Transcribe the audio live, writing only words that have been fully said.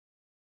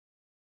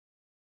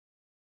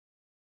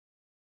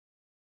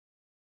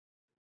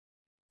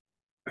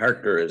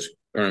Harker is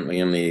currently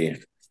in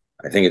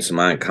I think it's the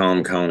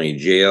Montcalm County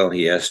Jail.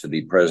 He has to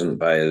be present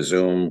by a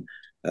Zoom.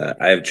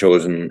 I have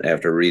chosen,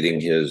 after reading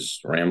his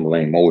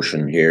rambling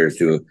motion here,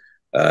 to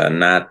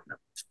not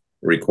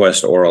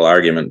request oral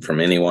argument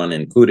from anyone,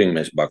 including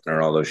Ms.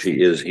 Buckner, although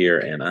she is here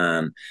and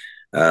on.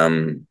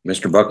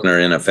 Mr. Buckner,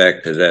 in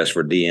effect, has asked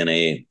for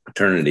DNA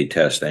paternity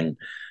testing.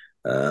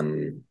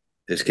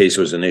 This case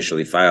was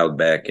initially filed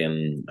back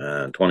in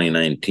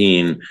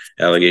 2019.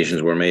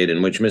 Allegations were made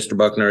in which Mr.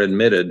 Buckner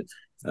admitted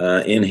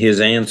in his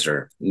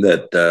answer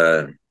that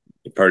the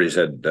parties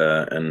had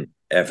an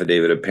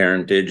affidavit of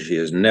parentage. He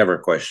has never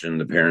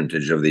questioned the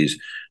parentage of these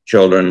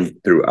children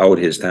throughout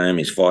his time.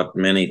 He's fought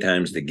many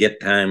times to get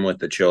time with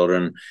the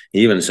children. He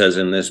even says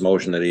in this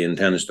motion that he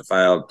intends to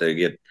file to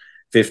get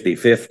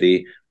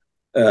 50-50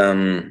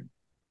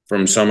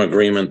 from some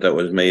agreement that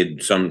was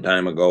made some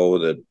time ago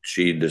that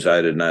she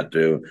decided not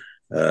to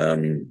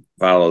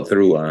follow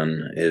through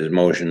on. His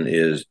motion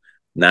is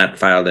not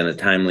filed in a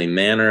timely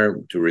manner.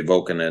 To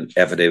revoke an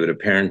affidavit of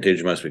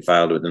parentage must be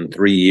filed within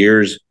 3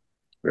 years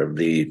of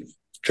the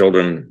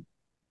children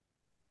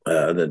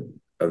of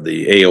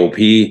the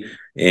AOP,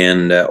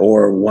 and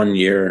or 1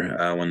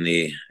 year when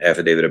the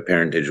affidavit of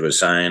parentage was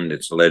signed.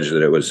 It's alleged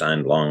that it was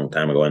signed a long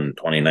time ago in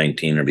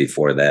 2019 or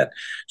before that.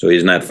 So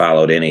he's not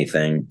followed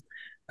anything.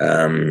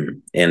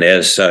 And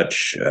as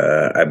such,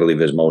 I believe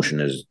his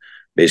motion is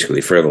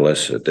basically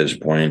frivolous at this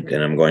point,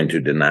 and I'm going to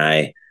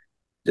deny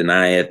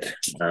it.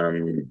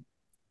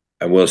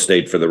 I will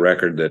state for the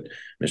record that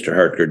Mr.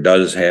 Harker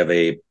does have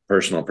a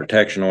personal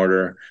protection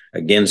order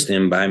against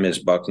him by Ms.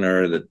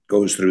 Buckner that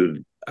goes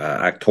through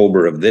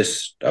October of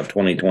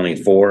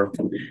 2024.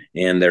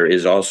 And there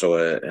is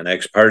also an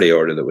ex parte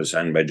order that was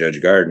signed by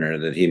Judge Gardner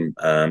that he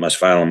must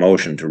file a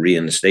motion to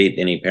reinstate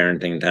any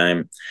parenting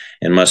time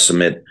and must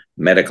submit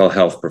medical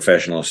health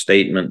professional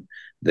statement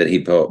that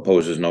he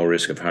poses no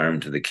risk of harm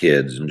to the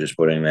kids. I'm just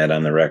putting that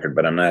on the record,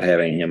 but I'm not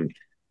having him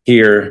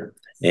here.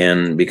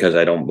 And because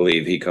I don't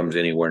believe he comes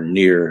anywhere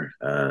near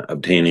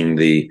obtaining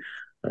the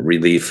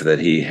relief that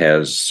he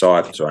has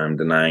sought, so I'm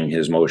denying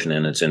his motion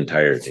in its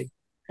entirety.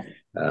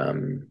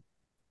 Ma'am,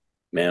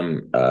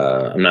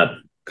 I'm not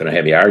going to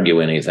have you argue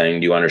anything.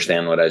 Do you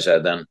understand what I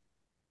said then?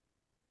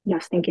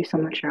 Yes, thank you so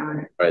much, Your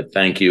Honor. All right,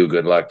 thank you.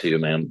 Good luck to you,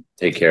 ma'am.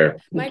 Take care.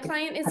 My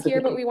client is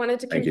here, but we wanted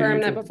to confirm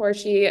that before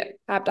she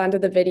hopped onto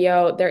the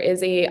video, there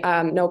is a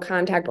no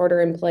contact order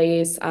in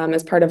place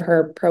as part of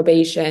her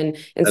probation.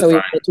 And so we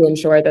wanted to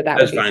ensure that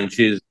that's fine.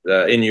 She's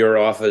in your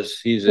office.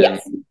 He's in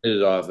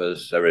his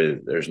office.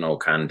 There's no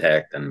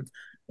contact, and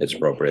it's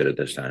appropriate at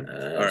this time.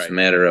 It's a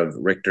matter of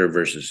Richter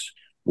versus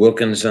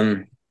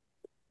Wilkinson.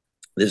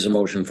 This is a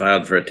motion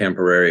filed for a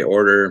temporary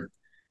order.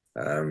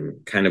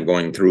 Kind of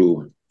going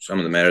through some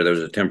of the matter. There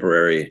was a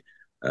temporary,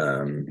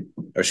 there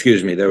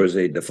was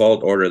a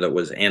default order that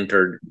was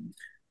entered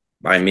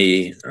by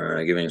me,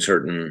 giving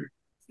certain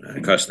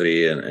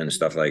custody and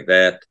stuff like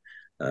that.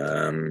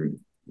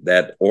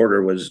 That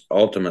order was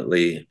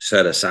ultimately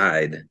set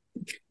aside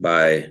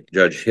by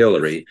Judge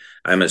Hillary.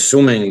 I'm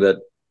assuming that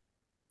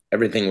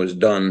everything was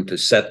done to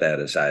set that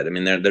aside. I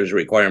mean, there's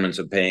requirements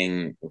of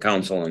paying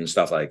counsel and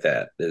stuff like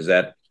that. Is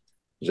that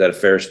a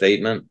fair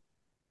statement?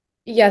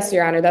 Yes,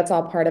 Your Honor. That's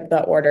all part of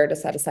the order to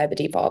set aside the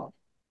default.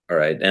 All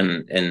right.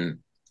 And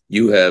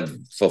you have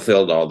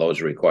fulfilled all those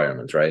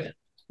requirements, right?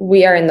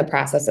 We are in the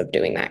process of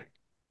doing that.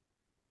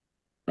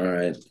 All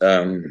right.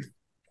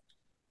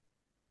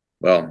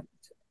 Well,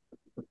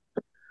 all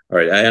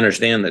right. I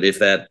understand that if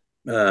that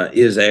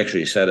is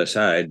actually set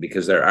aside,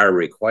 because there are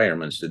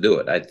requirements to do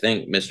it. I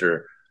think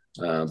Mr.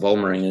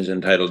 Volmering is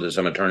entitled to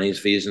some attorney's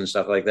fees and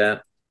stuff like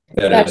that.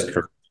 That is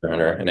correct, Your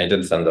Honor. And I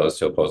did send those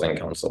to opposing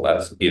counsel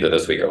either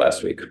this week or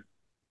last week.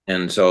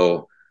 And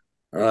so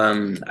I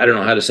don't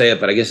know how to say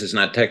it, but I guess it's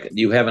not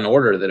you have an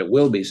order that it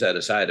will be set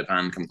aside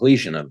upon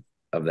completion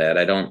of that.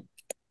 I don't.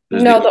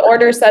 No, the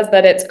order says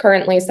that it's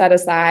currently set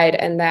aside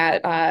and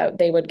that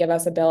they would give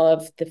us a bill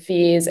of the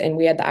fees and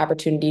we had the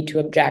opportunity to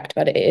object,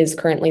 but it is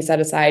currently set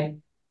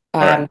aside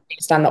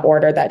based on the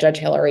order that Judge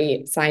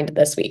Hillary signed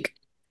this week.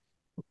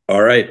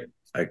 All right.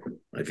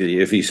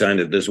 If he signed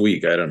it this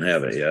week, I don't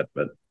have it yet,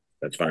 but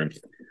that's fine.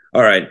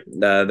 All right.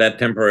 That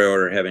temporary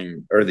order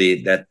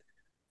that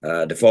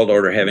default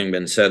order having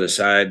been set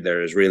aside,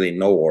 there is really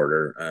no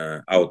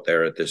order out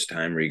there at this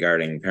time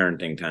regarding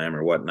parenting time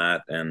or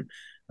whatnot. And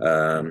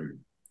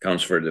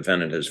counsel for the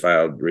defendant has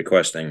filed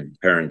requesting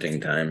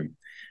parenting time.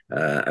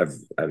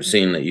 I've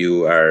seen that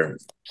you are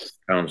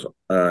counsel.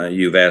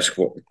 You've asked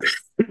for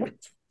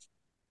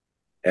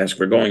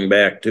going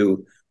back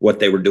to what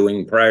they were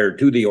doing prior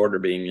to the order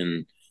being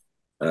in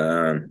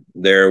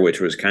there, which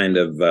was kind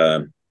of,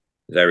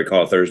 as I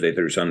recall, Thursday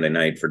through Sunday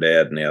night for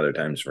dad and the other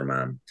times for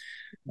mom.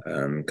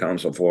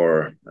 Counsel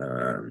for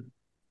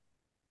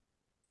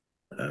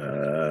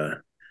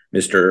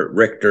Mr.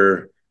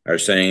 Richter are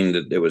saying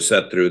that it was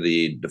set through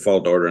the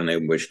default order and they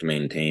wish to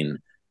maintain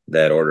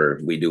that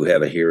order. We do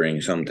have a hearing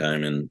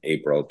sometime in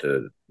April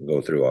to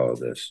go through all of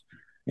this.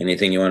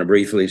 Anything you want to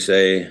briefly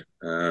say,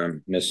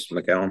 Ms.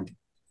 McCallum?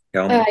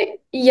 Calvin?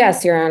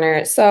 Yes, Your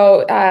Honor.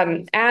 So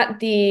at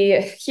the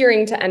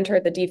hearing to enter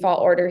the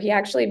default order, he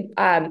actually,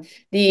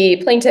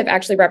 the plaintiff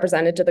actually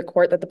represented to the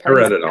court that the I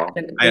parties read it all.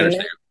 had an I agreement.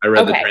 understand. I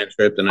read the Okay.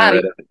 transcript and I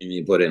read everything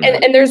you put in there.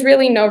 And there's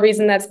really no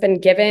reason that's been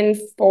given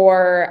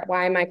for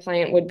why my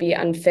client would be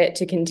unfit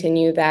to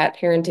continue that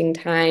parenting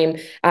time.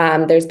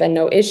 There's been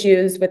no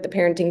issues with the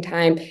parenting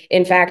time.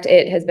 In fact,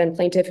 it has been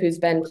plaintiff who's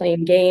been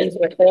playing games,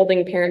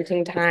 withholding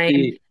parenting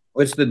time.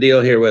 What's the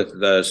deal here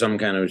with some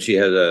kind of, she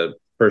has a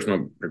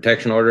personal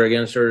protection order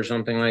against her or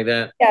something like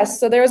that? Yes,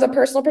 so there was a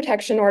personal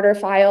protection order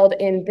filed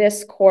in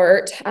this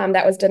court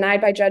that was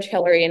denied by Judge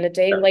Hillary, and a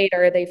day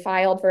later they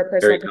filed for a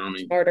personal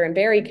protection order in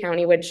Berry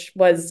County, which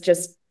was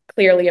just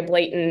clearly a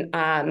blatant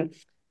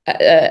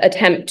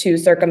attempt to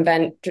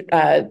circumvent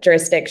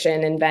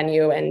jurisdiction and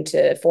venue and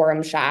to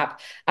forum shop.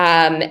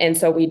 And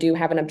so we do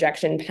have an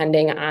objection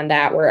pending on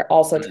that. We're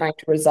also trying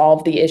to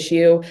resolve the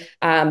issue,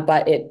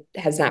 but it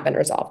has not been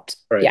resolved.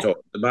 Right. Yeah. So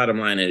the bottom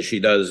line is she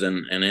does,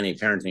 and any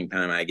parenting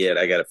time I get,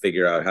 I got to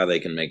figure out how they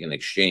can make an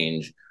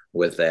exchange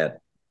with that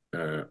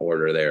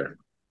order there.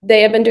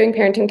 They have been doing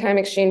parenting time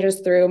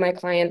exchanges through my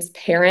client's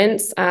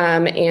parents,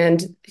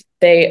 and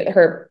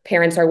her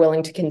parents are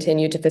willing to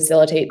continue to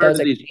facilitate those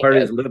exchanges. These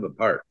parties live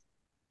apart.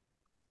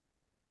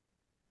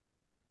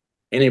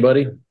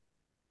 Anybody?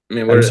 I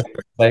mean,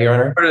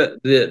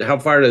 how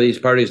far do these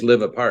parties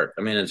live apart?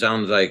 I mean, it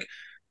sounds like,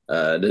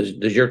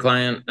 does your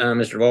client,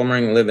 Mr.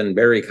 Vollmering, live in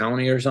Berry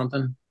County or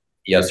something?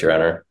 Yes, Your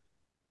Honor.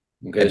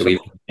 Okay, I believe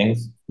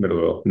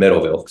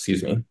Middleville,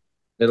 excuse me.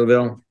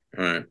 Middleville?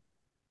 All right.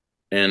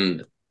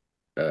 And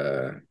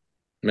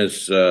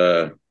Miss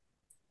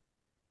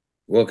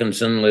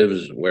Wilkinson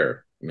lives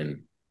where? I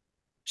mean,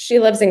 she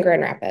lives in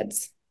Grand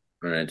Rapids.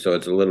 All right, so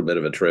it's a little bit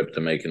of a trip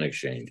to make an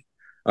exchange.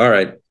 All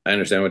right, I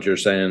understand what you're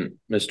saying,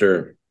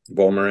 Mr.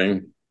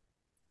 Vollmering.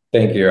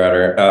 Thank you, Your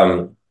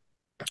Honor.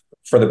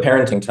 For the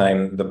parenting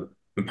time, the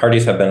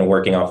parties have been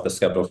working off the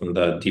schedule from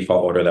the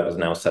default order that was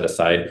now set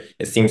aside.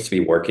 It seems to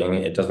be working.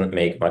 It doesn't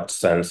make much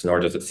sense,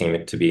 nor does it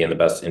seem to be in the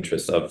best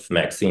interest of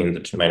Maxine,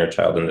 the minor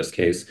child in this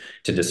case,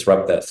 to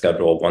disrupt that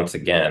schedule once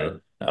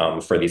again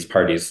for these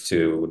parties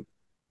to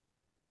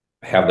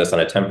have this on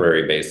a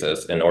temporary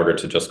basis in order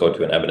to just go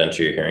to an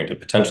evidentiary hearing to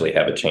potentially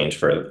have a change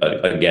for,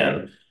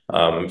 again,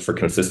 for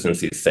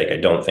consistency's sake. I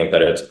don't think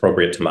that it's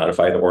appropriate to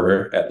modify the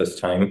order at this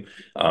time.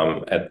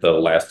 At the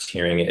last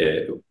hearing,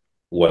 it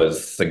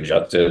was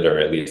suggested or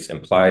at least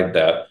implied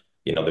that,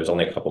 you know, there's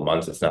only a couple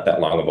months. It's not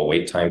that long of a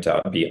wait time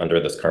to be under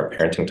this current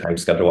parenting time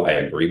schedule. I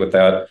agree with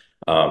that.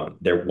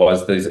 There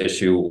was this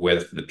issue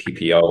with the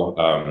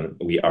PPO.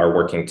 We are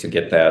working to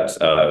get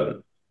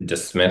that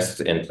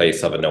dismissed in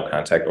place of a no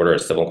contact order, a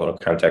civil no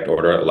contact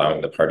order, allowing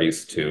the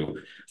parties to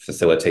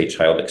facilitate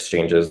child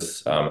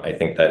exchanges. I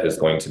think that is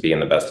going to be in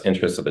the best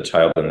interest of the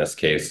child in this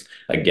case.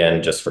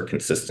 Again, just for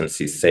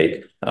consistency's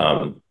sake,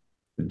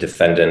 the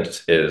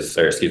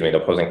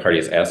opposing party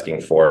is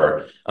asking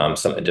for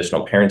some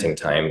additional parenting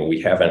time.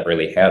 We haven't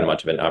really had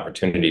much of an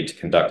opportunity to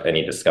conduct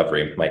any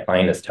discovery. My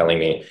client is telling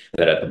me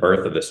that at the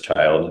birth of this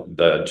child,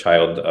 the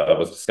child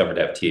was discovered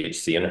to have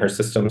THC in her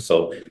system.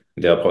 So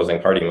the opposing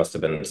party must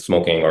have been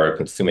smoking or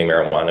consuming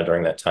marijuana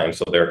during that time.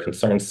 So there are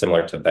concerns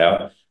similar to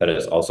that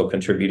is also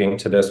contributing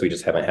to this. We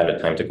just haven't had a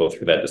time to go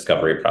through that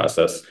discovery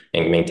process,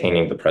 and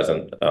maintaining the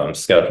present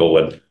schedule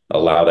would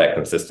allow that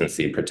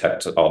consistency,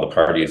 protect all the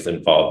parties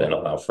involved, and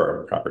allow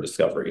for a proper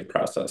discovery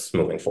process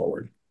moving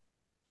forward.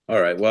 All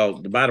right.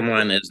 Well, the bottom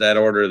line is that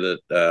order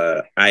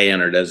that I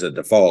entered as a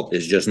default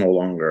is just no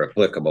longer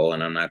applicable,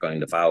 and I'm not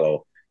going to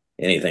follow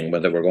anything,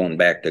 but that we're going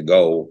back to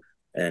go.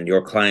 And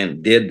your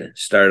client did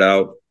start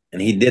out,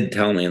 and he did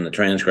tell me in the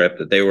transcript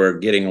that they were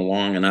getting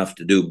along enough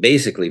to do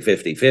basically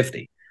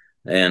 50-50.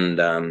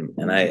 And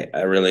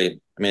I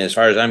really, I mean, as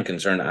far as I'm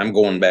concerned, I'm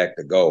going back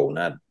to go,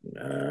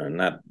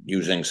 not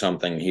using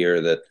something here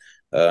that,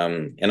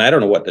 and I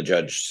don't know what the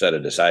judge set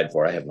it aside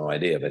for. I have no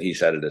idea, but he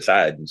set it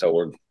aside, and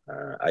so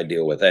I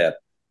deal with that.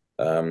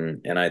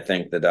 And I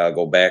think that I'll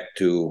go back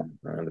to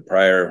the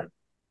prior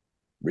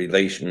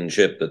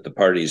relationship that the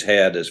parties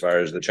had as far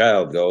as the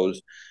child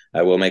goes.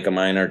 I will make a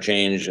minor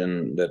change,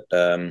 and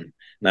that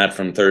not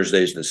from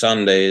Thursdays to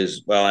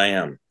Sundays. Well,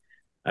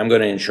 I'm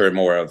going to ensure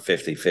more of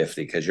 50-50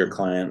 because your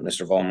client,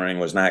 Mr. Vollmering,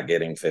 was not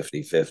getting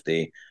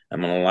 50-50.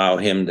 I'm going to allow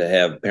him to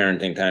have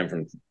parenting time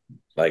from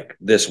like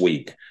this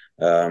week,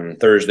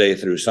 Thursday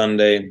through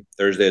Sunday,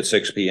 Thursday at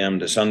 6 p.m.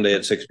 to Sunday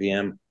at 6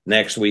 p.m.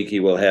 Next week, he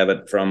will have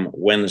it from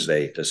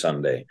Wednesday to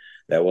Sunday.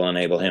 That will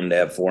enable him to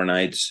have 4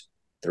 nights,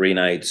 3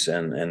 nights,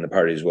 and the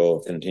parties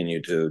will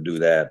continue to do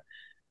that.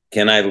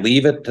 Can I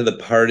leave it to the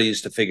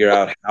parties to figure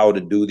out how to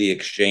do the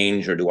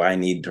exchange, or do I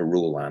need to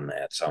rule on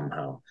that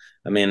somehow?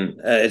 I mean,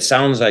 it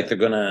sounds like they're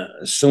going to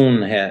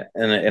soon have,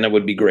 and it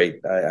would be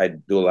great. I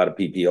do a lot of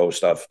PPO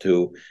stuff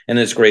too. And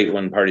it's great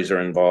when parties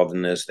are involved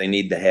in this. They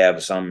need to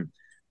have some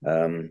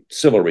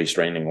civil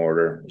restraining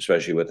order,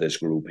 especially with this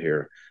group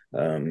here.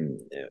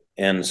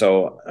 And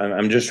so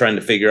I'm just trying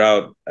to figure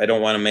out, I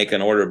don't want to make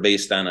an order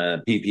based on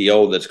a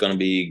PPO that's going to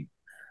be,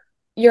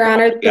 Your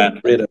Honor,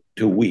 got rid of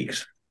 2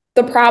 weeks.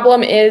 The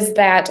problem is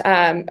that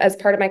as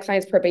part of my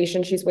client's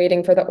probation, she's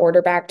waiting for the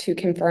order back to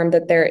confirm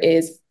that there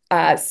is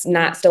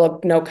not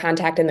still no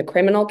contact in the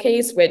criminal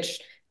case, which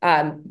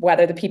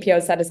whether the PPO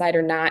is set aside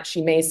or not,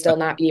 she may still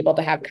not be able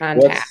to have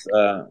contact.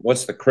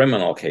 What's the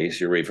criminal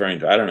case you're referring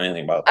to? I don't know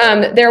anything about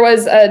that. There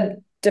was a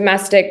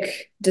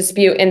domestic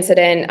dispute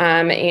incident,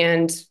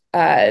 and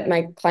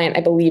my client,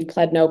 I believe,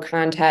 pled no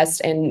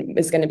contest and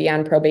is going to be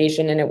on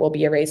probation, and it will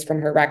be erased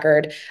from her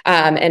record.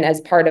 And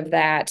as part of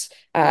that,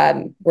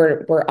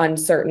 we're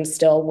uncertain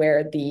still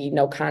where the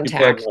no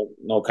contact.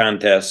 No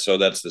contest, so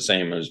that's the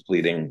same as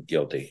pleading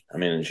guilty. I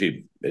mean,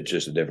 it's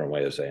just a different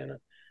way of saying it.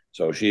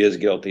 So she is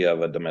guilty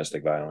of a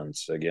domestic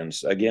violence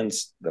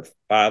against the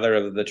father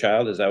of the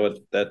child. Is that what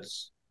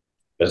that's?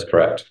 That's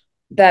correct.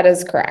 That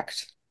is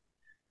correct.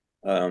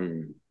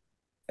 And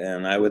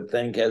I would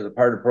think as a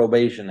part of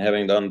probation,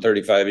 having done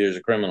 35 years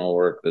of criminal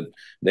work, that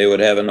they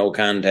would have a no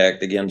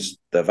contact against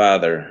the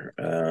father,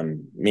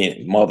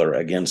 mother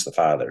against the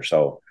father.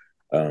 So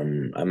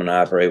I'm going to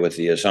operate with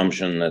the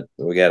assumption that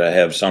we got to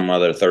have some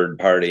other third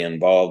party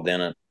involved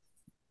in it.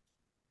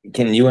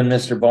 Can you and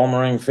Mr.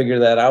 Bolmering figure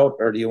that out,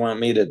 or do you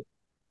want me to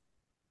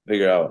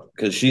figure out?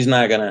 Because she's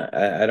not going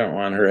to, I don't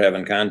want her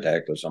having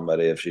contact with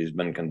somebody if she's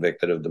been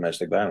convicted of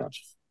domestic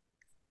violence.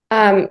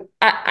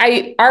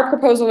 Our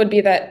proposal would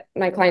be that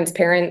my client's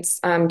parents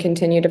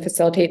continue to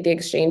facilitate the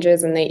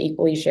exchanges, and they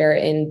equally share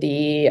in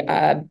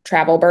the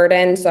travel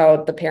burden.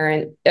 So the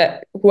parent,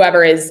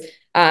 whoever is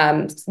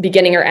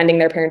beginning or ending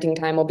their parenting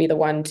time, will be the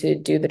one to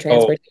do the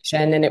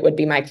transportation, and it would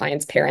be my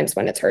client's parents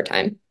when it's her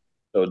time.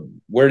 So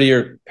where do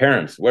the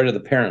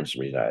parents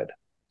reside?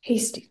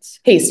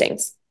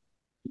 Hastings.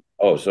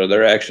 Oh, so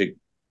they're actually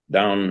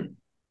down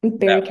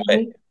Berry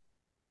County.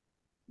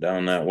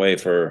 Down that way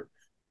for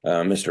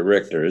Mr.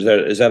 Richter. Is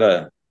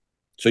that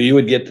so you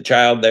would get the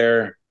child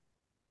there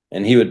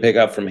and he would pick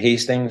up from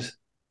Hastings,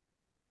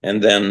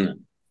 and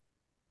then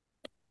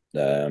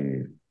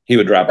he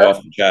would drop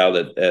off the child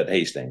at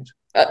Hastings?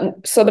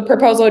 So the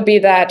proposal would be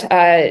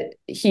that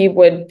he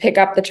would pick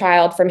up the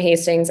child from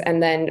Hastings,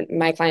 and then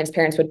my client's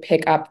parents would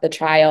pick up the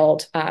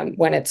child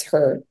when it's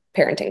her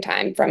parenting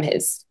time from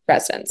his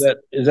residence.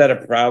 Is that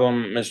a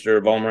problem,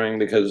 Mr. Volmering?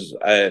 Because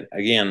I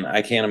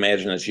can't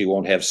imagine that she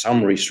won't have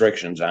some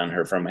restrictions on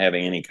her from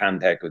having any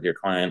contact with your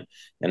client.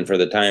 And for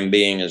the time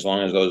being, as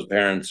long as those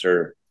parents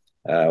are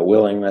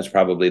willing, that's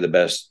probably the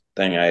best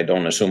thing. I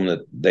don't assume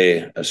that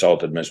they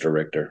assaulted Mr.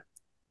 Richter.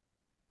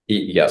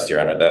 Yes, Your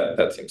Honor,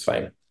 that seems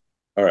fine.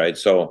 All right,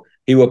 so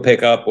he will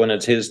pick up when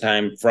it's his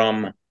time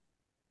from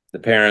the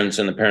parents,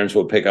 and the parents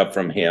will pick up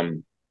from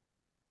him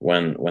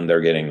when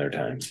they're getting their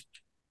time.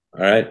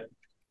 All right.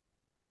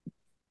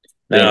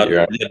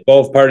 Now,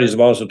 both parties have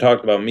also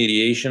talked about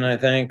mediation, I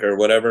think, or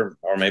whatever,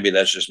 or maybe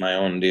that's just my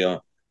own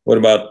deal. What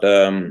about,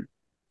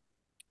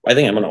 I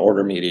think I'm going to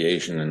order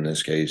mediation in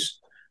this case,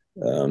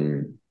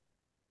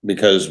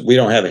 because we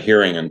don't have a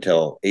hearing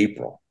until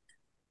April.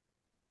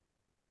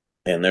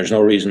 And there's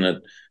no reason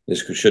that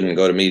this shouldn't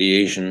go to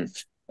mediation.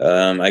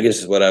 I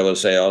guess what I will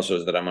say also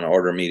is that I'm going to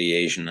order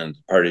mediation, and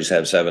parties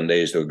have 7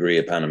 days to agree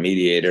upon a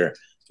mediator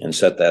and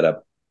set that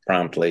up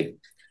promptly,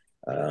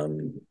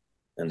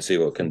 and see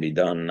what can be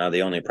done. Now,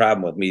 the only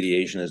problem with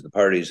mediation is the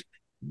parties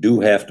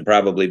do have to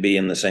probably be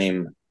in the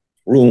same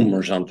room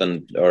or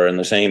something, or in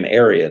the same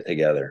area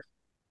together.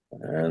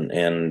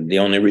 And the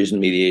only reason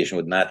mediation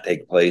would not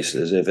take place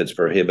is if it's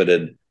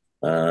prohibited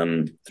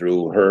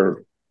through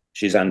her.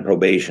 She's on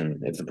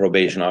probation. If the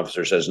probation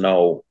officer says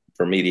no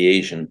for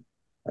mediation,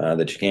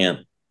 that you can't,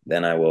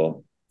 then I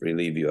will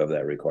relieve you of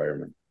that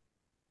requirement.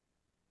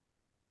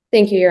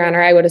 Thank you, Your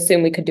Honor. I would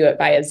assume we could do it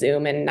via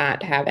Zoom and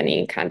not have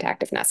any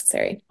contact if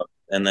necessary.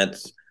 And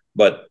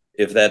but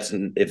if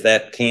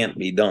that can't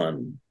be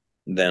done,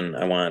 then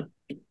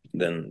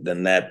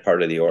then that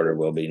part of the order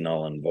will be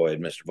null and void.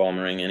 Mr.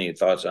 Volmering, any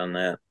thoughts on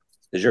that?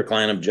 Does your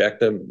client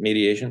object to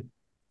mediation?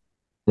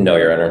 No,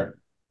 Your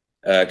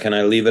Honor. Can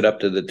I leave it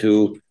up to the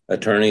two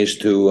attorneys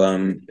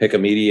to pick a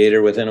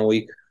mediator within a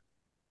week?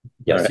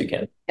 Yes, you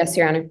can. Yes,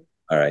 Your Honor.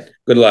 All right.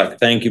 Good luck.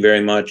 Thank you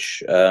very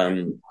much.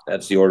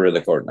 That's the order of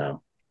the court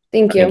now.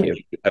 Thank you.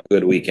 Have a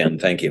good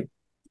weekend. Thank you.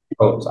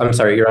 Oh, I'm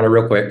sorry, Your Honor,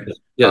 real quick.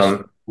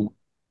 Yes.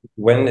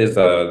 When is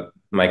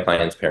my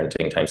client's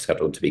parenting time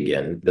scheduled to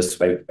begin?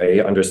 I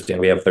understand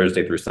we have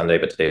Thursday through Sunday,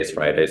 but today is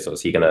Friday. So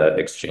is he going to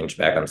exchange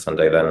back on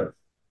Sunday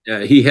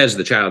then? He has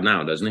the child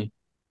now, doesn't he?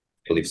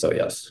 I believe so,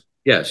 yes.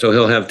 Yeah, so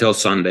he'll have till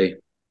Sunday,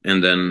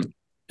 and then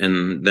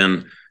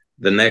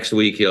the next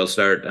week he'll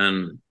start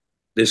on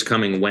this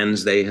coming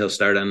Wednesday. He'll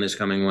start on this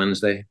coming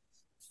Wednesday.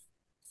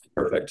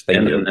 Perfect.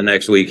 Thank you. And the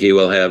next week he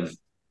will have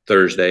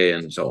Thursday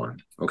and so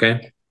on.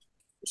 Okay.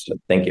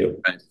 Thank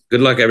you. Right.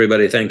 Good luck,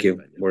 everybody. Thank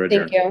you. We're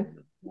adjourned. Thank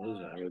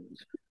you.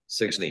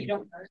 16.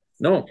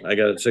 No, I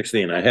got it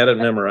 16. I had it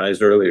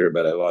memorized earlier,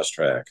 but I lost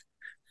track.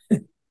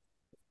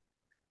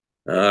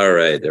 All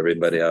right,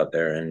 everybody out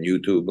there in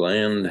YouTube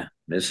land,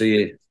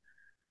 Missy,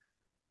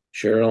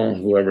 Cheryl,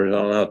 whoever's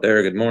all out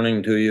there, good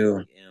morning to you.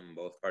 And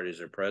both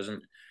parties are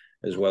present.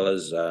 as well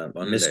as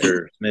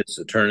Mr. Smith's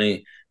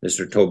attorney,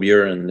 Mr.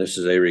 Toburin. This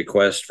is a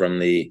request from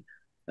the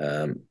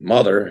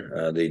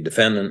mother, the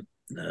defendant.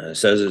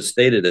 Says it's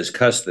stated as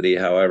custody.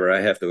 However,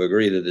 I have to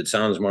agree that it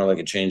sounds more like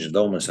a change of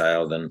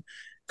domicile than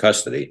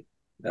custody.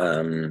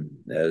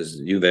 As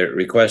you've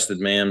requested,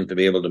 ma'am, to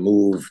be able to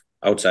move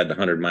outside the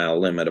 100-mile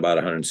limit, about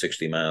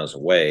 160 miles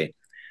away.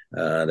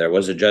 There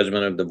was a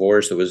judgment of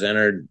divorce that was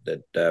entered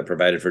that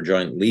provided for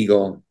joint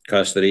legal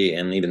custody,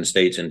 and even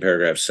states in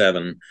paragraph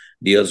 7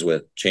 deals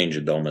with change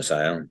of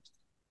domicile.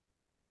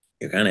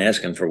 You're kind of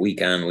asking for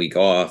week on, week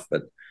off,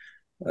 but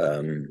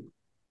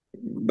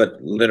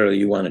literally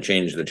you want to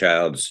change the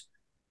child's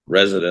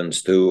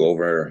residence to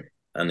over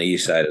on the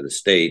east side of the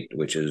state,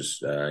 which is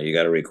you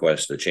got to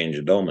request a change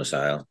of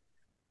domicile.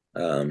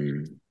 I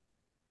mean,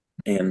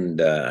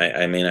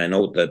 I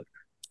note that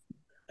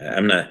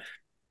I'm not,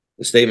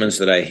 the statements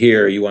that I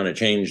hear, you want to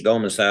change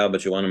domicile,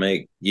 but you want to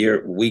make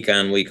week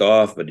on, week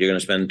off, but you're going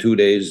to spend 2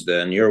 days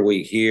in your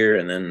week here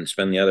and then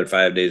spend the other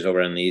 5 days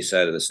over on the east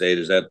side of the state.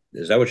 Is that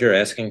what you're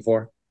asking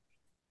for?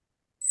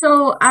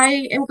 So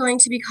I am going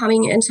to be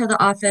coming into the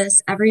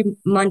office every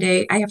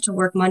Monday. I have to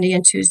work Monday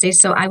and Tuesday,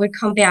 so I would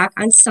come back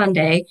on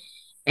Sunday,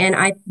 and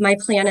my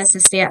plan is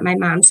to stay at my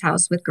mom's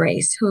house with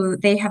Grace, who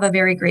they have a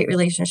very great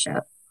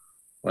relationship.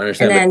 I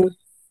understand.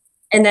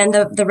 And then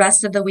the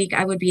rest of the week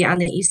I would be on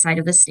the east side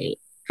of the state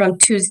from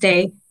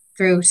Tuesday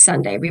through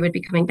Sunday. We would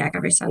be coming back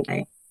every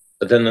Sunday.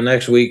 But then the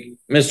next week,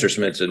 Mr.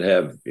 Smith would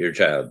have your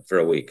child for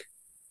a week.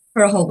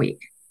 For a whole week,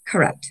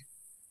 correct.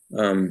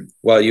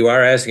 Well, you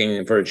are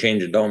asking for a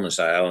change of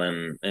domicile,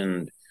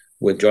 and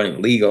with joint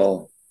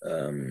legal,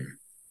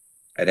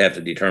 I'd have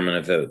to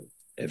determine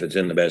if it's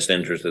in the best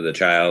interest of the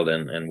child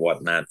and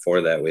whatnot.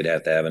 For that, we'd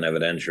have to have an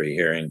evidentiary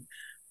hearing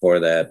for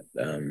that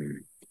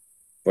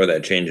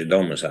change of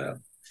domicile,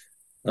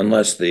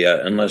 unless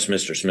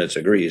Mr. Smith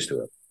agrees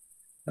to it.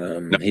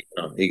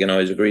 He can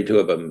always agree to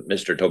it, but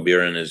Mr.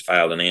 Toburin has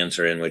filed an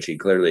answer in which he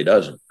clearly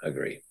doesn't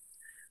agree.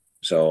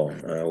 So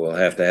we'll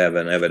have to have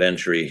an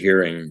evidentiary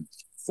hearing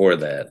for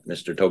that.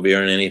 Mr.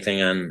 Toburin,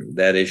 anything on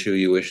that issue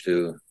you wish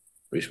to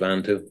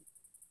respond to?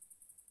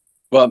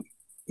 Well,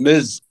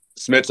 Ms.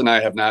 Smith and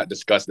I have not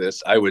discussed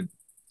this. I would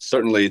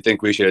certainly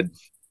think we should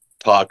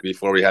talk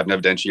before we have an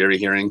evidentiary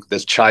hearing.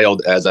 This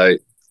child,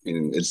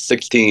 is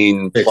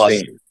 16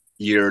 plus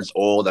years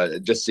old.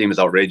 It just seems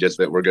outrageous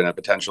that we're going to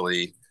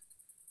potentially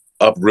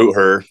uproot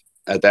her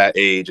at that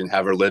age and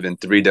have her live in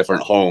 3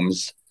 different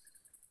homes.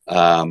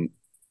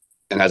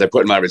 And as I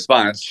put in my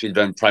response, she's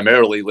been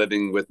primarily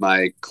living with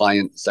my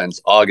client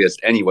since August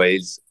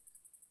anyways.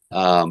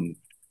 Well,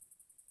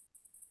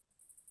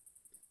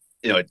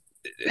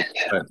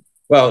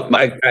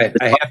 I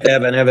have to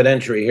have an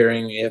evidentiary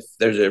hearing if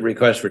there's a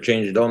request for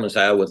change of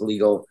domicile with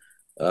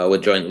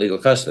joint legal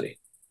custody.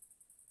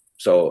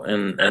 So,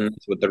 and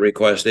that's what the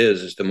request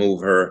is to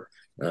move her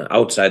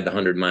outside the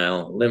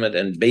 100-mile limit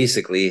and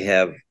basically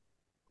have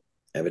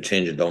a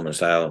change of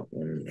domicile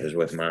is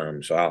with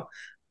mom. So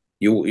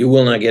you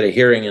will not get a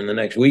hearing in the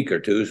next week or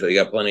two. So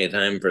you got plenty of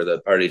time for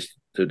the parties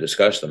to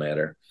discuss the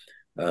matter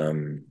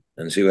and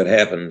see what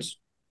happens.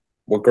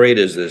 What grade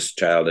is this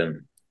child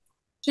in?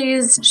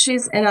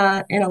 She's in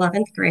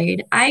 11th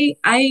grade.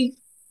 I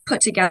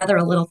put together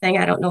a little thing.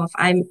 I don't know if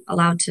I'm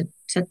allowed to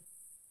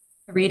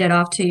read it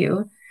off to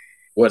you.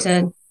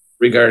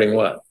 Regarding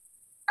what?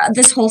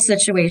 This whole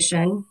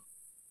situation.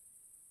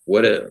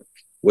 What are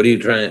you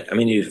trying? I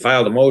mean, you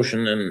filed a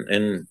motion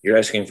and you're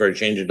asking for a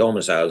change of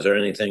domicile. Is there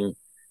anything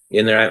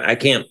in there? I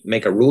can't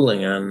make a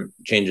ruling on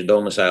change of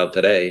domicile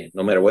today,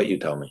 no matter what you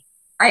tell me.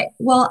 I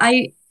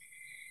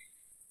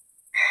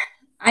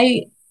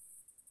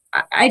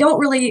don't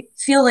really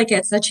feel like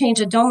it's a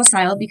change of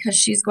domicile because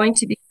she's going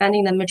to be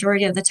spending the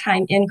majority of the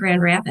time in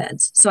Grand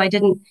Rapids. So I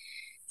didn't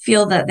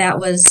feel that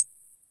was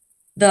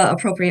the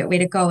appropriate way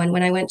to go. And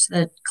when I went to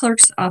the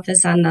clerk's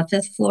office on the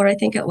 5th floor, I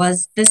think it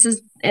was,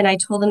 and I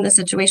told them the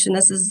situation,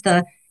 this is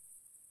the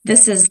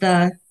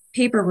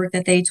paperwork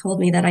that they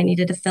told me that I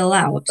needed to fill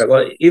out.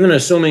 Well, even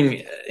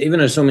assuming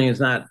it's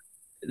not,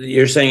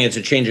 you're saying it's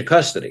a change of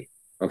custody.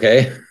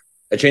 Okay.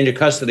 A change of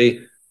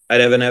custody.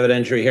 I'd have an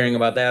evidentiary hearing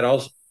about that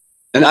also.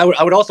 And I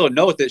would also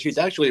note that she's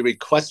actually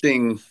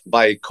requesting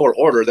by court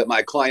order that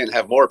my client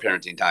have more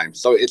parenting time.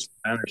 So I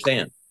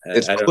understand.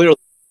 It's clearly,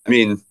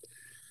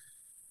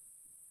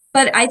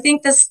 but I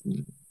think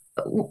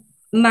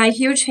my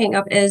huge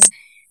hangup is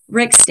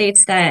Rick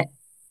states that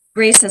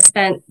Grace has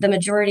spent the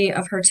majority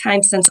of her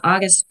time since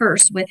August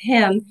 1st with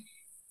him.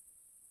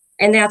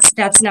 And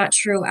that's not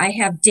true. I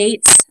have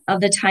dates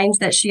of the times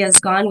that she has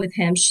gone with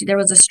him. There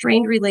was a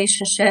strained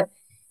relationship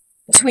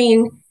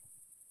between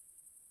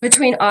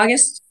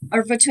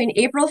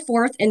April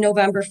 4th and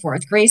November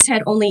 4th. Grace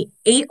had only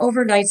 8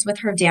 overnights with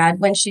her dad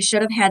when she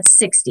should have had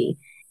 60.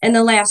 In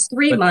the last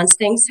 3 months,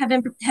 things have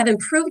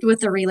improved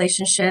with the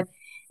relationship,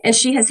 and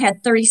she has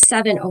had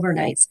 37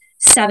 overnights,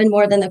 7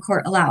 more than the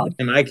court allowed.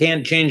 And I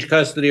can't change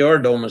custody or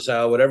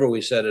domicile, whatever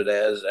we set it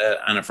as,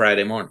 on a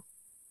Friday morning.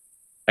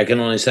 I can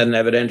only set an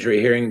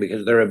evidentiary hearing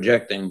because they're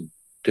objecting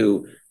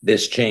to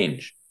this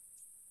change.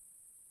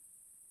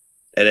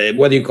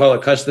 whether you call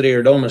it custody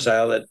or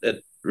domicile,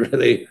 that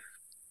really,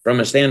 from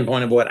a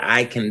standpoint of what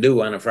I can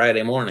do on a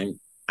Friday morning,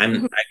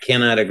 I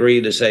cannot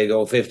agree to say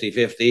go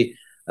 50-50.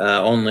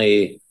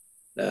 Only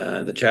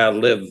the child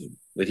live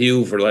with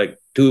you for like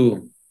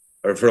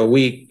for a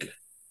week,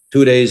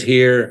 2 days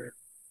here,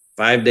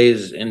 5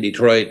 days in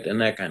Detroit,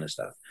 and that kind of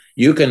stuff.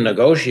 You can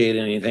negotiate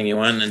anything you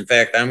want. In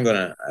fact,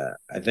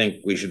 I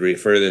think we should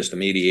refer this to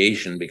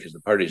mediation because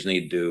the parties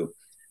need to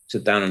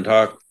sit down and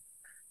talk.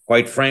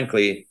 Quite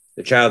frankly,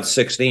 the child's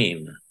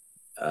 16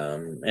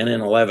 and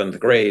in 11th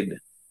grade.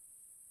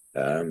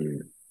 A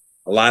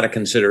lot of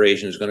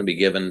consideration is going to be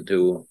given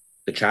to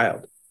the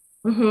child.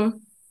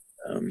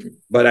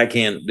 But I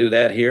can't do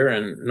that here,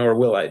 and nor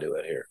will I do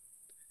it here.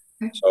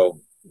 So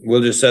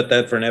we'll just set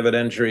that for an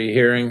evidentiary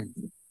hearing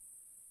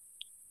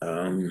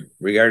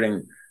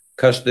regarding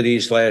custody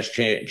 /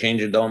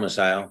 change of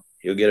domicile.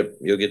 You'll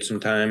get some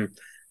time,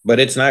 but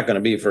it's not going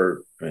to be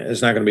for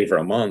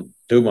a month,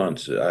 2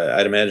 months.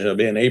 I'd imagine it'll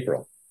be in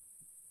April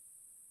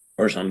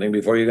or something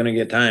before you're going to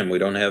get time. We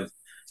don't have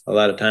a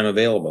lot of time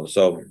available,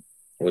 so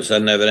we'll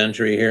set an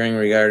evidentiary hearing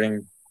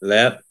regarding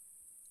that.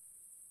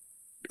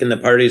 Can the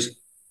parties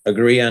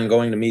agree on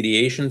going to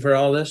mediation for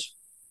all this?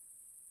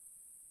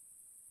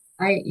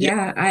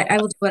 I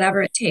will do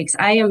whatever it takes.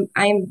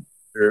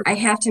 Sure. I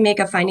have to make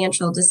a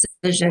financial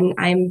decision.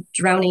 I'm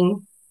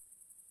drowning,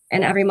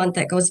 and every month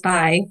that goes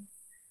by.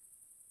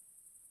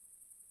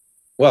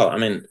 Well, I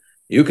mean,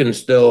 you can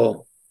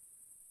still,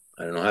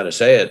 I don't know how to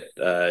say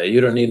it.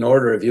 You don't need an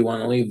order if you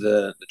want to leave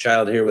the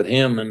child here with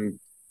him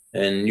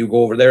and you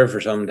go over there for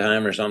some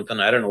time or something.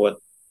 I don't know what.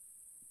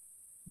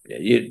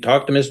 You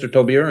talk to Mr.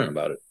 Toburin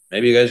about it.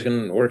 Maybe you guys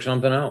can work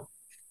something out.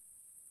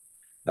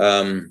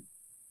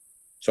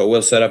 So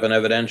we'll set up an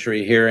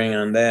evidentiary hearing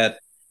on that.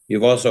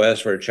 You've also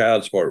asked for a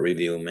child support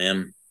review,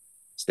 ma'am,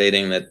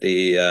 stating that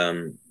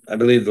I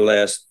believe the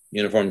last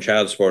uniform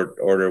child support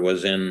order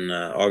was in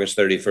August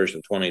 31st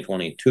of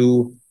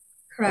 2022.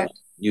 Correct.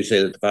 You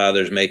say that the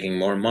father's making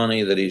more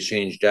money, that he's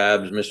changed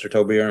jobs. Mr.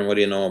 Toburin, what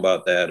do you know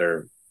about that,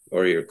 or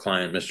your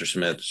client, Mr.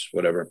 Smith's,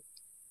 whatever?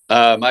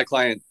 My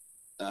client,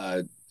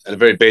 at a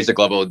very basic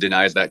level,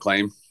 denies that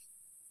claim.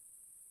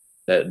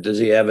 Does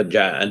he have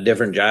a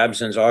different job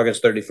since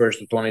August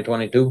 31st of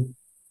 2022?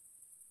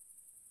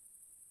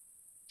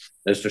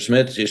 Mr.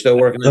 Smith, you still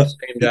working at the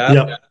same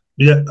job?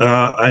 Yeah.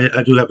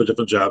 I do have a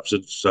different job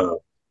since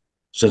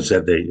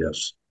that day.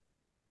 Yes.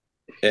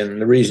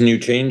 And the reason you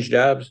changed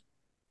jobs?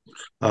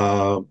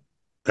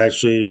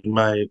 Actually,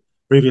 my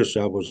previous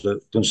job was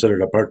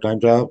considered a part-time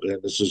job,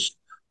 and this is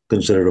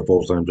considered a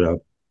full-time job.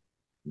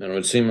 And it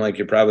would seem like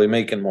you're probably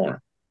making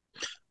more.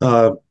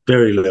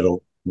 Very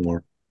little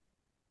more.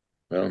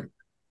 Well,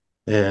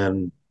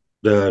 and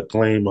the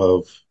claim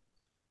of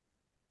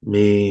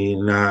me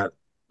not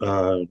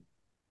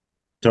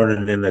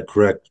turning in the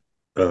correct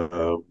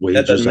wages.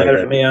 That doesn't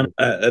matter to me.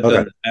 That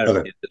doesn't matter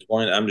at this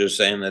point. I'm just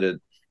saying that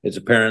it's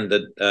apparent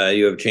that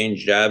you have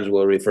changed jobs.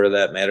 We'll refer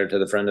that matter to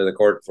the friend of the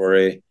court for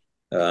a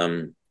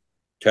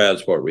child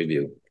support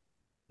review.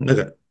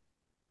 Okay.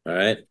 All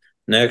right.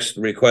 Next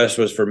request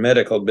was for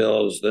medical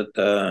bills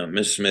that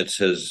Ms. Smith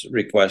has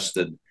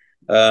requested.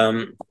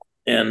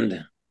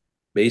 And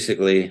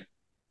basically,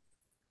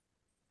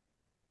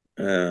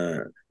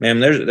 ma'am,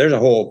 there's a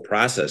whole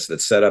process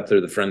that's set up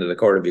through the friend of the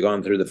court. Have you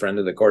gone through the friend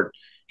of the court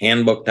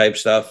handbook type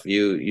stuff?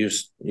 You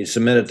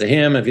submit it to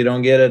him. If you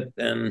don't get it,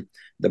 then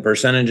the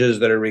percentages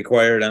that are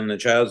required on the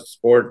child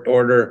support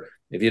order,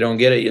 if you don't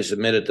get it, you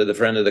submit it to the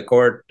friend of the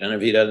court. And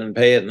if he doesn't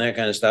pay it and that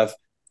kind of stuff,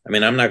 I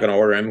mean, I'm not going to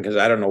order him because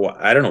I don't know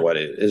what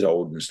it is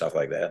owed and stuff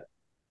like that.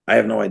 I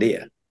have no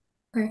idea.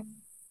 Okay.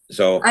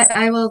 So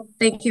I will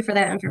thank you for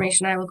that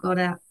information. I will go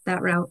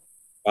that route.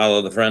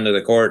 Follow the friend of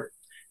the court.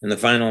 And the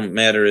final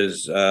matter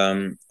is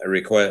a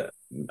request.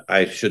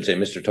 I should say,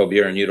 Mr.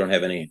 Toburin, you don't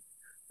have any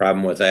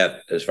problem with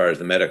that as far as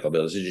the medical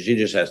bills. She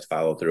just has to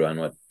follow through on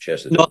what she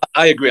has to do. No,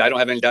 I agree. I don't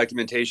have any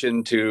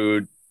documentation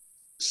to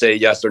say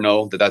yes or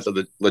no that that's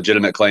a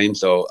legitimate claim.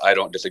 So I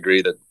don't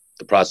disagree that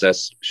the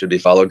process should be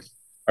followed.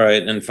 All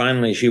right. And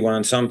finally, she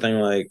wants something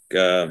like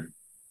an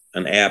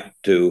app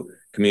to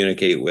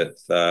communicate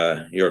with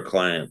your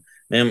client.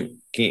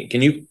 Ma'am,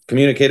 can you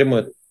communicate them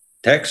with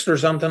text or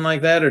something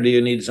like that, or do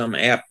you need some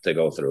app to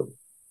go through?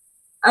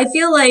 I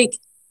feel like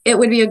it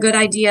would be a good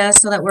idea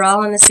so that we're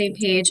all on the same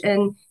page,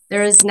 and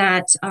there is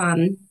not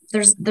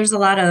there's a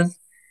lot of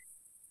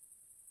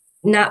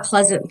not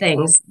pleasant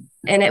things,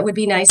 and it would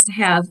be nice to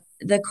have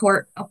the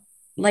court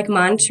like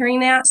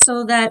monitoring that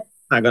so that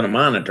I'm not going to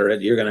monitor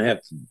it. You're going to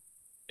have to,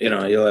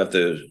 you'll have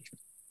to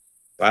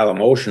file a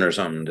motion or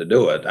something to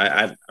do it.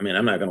 I mean,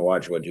 I'm not going to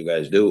watch what you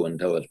guys do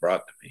until it's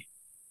brought to me.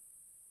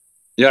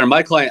 Yeah,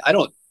 my client, I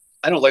don't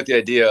like the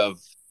idea of,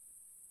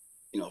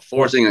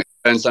 forcing an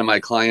expense on my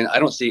client. I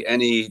don't see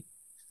any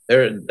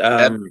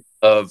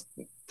of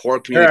poor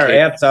communication.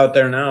 There are apps out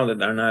there now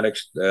that are not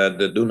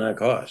that do not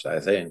cost, I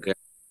think.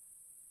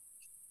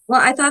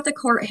 Well, I thought the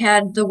court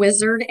had the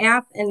Wizard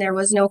app and there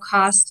was no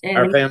cost.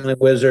 Our Family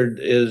Wizard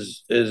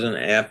is an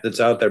app that's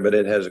out there, but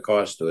it has a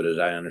cost to it, as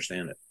I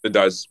understand it. It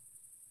does.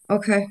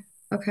 Okay.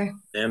 Okay.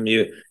 And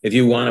if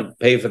you want to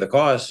pay for the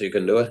costs, you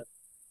can do it.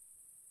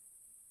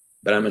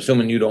 But I'm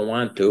assuming you don't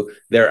want to.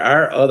 There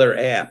are other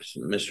apps,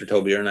 Mr.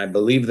 Tobier, and I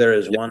believe there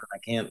is one. I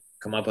can't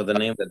come up with a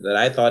name that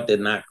I thought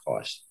did not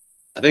cost.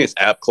 I think it's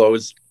app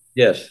close.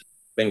 Yes,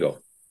 bingo.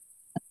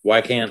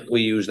 Why can't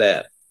we use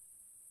that?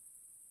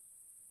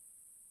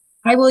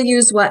 I will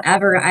use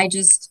whatever. I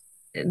just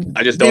don't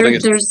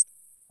think it's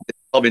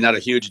probably not a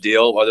huge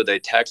deal whether they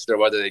text or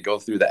whether they go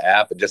through the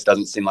app. It just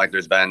doesn't seem like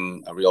there's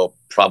been a real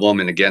problem.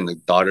 And again, the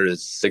daughter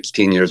is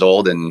 16 years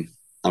old, and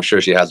I'm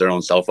sure she has her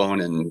own cell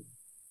phone, and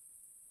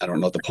I don't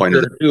know what the point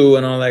is.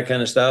 And all that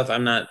kind of stuff.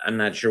 I'm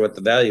not sure what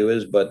the value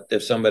is, but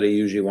if somebody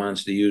usually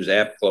wants to use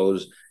app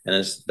close and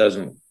it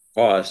doesn't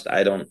cost,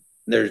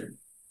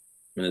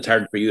 it's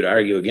hard for you to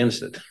argue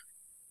against it.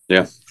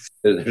 Yeah.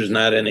 There's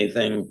not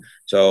anything.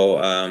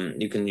 So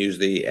you can use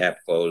the app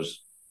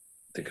close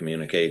to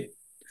communicate.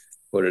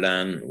 Put it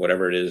on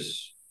whatever it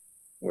is,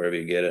 wherever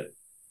you get it.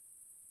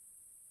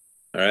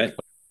 All right.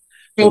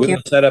 Thank you.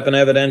 We'll set up an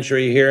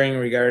evidentiary hearing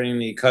regarding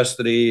the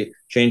custody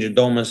change of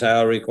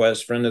domicile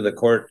request. Friend of the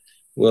court,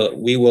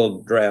 we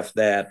will draft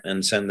that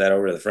and send that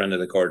over to the friend of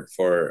the court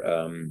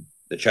for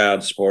the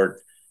child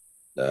support.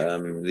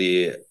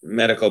 The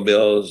medical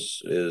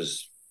bills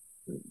is,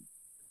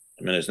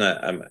 it's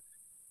not.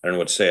 I don't know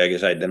what to say. I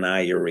guess I deny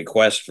your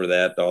request for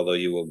that, although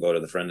you will go to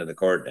the friend of the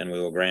court and we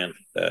will grant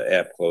the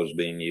app close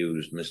being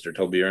used. Mr.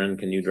 Tobieren,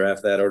 can you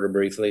draft that order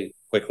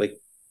quickly?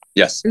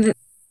 Yes.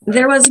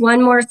 There was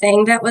one more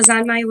thing that was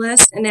on my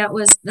list, and that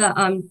was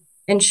the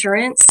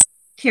insurance,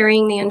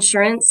 carrying the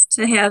insurance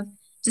to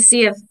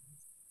see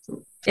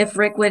if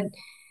Rick would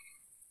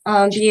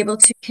be able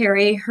to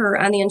carry her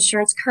on the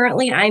insurance.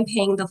 Currently, I'm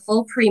paying the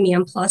full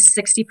premium plus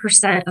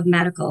 60% of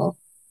medical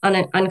on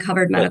an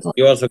uncovered medical.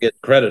 You also get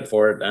credit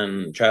for it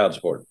on child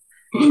support.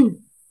 And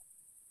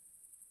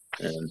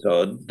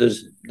so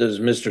does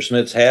Mr.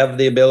 Smits have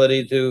the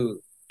ability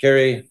to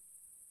carry?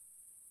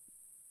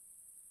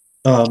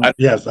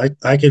 Yes,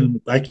 I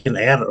can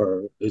add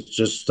her. It's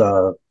just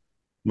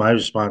my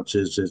response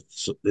is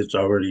it's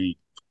already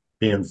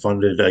being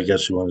funded, I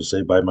guess you want to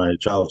say, by my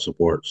child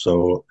support.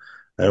 So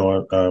I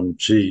don't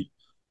she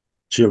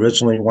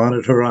originally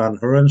wanted her on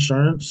her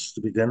insurance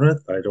to begin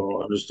with. I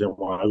don't understand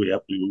why we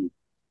have to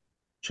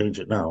change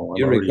it now.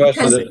 You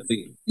requested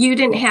it. You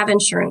didn't have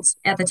insurance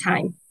at the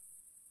time.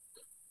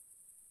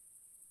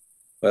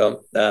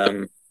 Well,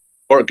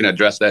 court can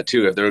address that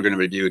too if they're going to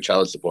review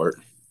child support.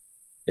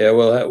 Yeah,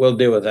 we'll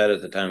deal with that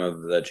at the time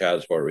of the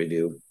child support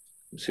review.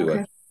 See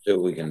what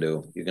we can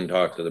do. You can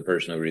talk to the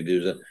person who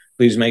reviews it.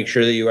 Please make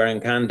sure that you are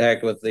in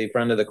contact with the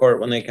friend of the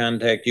court when they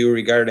contact you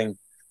regarding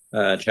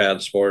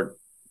child support.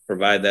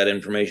 Provide that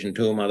information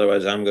to them.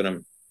 Otherwise, I'm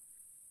going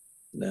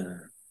to,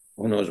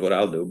 who knows what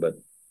I'll do, but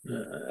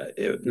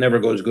it never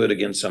goes good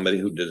against somebody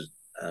who does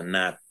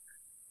not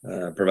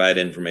provide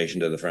information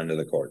to the friend of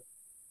the court.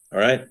 All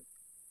right.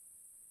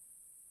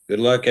 Good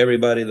luck,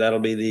 everybody. That'll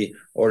be the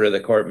order of the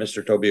court,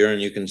 Mr.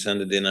 Tobieren. You can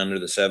send it in under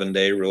the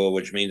 7-day rule,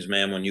 which means,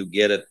 ma'am, when you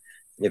get it,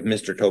 if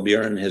Mr.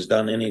 Tobieren has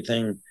done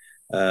anything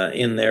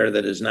in there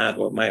that is not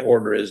what my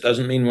order is,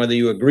 doesn't mean whether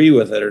you agree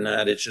with it or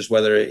not. It's just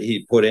whether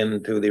he put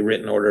into the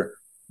written order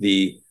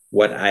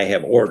what I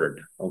have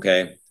ordered.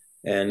 Okay.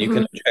 And you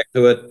can object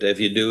to it. If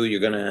you do, you're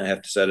going to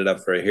have to set it up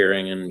for a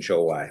hearing and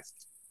show why.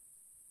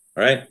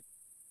 All right.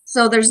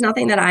 So there's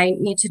nothing that I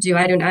need to do.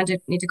 I don't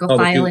need to go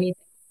file anything.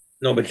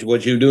 No, but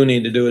what you do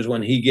need to do is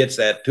when he gets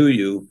that to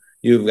you,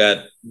 you've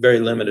got very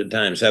limited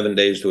time, 7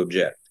 days to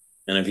object.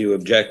 And if you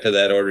object to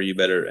that order, you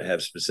better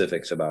have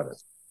specifics about it.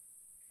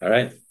 All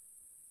right.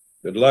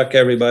 Good luck,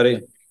 everybody.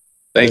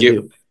 Thank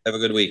you. Have a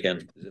good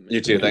weekend. You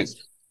too. Thanks.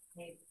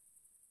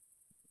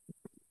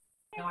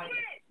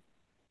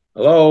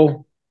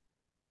 Hello.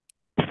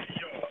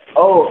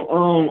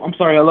 Oh, I'm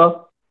sorry.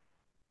 Hello.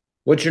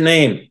 What's your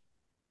name?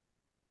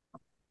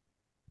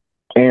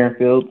 Aaron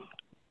Fields.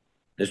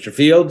 Mr.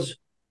 Fields?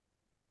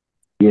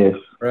 Yes.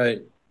 Right.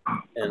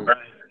 And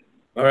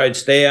all right,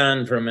 stay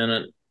on for a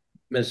minute.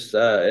 Miss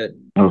okay.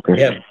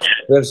 Yeah.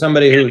 We have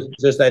somebody who's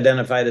just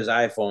identified as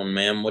iPhone,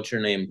 ma'am. What's your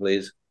name,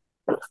 please?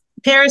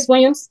 Paris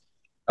Williams.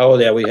 Oh,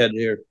 yeah, we had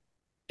here.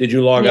 Did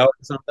you log out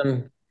or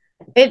something?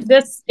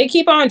 It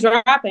keep on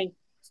dropping.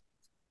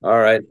 All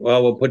right.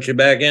 Well, we'll put you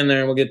back in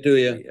there and we'll get to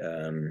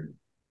you.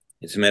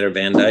 It's a matter of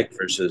Van Dyke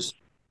versus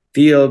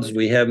Fields.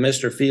 We have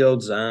Mr.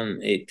 Fields on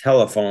a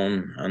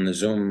telephone on the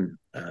Zoom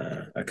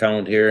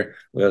account here.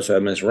 We also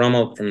have Miss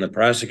Rummel from the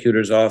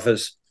prosecutor's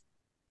office.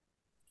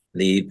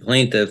 The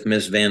plaintiff,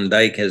 Miss Van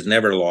Dyke, has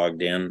never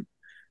logged in.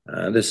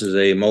 This is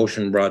a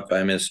motion brought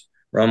by Miss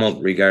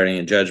Rummel regarding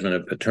a judgment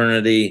of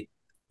paternity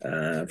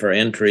for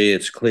entry.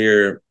 It's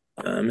clear.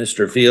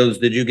 Mr. Fields,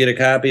 did you get a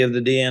copy of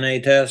the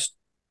DNA test?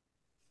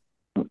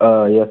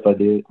 Yes, I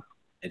did.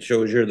 It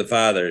shows you're the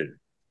father.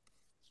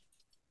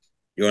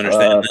 You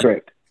understand that?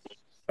 Correct.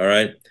 All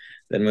right.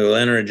 Then we will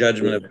enter a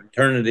judgment of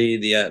paternity.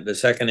 The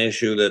second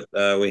issue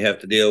that we have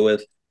to deal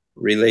with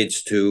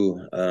relates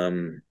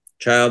to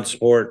child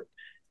support.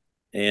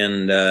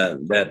 And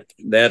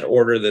that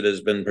order that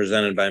has been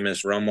presented by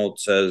Ms. Rummold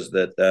says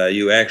that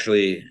you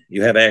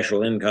have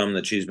actual income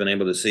that she's been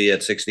able to see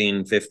at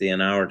 $16.50 an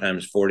hour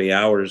times 40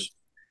 hours.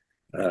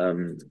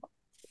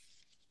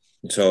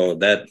 So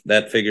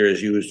that figure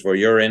is used for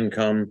your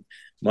income.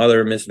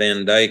 Mother, Miss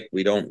Van Dyke,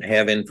 we don't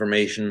have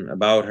information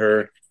about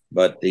her,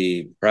 but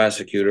the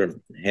prosecutor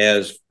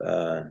has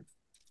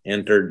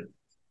entered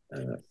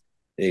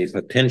a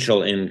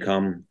potential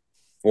income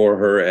for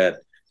her at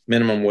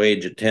minimum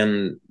wage of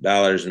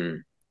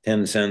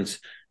 $10.10.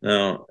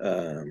 Now,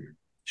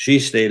 she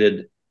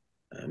stated,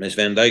 Ms.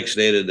 Van Dyke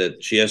stated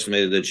that she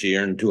estimated that she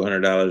earned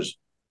 $200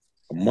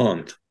 a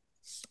month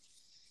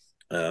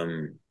at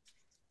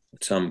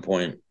some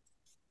point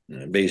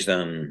based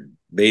on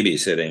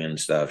babysitting and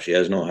stuff. She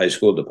has no high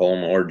school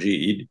diploma or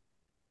GED.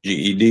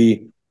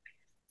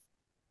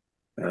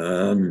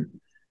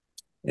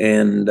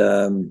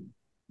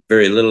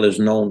 Very little is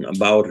known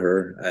about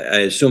her.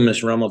 I assume,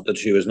 Ms. Rummel, that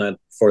she was not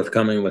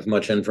forthcoming with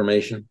much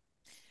information?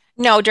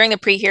 No, during the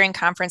pre-hearing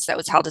conference that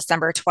was held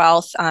December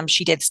 12th,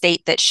 she did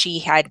state that she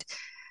had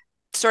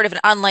sort of an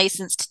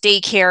unlicensed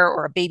daycare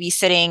or a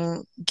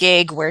babysitting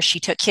gig where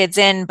she took kids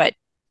in, but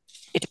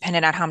it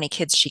depended on how many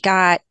kids she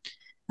got.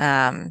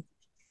 And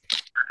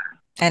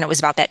it was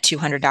about that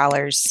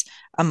 $200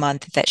 a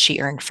month that she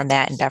earned from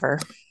that endeavor.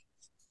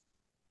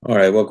 All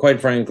right. Well, quite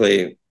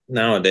frankly,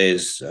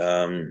 nowadays,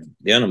 the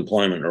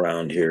unemployment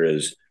around here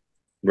is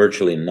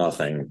virtually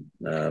nothing.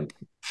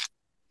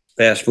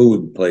 Fast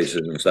food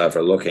places and stuff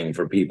are looking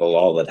for people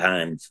all the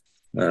time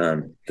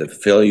to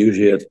fill,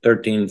 usually at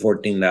 $13,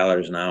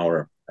 $14 an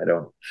hour. I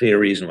don't see a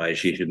reason why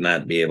she should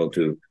not be able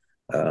to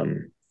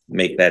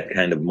make that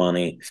kind of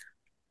money.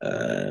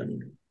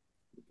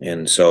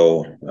 And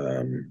so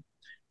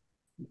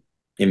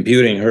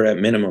imputing her at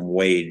minimum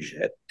wage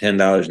at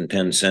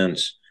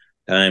 $10.10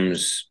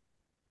 times,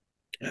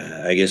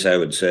 I guess I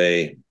would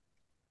say,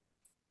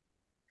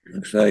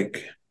 looks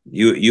like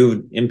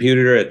you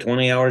imputed her at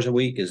 20 hours a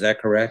week. Is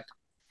that correct?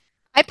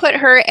 I put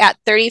her at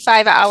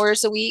 35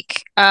 hours a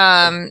week.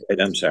 I'm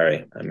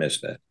sorry, I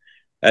missed that.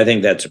 I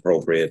think that's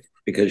appropriate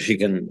because she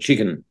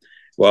can,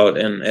 well,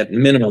 and at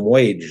minimum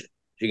wage,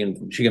 she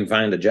can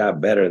find a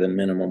job better than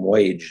minimum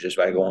wage just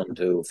by going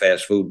to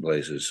fast food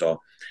places.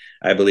 So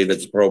I believe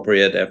it's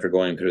appropriate after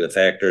going through the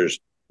factors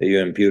that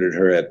you imputed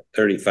her at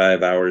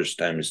 35 hours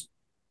times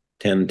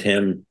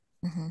 1010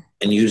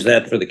 and use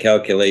that for the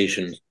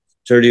calculation.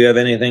 Sir, do you have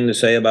anything to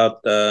say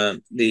about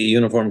the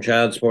uniform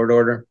child support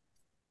order?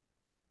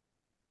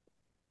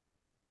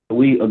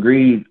 We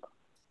agreed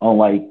on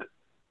like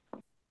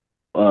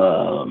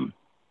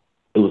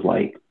it was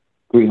like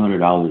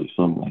 $300 or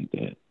something like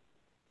that.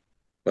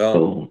 Well,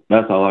 so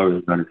that's all I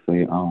was going to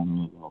say. I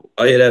don't know.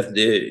 Oh, you have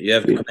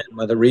to come in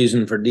with a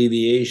reason for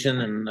deviation,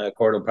 and the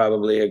court will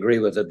probably agree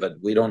with it. But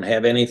we don't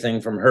have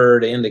anything from her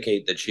to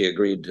indicate that she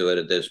agreed to it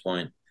at this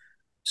point.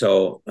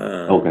 So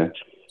okay.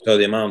 So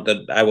the amount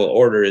that I will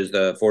order is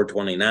the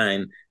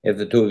 $429. If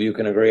the two of you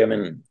can agree, I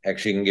mean,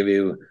 actually, can give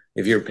you,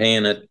 if you're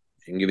paying it,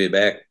 she can give you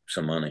back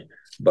some money.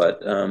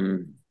 But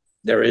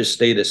there is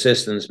state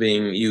assistance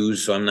being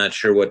used, so I'm not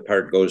sure what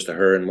part goes to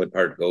her and what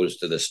part goes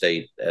to the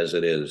state as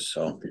it is.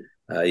 So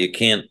you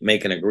can't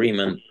make an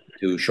agreement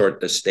to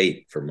short the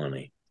state for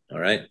money. All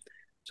right.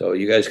 So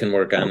you guys can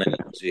work on that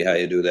and see how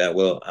you do that.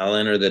 I'll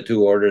enter the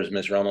two orders,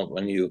 Ms. Rummel,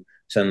 when you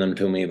send them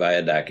to me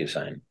via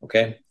DocuSign.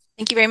 Okay.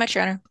 Thank you very much,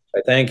 Your Honor.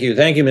 Thank you.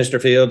 Thank you,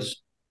 Mr.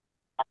 Fields.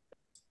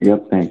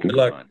 Yep. Thank you. Good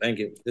luck. Thank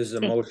you. This is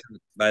a motion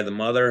by the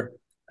mother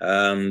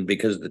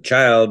because the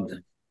child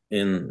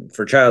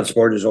for child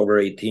support is over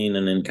 18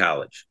 and in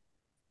college.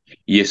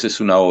 Y esa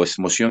es una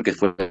moción que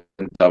fue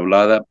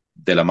entablada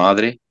de la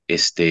madre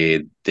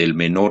del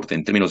menor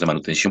en términos de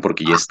manutención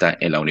porque ya está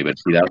en la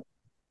universidad.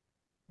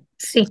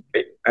 Sí.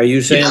 Are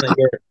you saying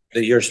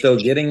that you're still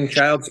getting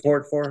child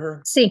support for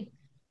her? Sí.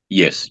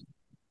 Yes.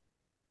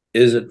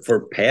 Is it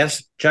for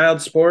past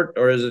child support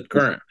or is it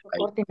current?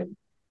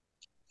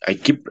 I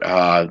keep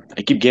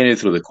getting it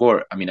through the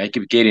court. I mean, I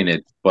keep getting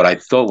it, but I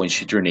thought when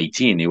she turned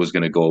 18, it was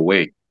going to go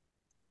away.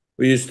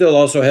 Well, you still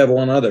also have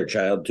one other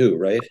child too,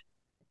 right?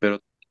 But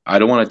I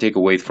don't want to take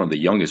away from the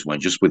youngest one,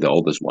 just with the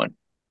oldest one.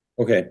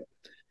 Okay.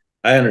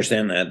 I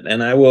understand that.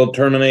 And I will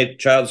terminate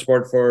child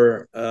support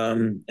for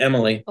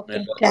Emily.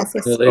 Okay.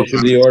 So they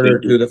should be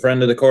ordered to the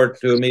friend of the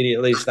court to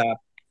immediately stop.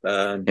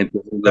 So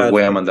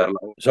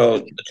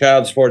the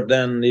child support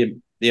then,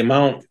 the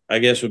amount, I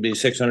guess, would be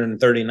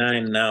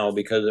 $639 now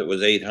because it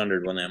was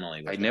 $800 when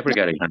Emily was. I never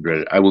got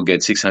 $800. I will get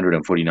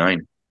 $649.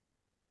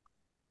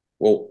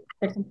 Well,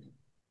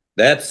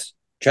 that's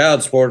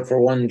child support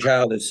for one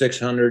child is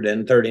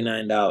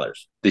 $639.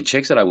 The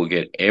checks that I will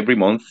get every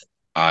month,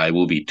 I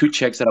will be 2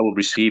 checks that I will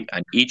receive,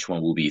 and each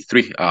one will be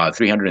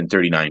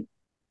 $339.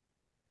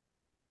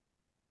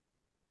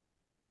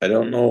 I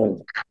don't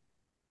know.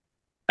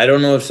 I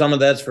don't know if some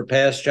of that's for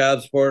past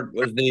child support.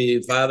 Was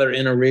the father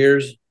in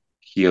arrears?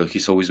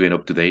 He's always been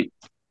up to date.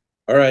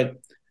 All right.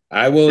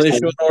 I will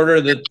issue an order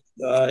that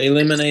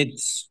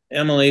eliminates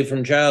Emily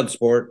from child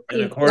support.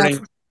 And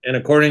And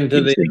according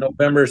to the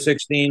November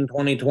 16,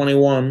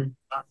 2021,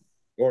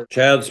 your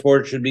child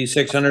support should be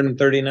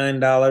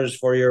 $639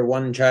 for your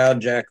one child,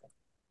 Jacqueline.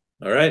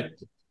 All right.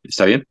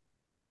 ¿Está bien?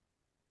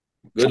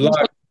 Good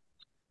luck.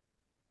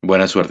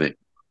 Buena suerte.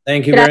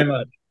 Thank you very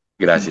much.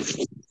 Gracias.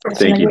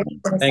 Thank you.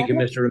 Thank you,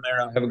 Mr.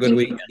 Romero. Have a good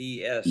weekend.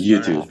 DS,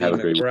 You too. Have a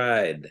great week.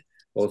 McBride.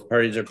 Both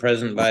parties are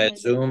present by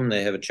Zoom.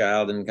 They have a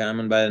child in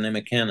common by the name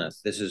of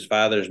Kenneth. This is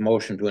father's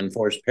motion to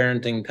enforce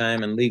parenting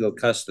time and legal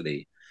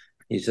custody.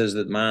 He says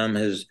that mom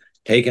has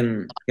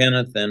taken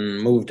Kenneth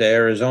and moved to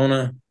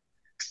Arizona.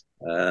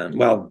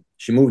 Well,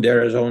 she moved to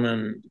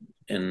Arizona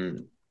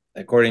and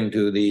according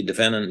to the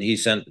defendant, he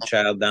sent the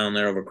child down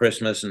there over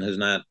Christmas and has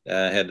not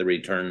had the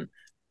return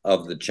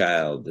of the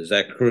child. Is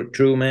that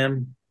true,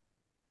 ma'am?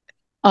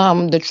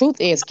 The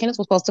truth is, Kenneth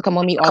was supposed to come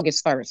with me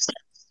August 1st.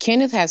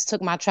 Kenneth has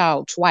took my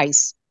child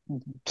twice.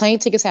 Plane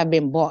tickets have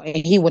been bought,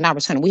 and he will not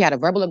return. We had a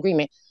verbal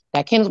agreement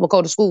that Kenneth will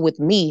go to school with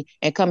me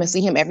and come and see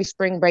him every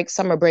spring break,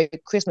 summer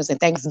break, Christmas, and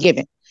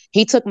Thanksgiving.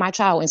 He took my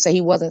child and said he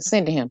wasn't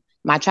sending him.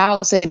 My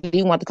child said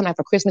he wanted to come out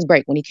for Christmas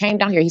break. When he came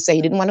down here, he said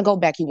he didn't want to go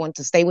back. He wanted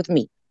to stay with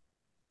me.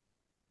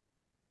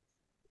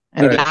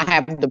 And right. I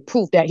have the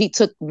proof that he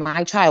took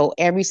my child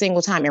every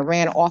single time and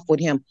ran off with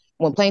him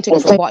when plane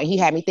tickets were bought. And he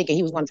had me thinking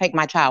he was going to take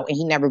my child, and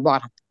he never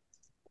brought him.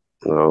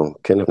 No,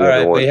 Kenneth All never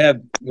right, won.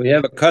 we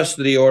have a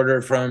custody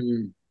order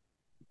from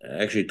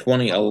actually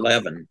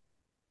 2011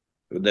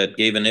 that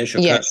gave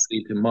initial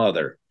custody to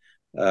mother.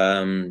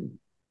 Nothing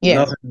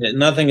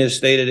is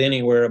stated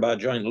anywhere about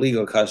joint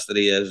legal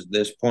custody as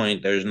this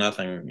point. There's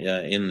nothing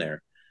in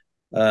there.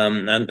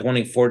 On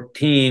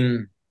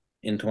 2014,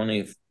 in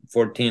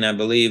 2014, I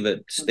believe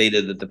it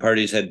stated that the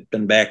parties had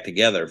been back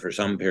together for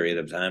some period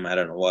of time. I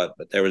don't know what,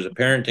 but there was a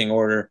parenting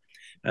order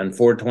on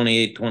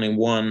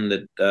 4/28/21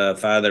 that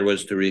father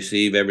was to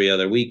receive every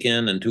other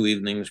weekend and 2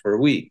 evenings per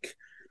week.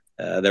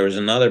 There was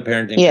another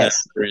parenting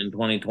order in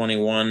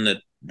 2021 that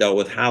dealt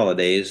with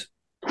holidays.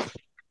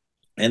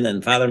 And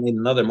then father made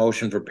another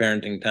motion for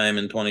parenting time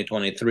in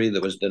 2023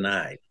 that was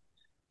denied.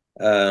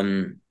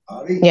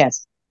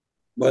 Yes.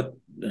 But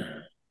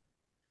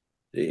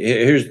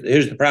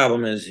here's the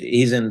problem is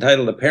he's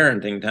entitled to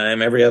parenting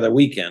time every other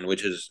weekend,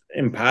 which is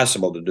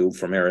impossible to do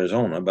from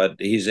Arizona, but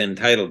he's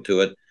entitled to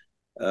it.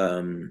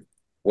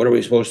 What are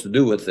we supposed to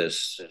do with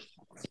this?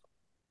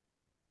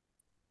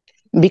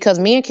 Because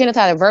me and Kenneth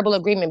had a verbal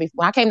agreement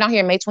before I came down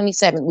here May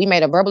 27th. We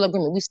made a verbal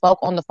agreement. We spoke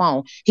on the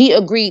phone. He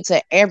agreed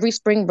to every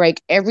spring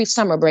break, every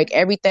summer break,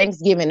 every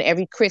Thanksgiving,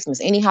 every Christmas,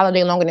 any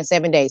holiday longer than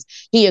 7 days.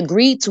 He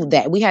agreed to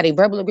that. We had a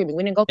verbal agreement.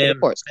 We didn't go to the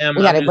courts.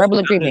 We had a verbal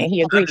agreement, and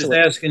he agreed to it. I'm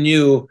just asking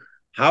you,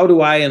 how do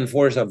I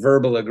enforce a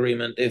verbal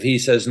agreement if he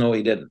says no,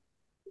 he didn't?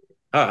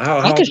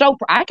 I can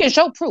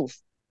show proof.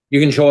 You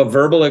can show a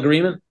verbal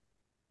agreement?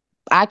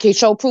 I can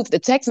show proof, the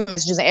text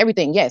messages and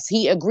everything. Yes,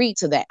 he agreed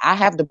to that. I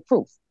have the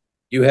proof.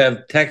 You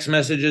have text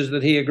messages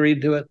that he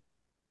agreed to it?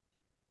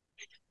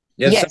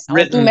 Yes,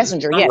 through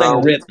Messenger. Yes,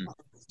 written,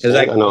 because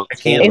I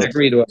can't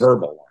agree to a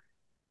verbal one.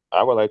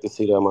 I would like to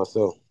see that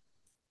myself.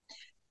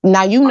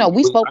 Now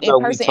we spoke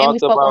in person and we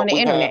spoke on the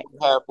internet.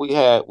 We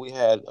had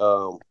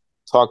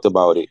talked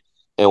about it,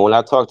 and when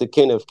I talked to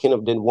Kenneth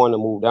didn't want to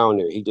move down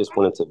there. He just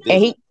wanted to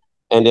visit.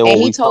 And then when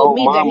we told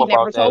me that he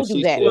never told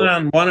you that. Hold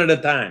on, one at a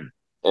time.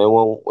 And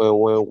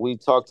when we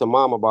talked to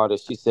mom about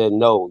it, she said,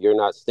 no, you're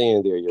not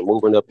staying there. You're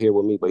moving up here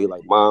with me. But he's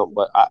like, mom,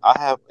 but I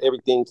have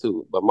everything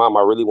too. But mom,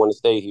 I really want to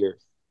stay here.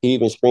 He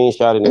even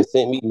screenshotted and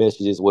sent me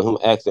messages with him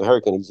asking her,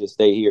 can he just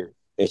stay here?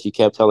 And she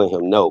kept telling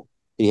him, no,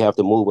 he have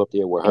to move up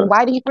there with her. And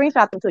why did he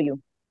screenshot them to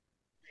you?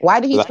 Why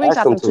did he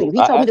screenshot them to you?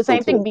 He told me the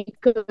same thing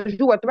because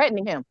you were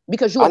threatening him.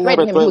 Because you were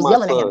threatening him. He was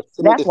yelling at him.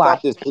 That's why.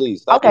 Stop this,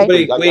 please. Okay.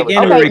 We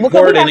can't even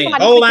record any.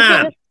 Hold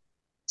on.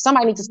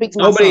 Somebody needs to speak to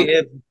my son.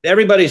 If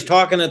everybody's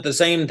talking at the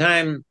same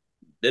time,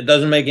 it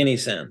doesn't make any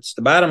sense.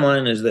 The bottom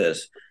line is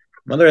this.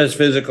 Mother has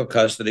physical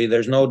custody.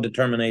 There's no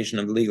determination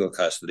of legal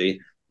custody.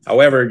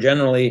 However,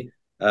 generally,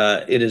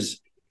 it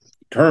is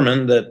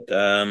determined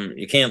that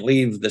you can't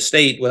leave the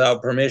state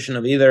without permission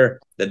of either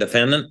the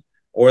defendant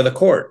or the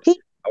court.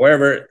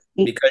 However,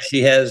 because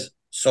she has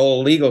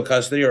sole legal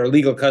custody, or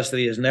legal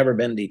custody has never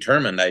been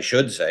determined, I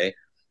should say,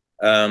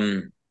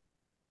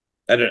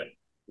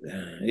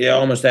 you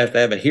almost have to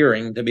have a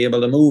hearing to be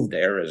able to move to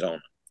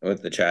Arizona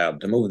with the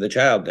child, to move the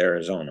child to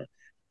Arizona.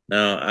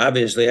 Now,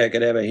 obviously, I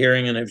could have a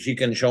hearing, and if she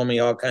can show me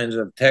all kinds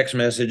of text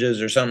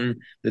messages or something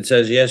that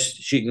says, yes,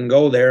 she can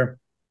go there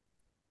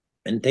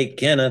and take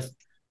Kenneth,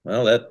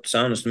 well, that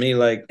sounds to me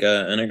like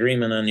an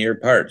agreement on your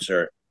part,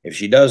 sir. If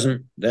she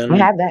doesn't, then,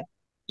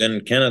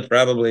 then Kenneth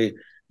probably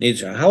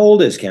needs... How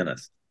old is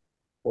Kenneth?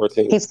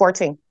 14. He's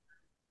 14.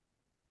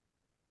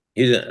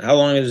 How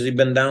long has he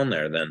been down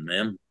there then,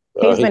 ma'am?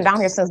 He's been down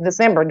here since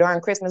December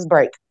during Christmas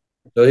break.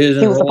 So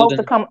he was supposed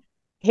to come...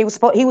 He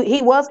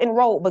was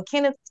enrolled, but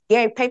Kenneth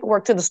gave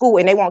paperwork to the school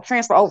and they won't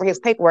transfer over his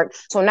paperwork.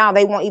 So now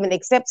they won't even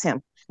accept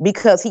him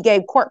because he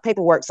gave court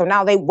paperwork. So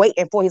now they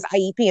waiting for his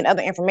IEP and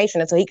other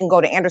information until he can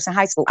go to Anderson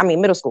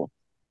middle school.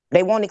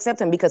 They won't accept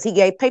him because he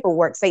gave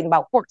paperwork stating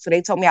about court. So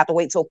they told me I have to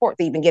wait till court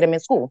to even get him in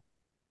school.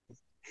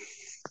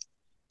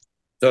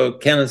 So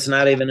Kenneth's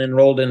not even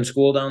enrolled in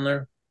school down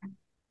there?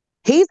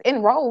 He's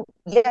enrolled,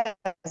 yes.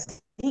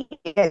 He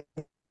is.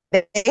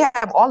 They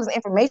have all his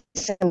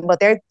information,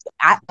 but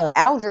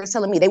Alger is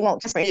telling me they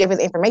won't transfer any of his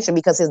information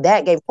because his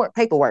dad gave court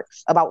paperwork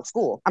about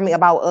school. I mean,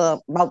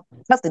 about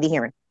custody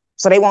hearing.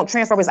 So they won't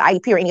transfer his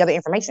IEP or any other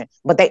information.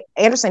 But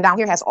Anderson down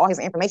here has all his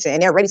information,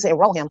 and they're ready to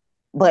enroll him.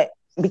 But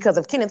because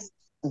of Kenneth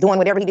doing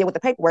whatever he did with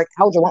the paperwork,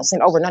 Alger won't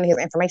send over none of his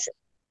information.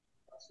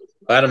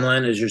 Bottom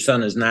line is your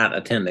son is not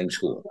attending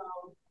school.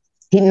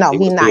 He's not.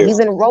 He's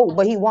enrolled,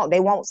 but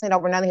they won't send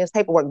over none of his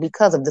paperwork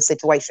because of the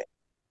situation.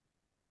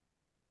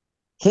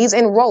 He's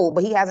enrolled,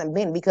 but he hasn't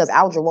been because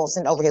Alger won't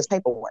send over his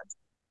paperwork.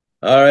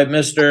 All right,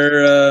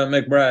 Mr.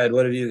 McBride,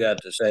 what have you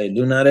got to say?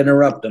 Do not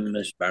interrupt him,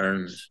 Miss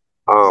Barnes.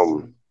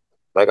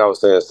 Like I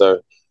was saying,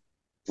 sir,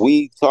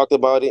 we talked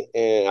about it,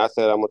 and I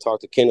said I'm gonna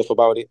talk to Kenneth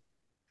about it.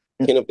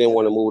 Kenneth didn't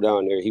want to move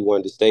down there. He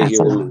wanted to stay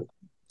here with me.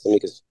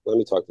 Let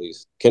me talk,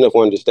 please. Kenneth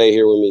wanted to stay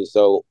here with me,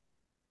 so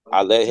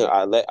I let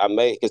him.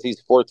 Because he's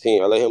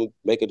 14. I let him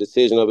make a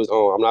decision of his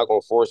own. I'm not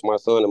gonna force my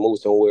son to move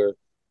somewhere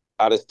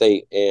out of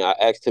state. And I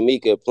asked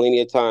Tamika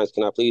plenty of times,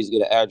 can I please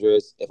get an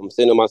address? If I'm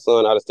sending my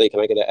son out of state, can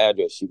I get an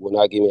address? She will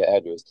not give me an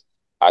address.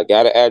 I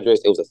got an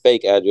address. It was a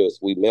fake address.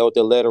 We mailed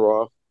the letter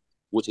off,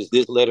 which is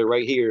this letter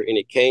right here, and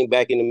it came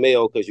back in the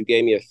mail because you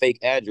gave me a fake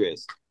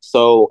address.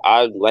 So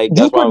that's why I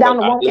put down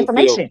the wrong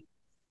information.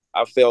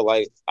 I felt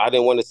like I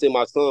didn't want to send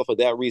my son for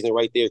that reason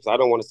right there, because I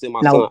don't want to send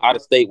my son out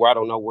of state where I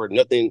don't know where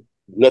nothing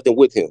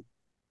with him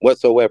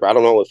whatsoever. I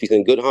don't know if he's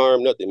in good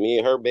harm, nothing. Me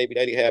and her baby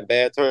daddy had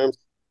bad terms.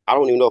 I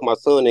don't even know if my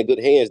son in good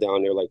hands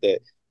down there like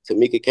that.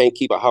 Tamika can't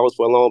keep a house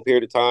for a long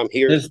period of time.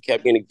 Here, he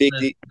kept getting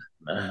evicted.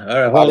 All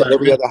right, hold on.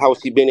 Every other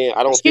house he been in,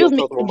 I don't feel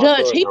comfortable with my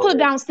son. Judge, he put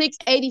down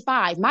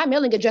 685. My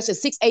mailing address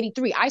is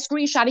 683. I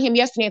screenshotted him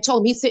yesterday and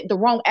told him he sent the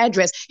wrong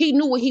address. He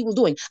knew what he was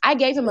doing. I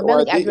gave him a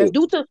mailing address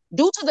due to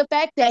the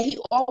fact that he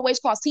always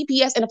calls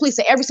CPS and the police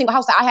at every single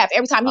house that I have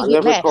every time he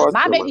gets mad.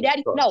 My baby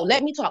daddy,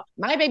 let me talk.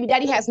 My baby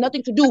daddy has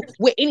nothing to do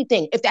with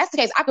anything. If that's the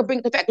case, I could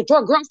bring the fact that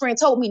your girlfriend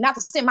told me not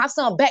to send my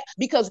son back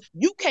because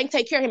you can't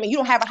take care of him and you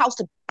don't have a house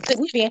to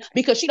live in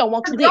because she don't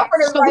want you there.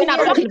 So we're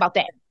not talking about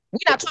that. We're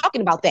not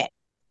talking about that.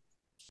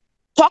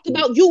 Talk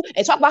about you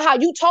and talk about how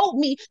you told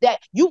me that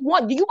you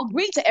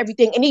agreed to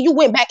everything and then you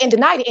went back and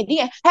denied it and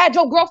then had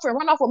your girlfriend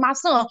run off with my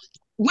son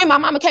when my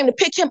mama came to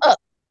pick him up.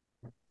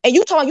 And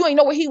you told him you ain't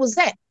know where he was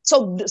at.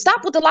 So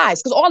stop with the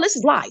lies, because all this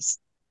is lies.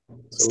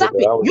 Stop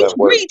it. You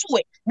agreed to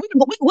it. We can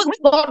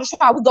go to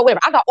trial. We go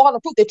whatever. I got all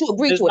the proof that you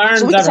agreed to it.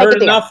 So we can I've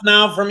heard enough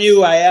now from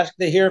you. I asked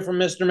to hear from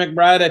Mr.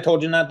 McBride. I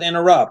told you not to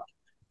interrupt.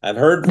 I've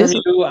heard from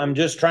you. I'm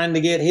just trying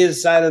to get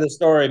his side of the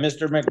story.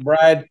 Mr.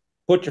 McBride,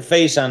 put your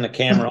face on the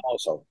camera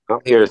also. I'm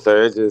here,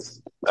 sir. It's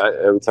just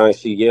every time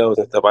she yells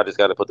and stuff, I just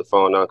got to put the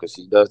phone on because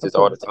she does this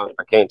all the time.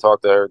 I can't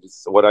talk to her. This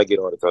is what I get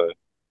all the time.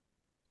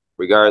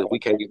 Regardless, we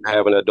can't even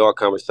have an adult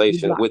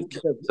conversation with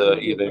to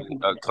even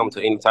come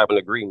to any type of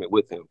agreement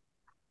with him.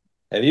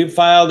 Have you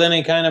filed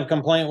any kind of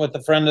complaint with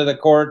the friend of the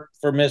court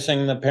for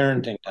missing the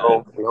parenting time?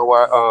 Oh, you know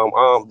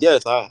why?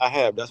 Yes, I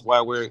have. That's why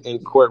we're in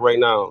court right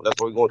now.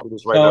 That's why we're going through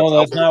this right now. No,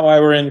 that's not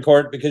why we're in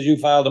court, because you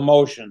filed a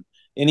motion.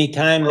 Any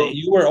time that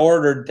you were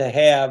ordered to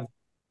have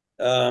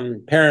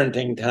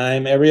parenting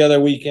time every other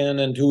weekend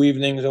and 2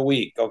 evenings a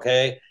week,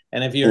 okay?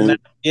 And if you're not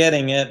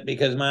getting it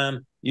because,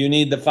 Mom, you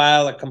need to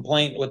file a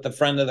complaint with the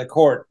friend of the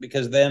court,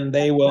 because then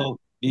they will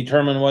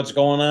determine what's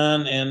going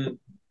on, and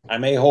I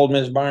may hold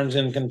Ms. Barnes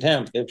in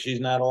contempt if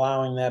she's not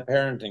allowing that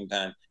parenting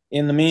time.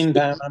 In the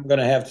meantime, I'm going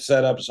to have to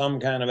set up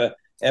some kind of a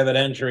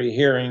evidentiary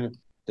hearing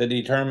to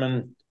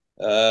determine,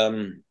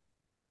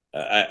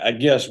 I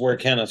guess, where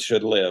Kenneth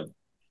should live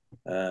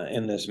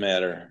in this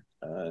matter,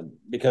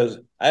 because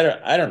I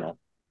don't know.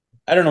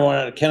 I don't know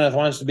whether Kenneth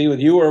wants to be with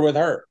you or with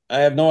her.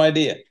 I have no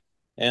idea.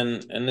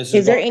 And this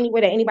is there any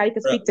way that anybody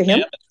could speak to him?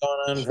 It's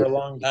gone on for a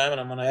long time,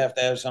 and I'm going to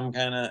have some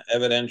kind of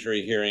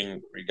evidentiary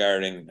hearing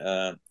regarding,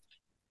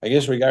 I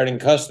guess, regarding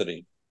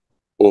custody.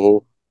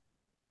 To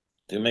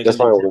make a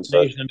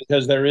determination,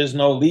 because there is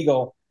no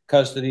legal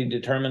custody.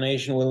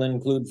 Determination will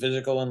include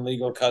physical and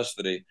legal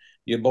custody.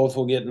 You both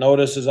will get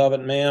notices of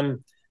it,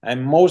 ma'am. I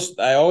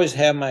always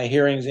have my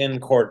hearings in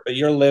court, but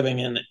you're living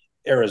in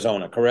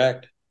Arizona,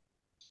 correct?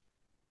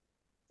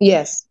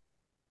 Yes.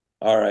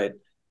 All right.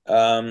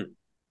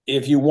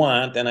 If you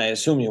want, and I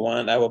assume you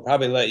want, I will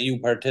probably let you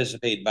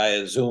participate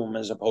via Zoom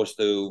as opposed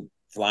to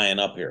flying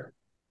up here.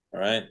 All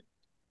right.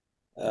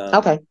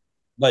 Okay.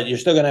 But you're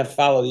still going to have to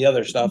follow the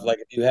other stuff. Like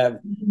if you have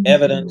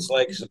evidence,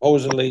 like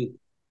supposedly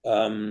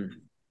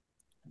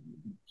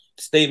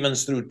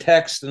statements through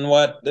text and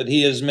what that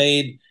he has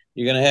made,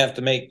 you're going to have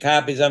to make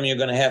copies of them. You're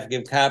going to have to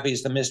give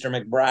copies to Mr.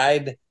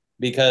 McBride,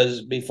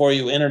 because before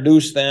you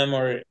introduce them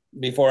or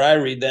before I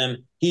read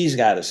them, he's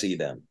got to see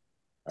them.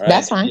 All right?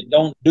 That's fine. If you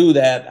don't do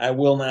that, I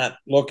will not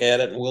look at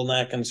it and will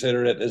not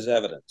consider it as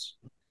evidence.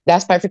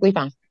 That's perfectly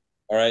fine.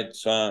 All right.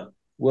 So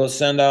we'll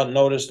send out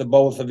notice to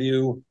both of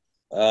you.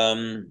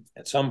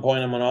 At some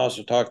point, I'm going to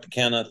also talk to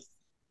Kenneth,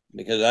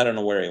 because I don't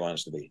know where he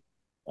wants to be.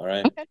 All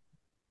right. Okay.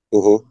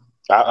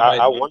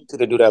 I wanted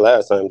to do that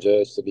last time,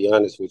 Judge, to be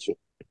honest with you.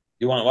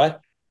 You want what?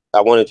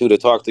 I wanted you to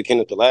talk to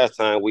Kenneth the last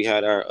time we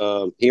had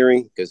our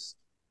hearing, because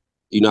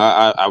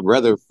I'd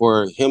rather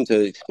for him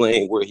to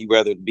explain where he'd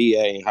rather be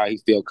at and how he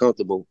feel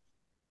comfortable,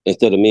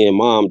 instead of me and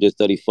mom just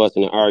study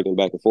fussing and arguing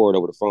back and forth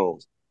over the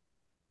phones.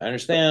 I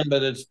understand,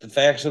 but it's the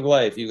facts of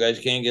life. You guys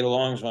can't get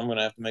along, so I'm going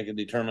to have to make a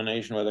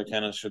determination whether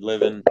Kenneth should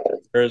live in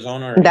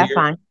Arizona or That's here.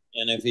 fine.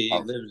 And if he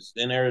lives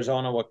in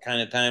Arizona, what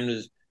kind of time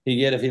does he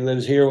get? If he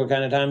lives here, what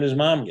kind of time does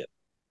mom get?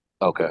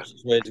 Okay.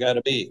 That's the way it's got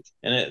to be.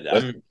 And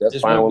that's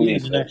fine with me.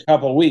 In the next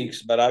couple of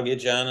weeks, but I'll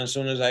get you on as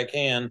soon as I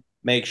can.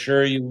 Make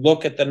sure you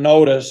look at the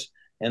notice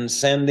and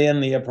send in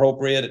the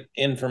appropriate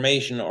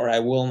information, or I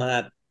will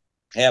not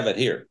have it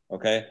here.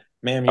 Okay,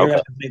 ma'am, you're going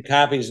to make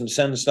copies and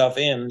send stuff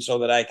in so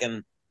that I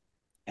can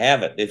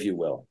have it, if you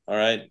will. All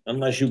right,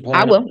 unless you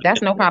plan. I will.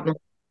 That's no problem.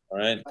 All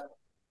right,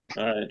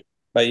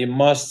 but you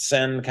must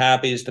send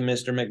copies to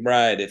Mr.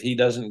 McBride. If he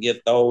doesn't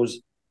get those,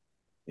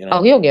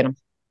 oh, he'll get them.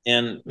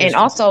 And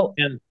also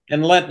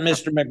and let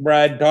Mr.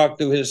 McBride talk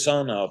to his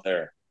son out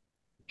there.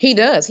 He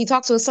does. He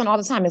talks to his son all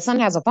the time. His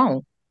son has a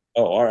phone.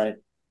 Oh, all right.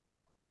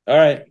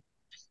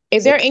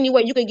 Is there any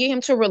way you could get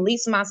him to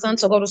release my son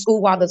to go to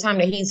school while the time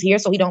that he's here,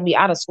 so he don't be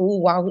out of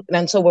school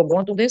until we're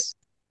going through this?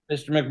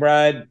 Mr.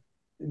 McBride,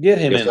 get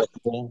him in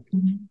school.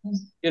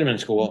 Get him in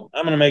school.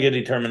 I'm going to make a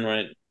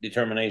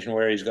determination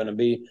where he's going to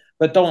be,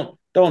 but don't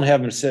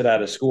have him sit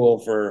out of school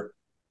for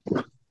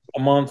a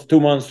month, 2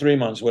 months, 3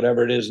 months,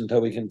 whatever it is,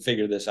 until we can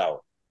figure this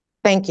out.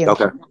 Thank you.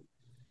 Okay.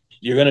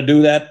 You're going to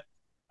do that?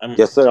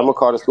 Yes, sir. I'm going to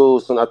call the school.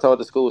 So I told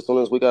the school as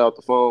soon as we got off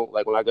the phone,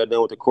 like when I got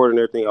done with the court and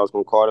everything, I was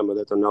going to call them and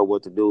let them know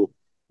what to do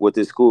with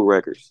the school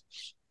records.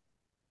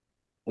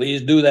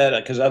 Please do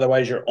that, because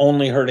otherwise you're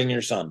only hurting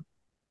your son.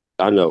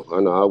 I know.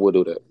 I will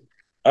do that.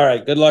 All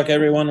right. Good luck,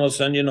 everyone. We'll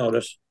send you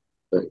notice.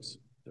 Thanks.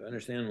 I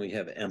understand we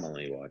have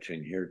Emily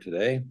watching here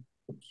today.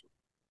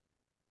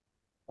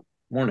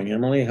 Morning,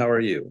 Emily. How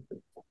are you?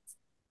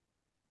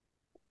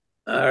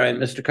 All right,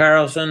 Mr.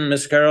 Carlson,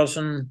 Miss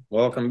Carlson,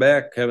 welcome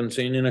back. Haven't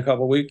seen you in a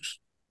couple of weeks.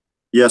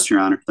 Yes,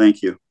 Your Honor.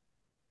 Thank you.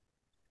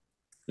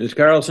 Ms.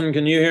 Carlson,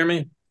 can you hear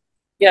me?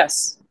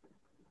 Yes.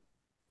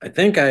 I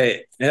think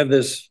I have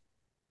this.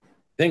 I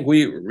think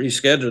we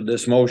rescheduled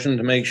this motion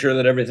to make sure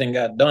that everything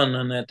got done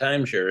on that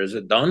timeshare. Is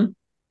it done?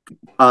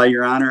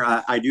 Your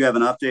Honor, I do have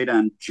an update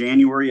on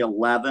January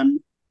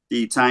 11.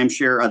 The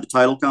timeshare, the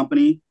title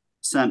company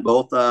sent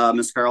both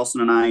Ms. Carlson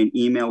and I an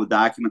email with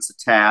documents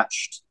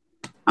attached.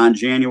 On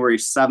January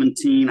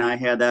 17, I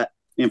had that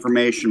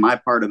information, my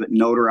part of it,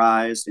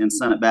 notarized and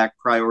sent it back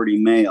priority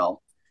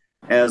mail.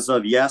 As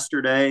of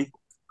yesterday,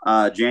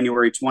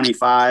 January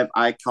 25,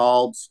 I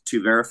called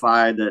to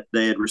verify that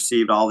they had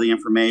received all the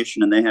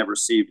information, and they have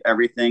received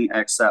everything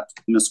except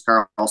Ms.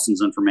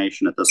 Carlson's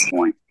information at this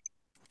point.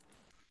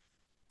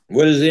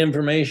 What is the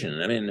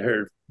information? I mean,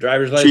 her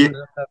driver's license?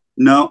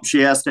 No, she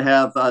has to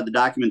have the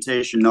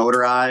documentation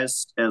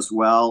notarized as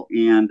well.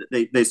 And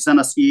they sent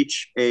us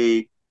each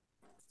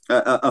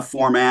a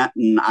format,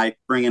 and I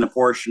bring in a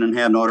portion and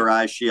have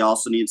notarized. She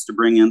also needs to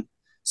bring in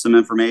some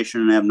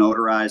information and have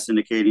notarized,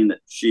 indicating that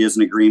she is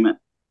in agreement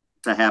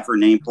to have her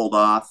name pulled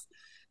off.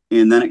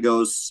 And then it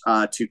goes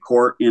to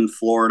court in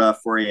Florida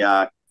for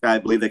I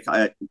believe it's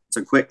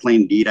a quit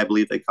claim deed, I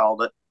believe they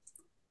called it.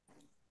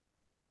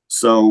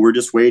 So we're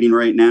just waiting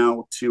right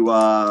now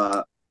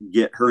to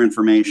get her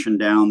information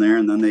down there,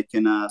 and then they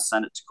can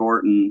send it to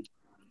court and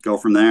go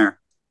from there.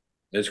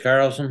 Ms.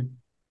 Carlson?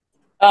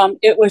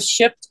 It was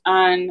shipped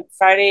on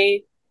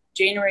Friday,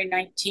 January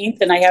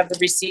 19th, and I have the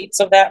receipts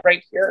of that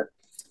right here.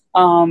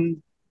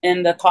 And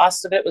the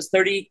cost of it was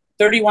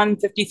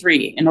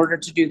 $31.53 in order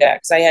to do that,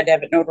 because I had to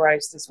have it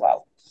notarized as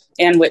well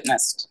and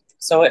witnessed.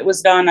 So it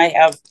was done. I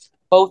have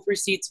both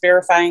receipts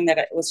verifying that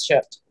it was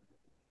shipped.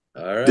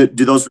 All right.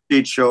 Do those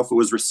receipts show if it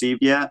was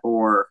received yet,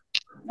 or?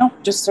 No,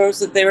 just shows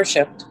that they were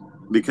shipped.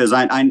 Because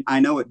I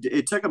know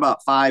it took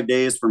about 5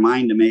 days for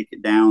mine to make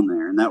it down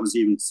there, and that was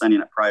even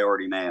sending it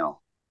priority mail.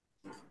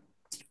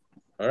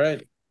 All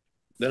right.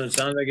 Then it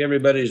sounds like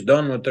everybody's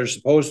done what they're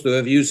supposed to.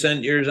 If you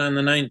sent yours on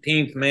the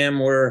 19th, ma'am,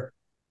 where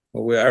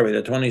are we?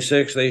 The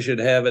 26th, they should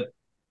have it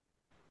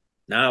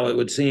now, it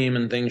would seem,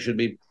 and things should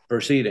be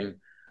proceeding.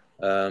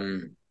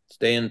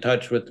 Stay in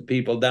touch with the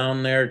people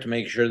down there to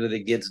make sure that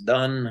it gets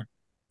done.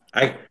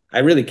 I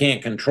really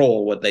can't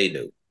control what they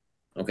do.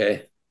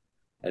 Okay.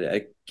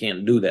 I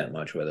can't do that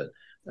much with it.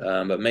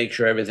 But make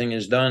sure everything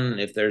is done.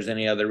 If there's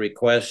any other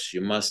requests,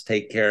 you must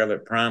take care of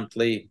it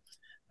promptly.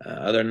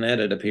 Other than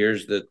that, it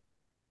appears that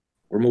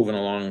we're moving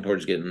along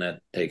towards getting that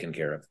taken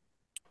care of.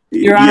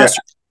 Yes,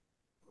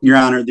 Your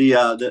Honor.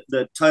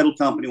 The title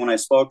company, when I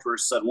spoke to her,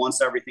 said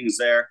once everything's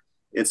there,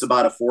 it's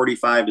about a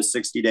 45 to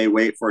 60 day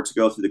wait for it to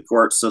go through the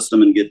court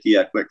system and get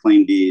the quit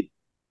claim deed.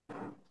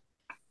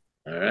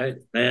 All right,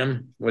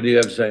 ma'am, what do you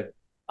have to say?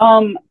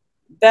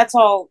 That's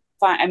all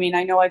fine. I mean,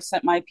 I know I've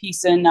sent my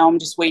piece in. Now I'm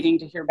just waiting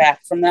to hear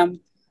back from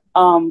them.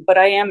 But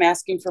I am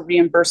asking for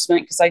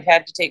reimbursement because I've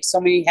had to take so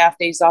many half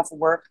days off of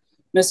work.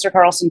 Mr.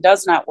 Carlson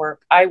does not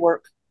work. I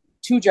work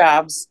 2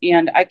 jobs,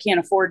 and I can't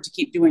afford to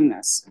keep doing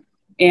this.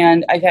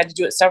 And I've had to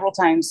do it several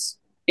times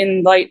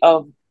in light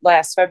of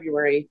last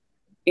February,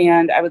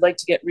 and I would like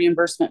to get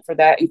reimbursement for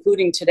that,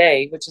 including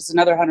today, which is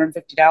another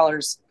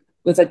 $150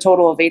 with a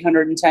total of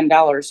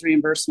 $810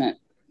 reimbursement.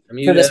 I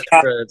mean, as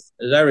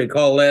I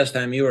recall, last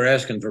time you were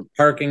asking for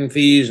parking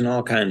fees and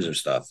all kinds of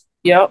stuff.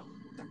 Yep.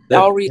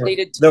 All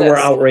related to that this. were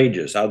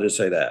outrageous. I'll just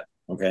say that.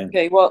 Okay.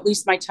 Okay. Well, at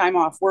least my time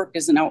off work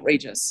isn't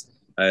outrageous.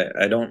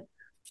 I don't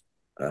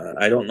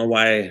know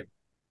why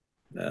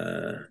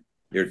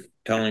you're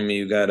telling me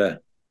you gotta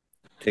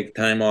take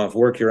time off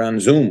work. You're on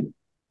Zoom.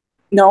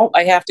 No,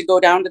 I have to go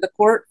down to the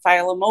court,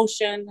 file a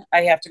motion.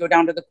 I have to go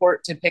down to the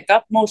court to pick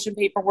up motion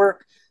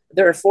paperwork.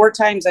 There are 4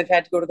 times I've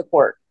had to go to the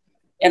court,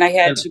 and I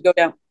had to go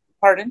down.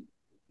 Pardon?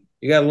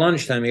 You got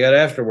lunchtime. You got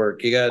after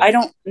work. You got. I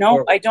don't.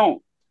 No, I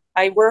don't.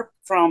 I work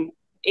from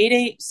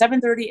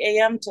 7:30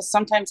 a.m. to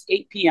sometimes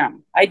 8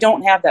 p.m. I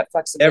don't have that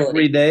flexibility.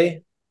 Every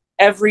day?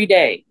 Every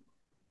day.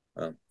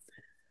 Well,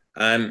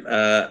 I'm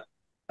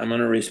going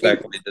to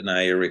respectfully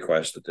deny your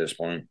request at this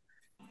point.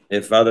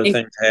 If other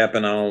things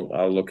happen,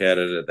 I'll look at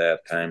it at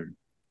that time.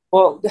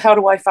 Well, how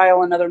do I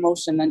file another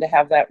motion then to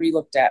have that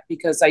relooked at?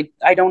 Because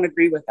I don't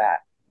agree with that.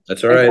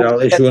 That's all right.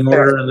 I'll issue an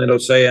order and it'll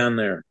say on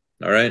there.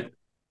 All right.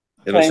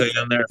 It'll say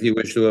on there, if you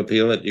wish to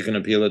appeal it, you can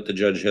appeal it to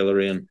Judge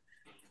Hillary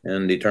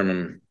and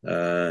determine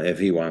if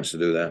he wants to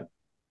do that.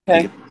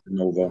 Okay.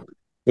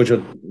 Which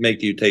will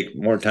make you take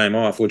more time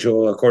off, which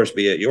will of course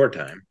be at your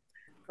time.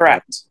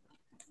 Correct.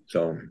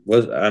 So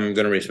I'm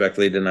going to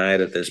respectfully deny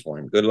it at this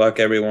point. Good luck,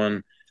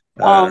 everyone.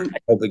 Hope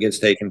it gets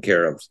taken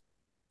care of.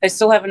 I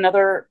still have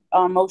another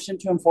motion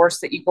to enforce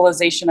the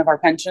equalization of our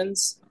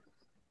pensions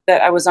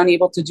that I was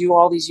unable to do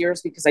all these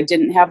years because I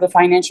didn't have the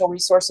financial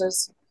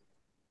resources,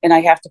 and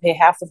I have to pay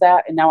half of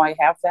that, and now I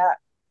have that.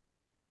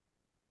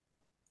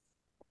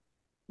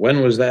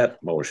 When was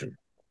that motion?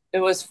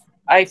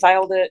 I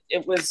filed it.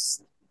 It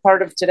was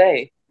part of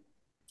today.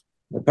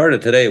 Well, part of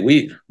today,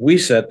 we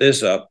set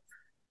this up.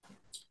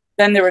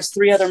 Then there was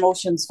 3 other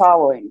motions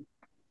following.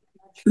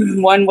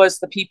 One was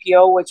the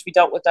PPO, which we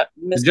dealt with. The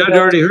judge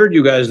already heard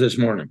you guys this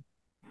morning.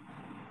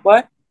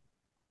 What?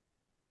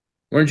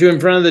 Weren't you in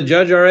front of the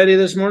judge already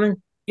this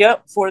morning?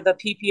 Yep, for the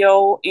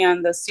PPO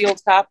and the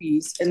sealed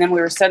copies. And then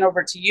we were sent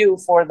over to you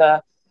for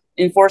the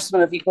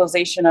enforcement of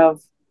equalization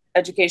of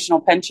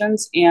educational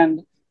pensions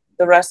and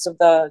the rest of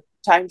the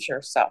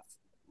timeshare stuff.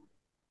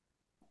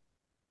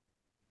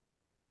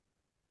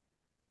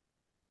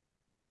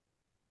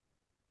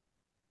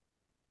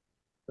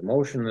 The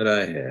motion that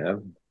I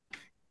have.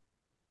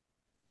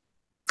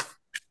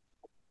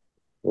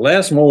 The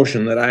last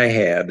motion that I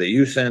had that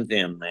you sent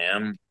in,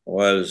 ma'am,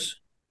 was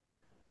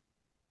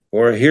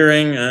for a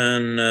hearing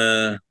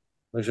on,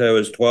 which I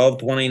was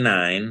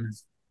 12/29.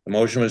 The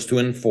motion was to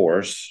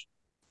enforce.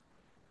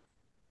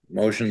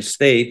 Motion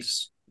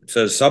states, it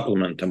says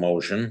supplement to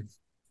motion.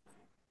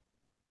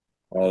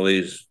 All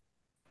these,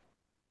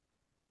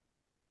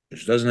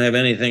 which doesn't have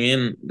anything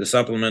in the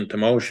supplement to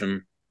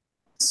motion.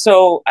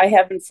 So I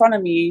have in front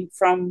of me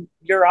from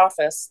your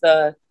office,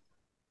 the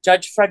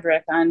Judge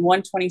Frederick on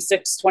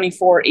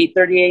 1/26/24,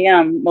 8:30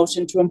 a.m.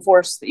 motion to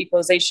enforce the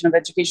equalization of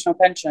educational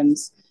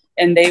pensions.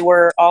 And they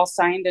were all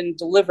signed and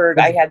delivered.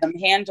 I had them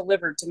hand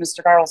delivered to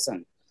Mr.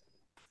 Carlson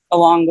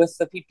along with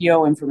the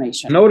PPO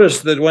information.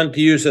 Notice that went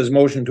to you says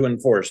motion to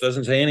enforce.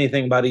 Doesn't say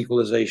anything about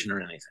equalization or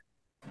anything.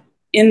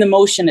 In the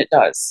motion, it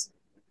does.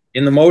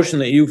 In the motion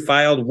that you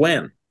filed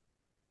when?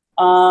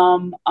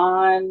 I've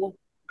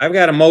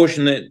got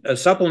a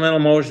supplemental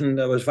motion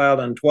that was filed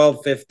on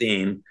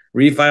 12/15,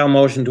 refile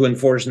motion to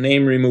enforce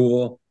name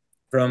removal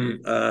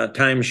from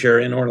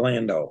timeshare in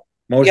Orlando.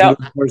 Motion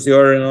to enforce the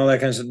order and all that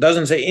kind of stuff.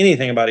 Doesn't say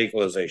anything about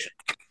equalization.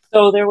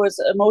 So there was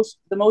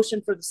the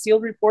motion for the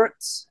sealed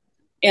reports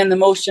and the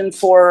motion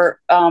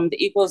for the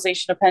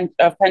equalization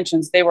of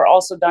pensions. They were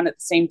also done at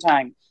the same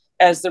time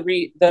as the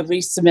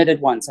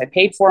resubmitted ones. I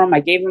paid for them. I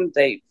gave them.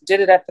 They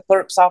did it at the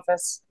clerk's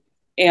office,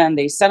 and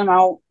they sent them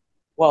out.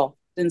 Well,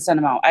 didn't send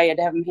them out. I had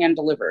to have them hand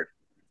delivered.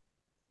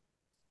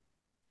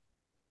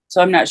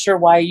 So I'm not sure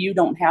why you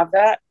don't have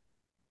that,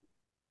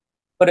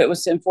 but it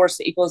was to enforce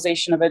the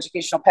equalization of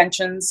educational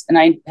pensions, and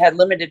I had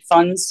limited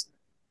funds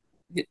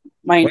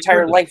my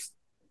entire life.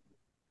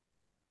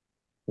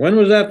 When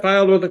was that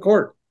filed with the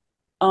court?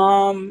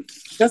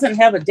 Doesn't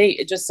have a date.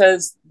 It just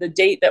says the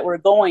date that we're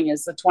going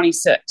is the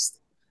 26th.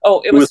 Oh,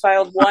 it was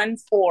filed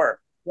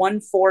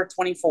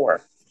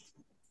 1/4/24.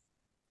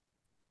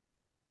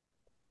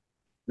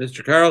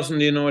 Mr. Carlson,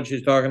 do you know what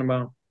she's talking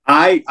about?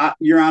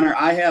 Your Honor,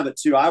 I have it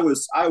too. I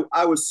was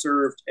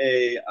served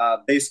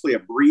basically a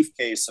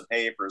briefcase of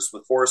papers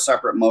with 4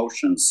 separate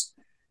motions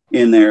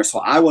in there. So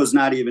I was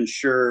not even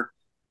sure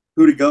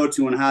who to go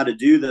to and how to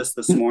do this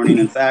morning.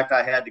 In fact,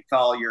 I had to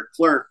call your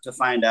clerk to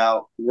find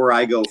out where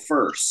I go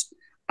first.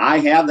 I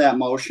have that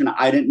motion.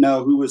 I didn't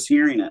know who was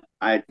hearing it.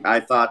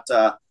 I thought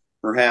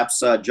perhaps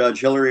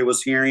Judge Hillary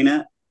was hearing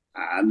it.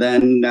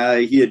 Then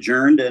he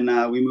adjourned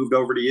and we moved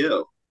over to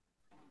you.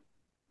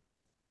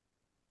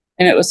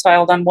 And it was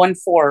filed on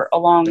 1/4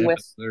 along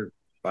with. They're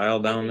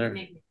filed down there.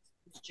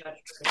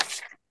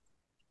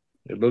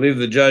 I believe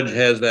the judge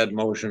has that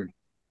motion.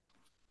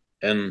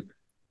 And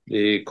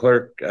The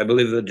clerk, I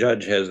believe the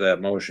judge has that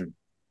motion.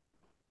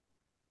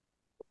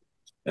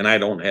 And I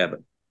don't have it.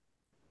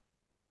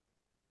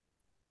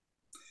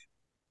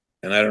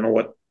 And I don't know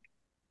what,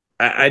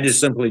 I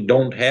just simply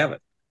don't have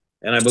it.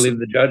 And I believe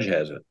the judge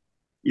has it.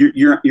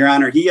 Your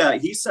Honor,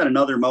 he set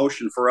another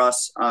motion for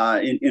us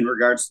in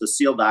regards to the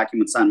sealed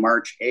documents on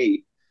March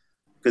 8th.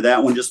 Could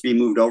that one just be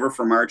moved over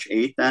for March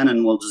 8th then,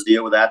 and we'll just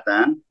deal with that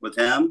then with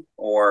him?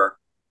 Or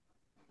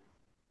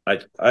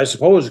I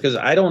suppose, because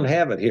I don't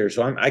have it here,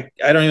 so I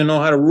don't even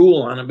know how to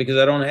rule on it because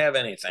I don't have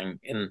anything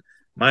in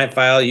my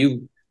file.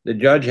 The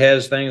judge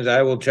has things.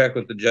 I will check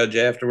with the judge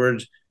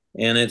afterwards,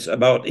 and it's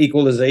about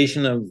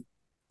equalization of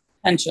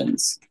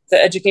pensions,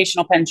 the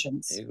educational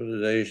pensions.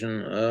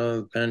 Equalization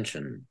of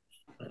pension.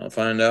 I'll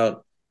find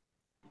out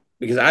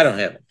because I don't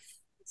have it.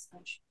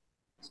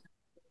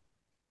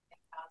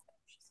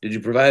 Did you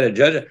provide a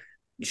judge?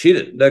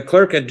 The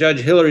clerk at Judge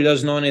Hillary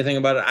doesn't know anything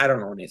about it. I don't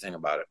know anything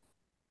about it.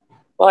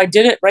 Well, I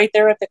did it right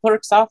there at the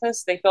clerk's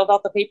office. They filled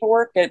out the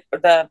paperwork,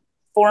 the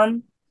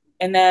form,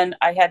 and then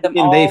I had them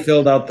all. They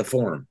filled out the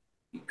form.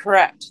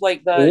 Correct.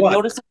 Like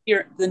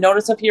the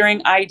notice of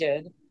hearing I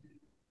did.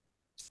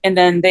 And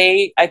then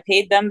I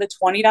paid them the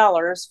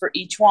 $20 for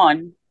each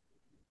one.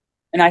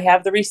 And I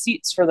have the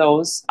receipts for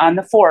those on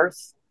the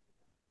 4th.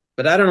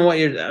 But I don't know what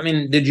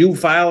did you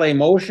file a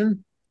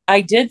motion?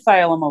 I did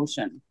file a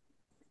motion.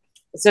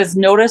 It says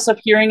notice of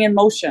hearing in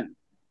motion.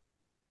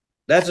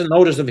 That's a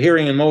notice of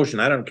hearing in motion.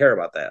 I don't care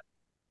about that.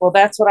 Well,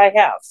 that's what I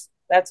have.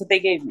 That's what they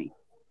gave me.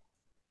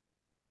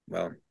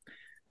 Well,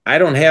 I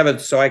don't have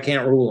it, so I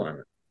can't rule on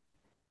it.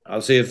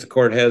 I'll see if the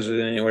court has it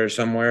anywhere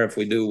somewhere. If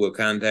we do, we'll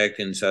contact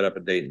you and set up a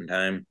date and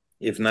time.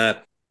 If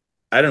not,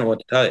 I don't know what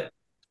to tell you.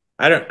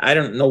 I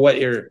don't know what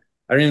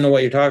I don't even know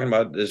what you're talking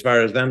about as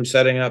far as them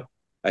setting up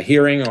a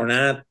hearing or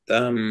not.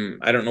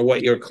 I don't know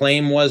what your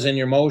claim was in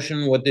your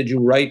motion. What did you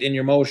write in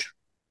your motion?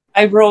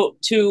 I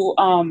wrote to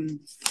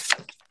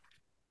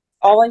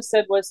all I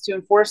said was to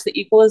enforce the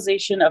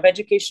equalization of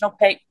educational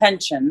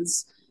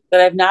pensions,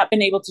 that I've not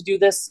been able to do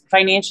this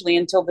financially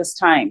until this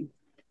time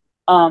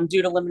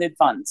due to limited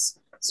funds.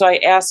 So I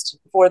asked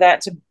for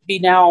that to be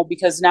now,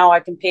 because now I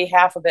can pay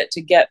half of it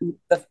to get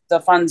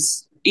the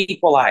funds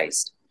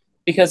equalized,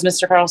 because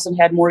Mr. Carlson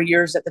had more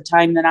years at the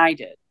time than I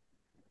did,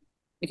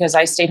 because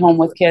I stayed home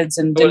with kids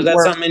and didn't work.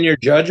 Was that something in your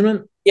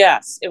judgment?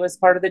 Yes, it was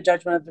part of the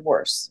judgment of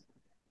divorce.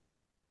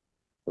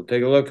 We'll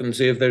take a look and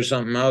see if there's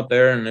something out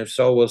there, and if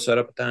so, we'll set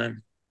up a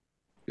time.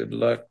 Good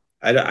luck.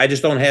 I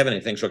just don't have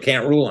anything, so I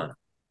can't rule on it.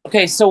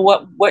 Okay, so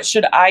what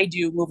should I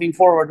do moving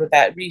forward with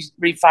that?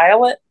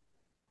 Refile it?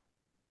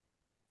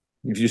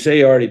 If you say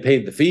you already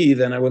paid the fee,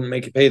 then I wouldn't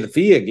make you pay the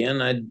fee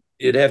again.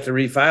 You'd have to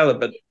refile it,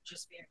 but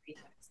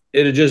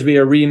it'd just be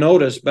a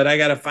renotice. But I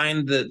got to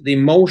find the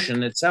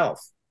motion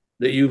itself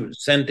that you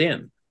sent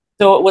in.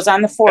 So it was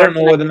on the 4th. I don't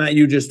know whether or not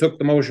you just took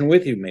the motion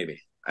with you,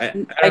 maybe. I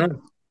don't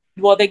know.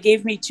 Well, they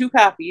gave me 2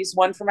 copies,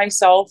 one for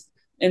myself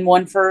and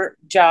one for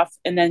Jeff,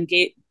 and then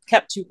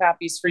kept 2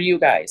 copies for you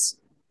guys,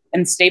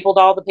 and stapled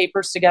all the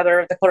papers together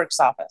at the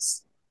clerk's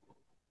office.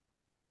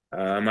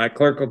 My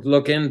clerk will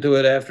look into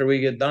it after we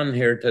get done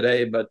here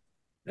today, but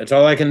that's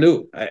all I can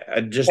do.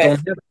 I just don't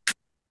have it.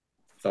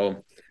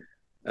 So,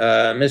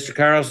 Mr.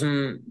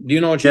 Carlson, do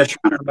you know what you're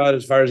talking about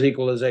as far as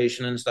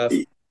equalization and stuff?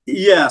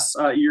 Yes,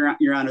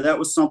 Your Honor, that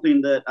was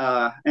something that,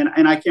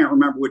 and I can't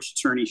remember which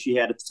attorney she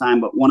had at the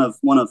time, but one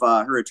of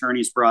her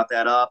attorneys brought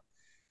that up,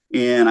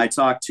 and I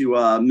talked to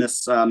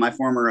my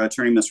former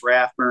attorney, Miss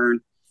Rathburn,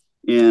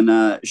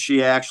 and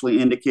she actually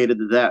indicated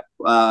that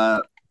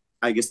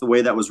I guess the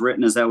way that was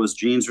written is that was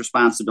Jean's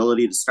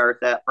responsibility to start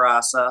that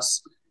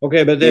process.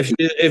 Okay, but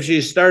if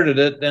she started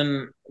it,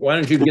 then why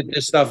don't you get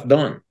this stuff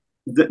done?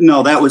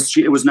 No,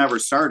 it was never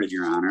started,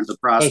 Your Honor. The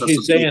process. So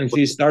she's saying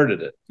she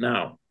started it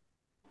now.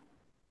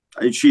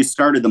 She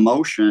started the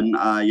motion.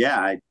 Yeah,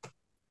 I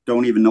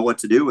don't even know what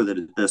to do with it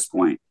at this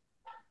point.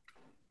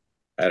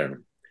 I don't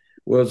know.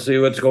 We'll see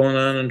what's going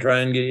on and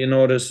try and get you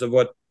notice of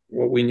what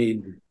we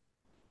need.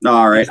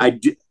 All right.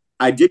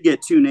 I did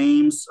get 2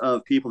 names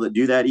of people that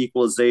do that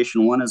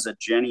equalization. One is a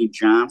Jenny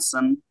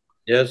Johnson.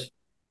 Yes.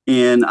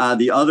 And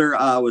the other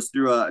was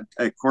through a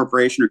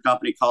corporation or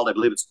company called, I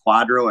believe it's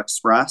Quadro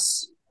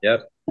Express.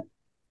 Yep.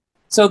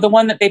 So the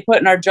one that they put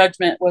in our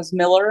judgment was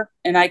Miller,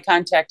 and I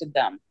contacted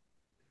them.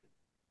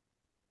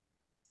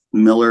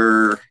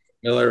 Miller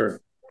law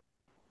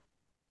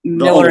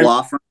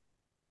firm.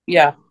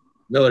 Yeah.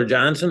 Miller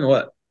Johnson.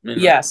 What?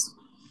 Yes.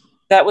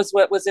 That was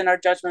what was in our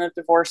judgment of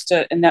divorce,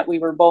 and that we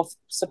were both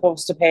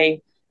supposed to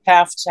pay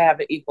half to have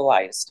it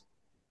equalized.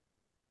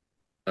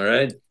 All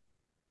right.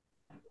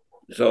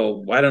 So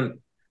why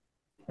don't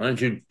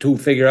you 2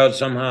 figure out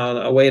somehow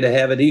a way to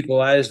have it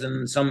equalized?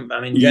 And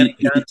Jenny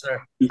Johnson,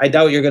 I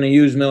doubt you're going to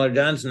use Miller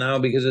Johnson now,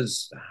 because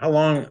it's how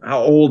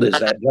old is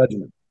that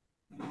judgment?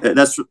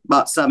 That's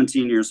about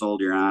 17 years old,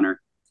 Your Honor.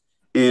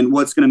 And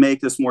what's going to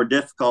make this more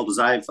difficult is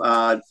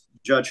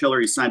Judge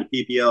Hillary signed a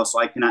PPO, so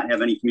I cannot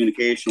have any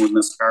communication with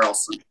Ms.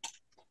 Carlson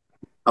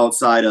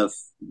outside of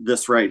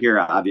this right here,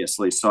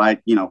 obviously. So I,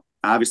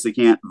 obviously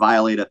can't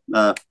violate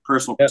a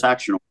personal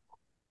protection.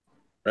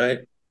 right?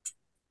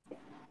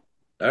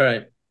 All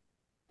right.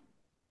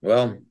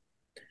 Well,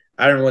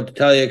 I don't know what to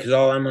tell you because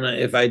all I'm gonna,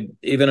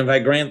 even if I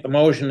grant the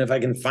motion, if I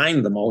can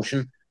find the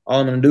motion, all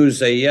I'm gonna do is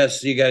say,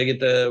 yes, you got to get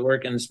to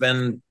work and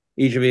spend.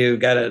 Each of you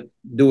got to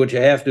do what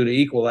you have to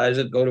equalize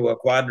it. Go to a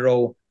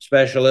quadro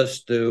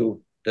specialist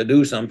to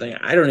do something.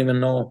 I don't even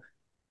know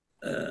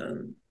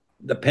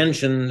the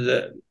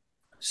pension.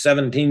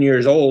 17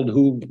 years old,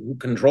 who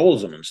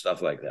controls them and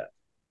stuff like that.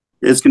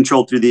 It's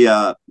controlled through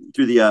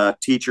the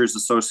Teachers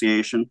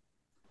Association.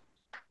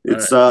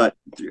 It's right.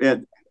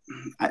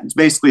 It's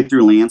basically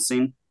through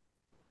Lansing.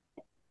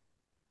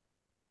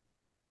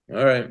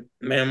 All right,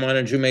 ma'am, why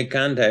don't you make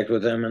contact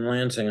with them in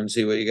Lansing and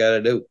see what you got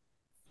to do?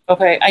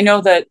 Okay, I know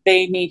that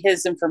they need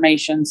his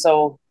information,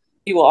 so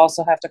he will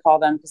also have to call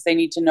them because they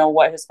need to know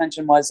what his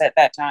pension was at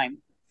that time.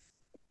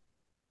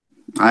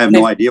 I have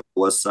no idea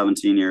what it was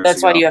 17 years That's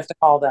ago. why you have to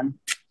call them.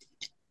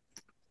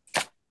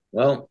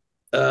 Well,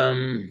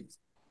 I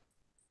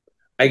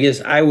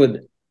guess I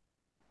would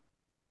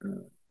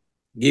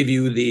give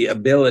you the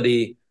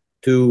ability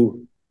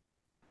to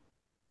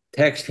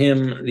text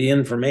him the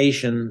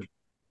information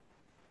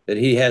that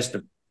he has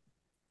to,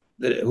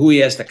 who he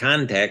has to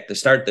contact to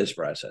start this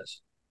process.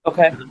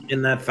 Okay.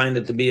 And not find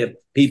it to be a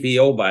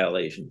PPO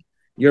violation.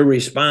 Your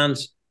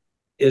response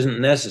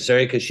isn't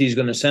necessary because she's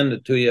going to send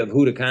it to you of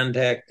who to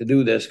contact to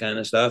do this kind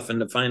of stuff and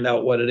to find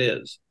out what it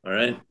is. All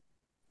right.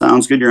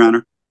 Sounds good, Your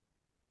Honor.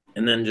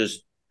 And then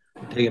just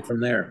take it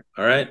from there.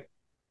 All right.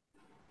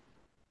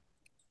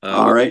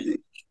 All right.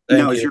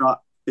 Now,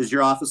 is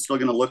your office still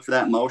going to look for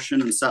that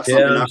motion and set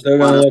something up? Yeah, I'm still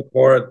going to look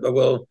for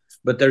it,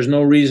 but there's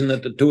no reason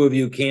that the two of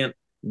you can't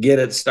get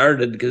it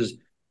started because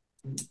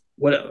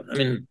I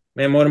mean,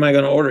 ma'am, what am I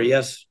going to order?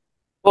 Yes.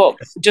 Well,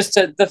 just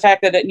the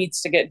fact that it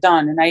needs to get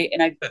done, and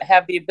I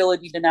have the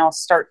ability to now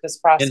start this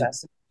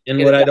process.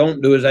 And what I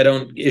don't do is I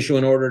don't issue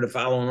an order to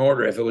follow an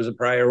order. If it was a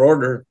prior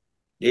order,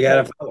 you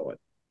got to follow it.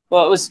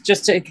 Well, it was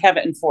just to have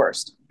it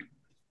enforced.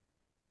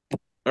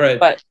 All right.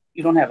 But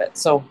you don't have it,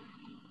 so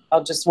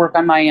I'll just work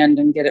on my end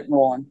and get it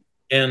rolling.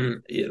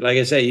 And like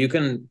I say, you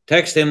can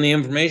text him the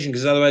information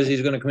because otherwise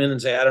he's going to come in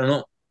and say, I don't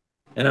know.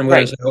 And I'm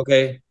going to say,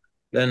 okay,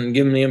 then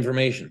give him the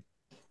information.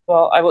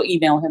 Well, I will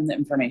email him the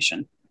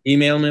information.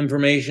 Email him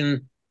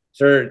information.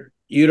 Sir,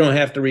 you don't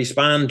have to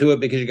respond to it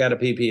because you got a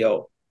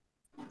PPO.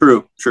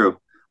 True.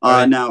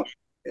 Right. Now,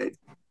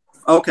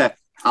 okay.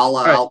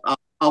 I'll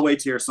wait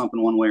to hear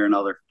something one way or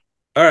another.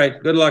 All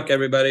right. Good luck,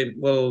 everybody.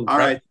 All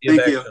right.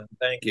 Thank you.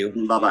 Thank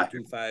you. Bye-bye.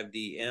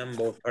 25DM.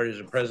 Both parties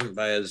are present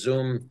via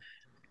Zoom.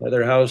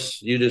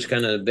 Weatherhouse, you just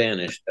kind of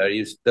vanished. Are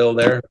you still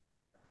there?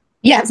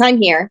 Yes, I'm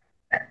here.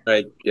 All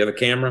right. You have a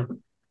camera?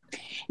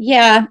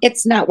 Yeah,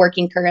 it's not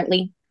working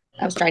currently.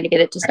 I was trying to get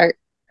it to start.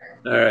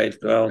 All right.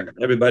 Well,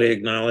 everybody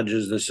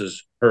acknowledges this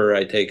is her,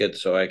 I take it,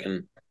 so I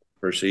can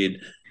proceed.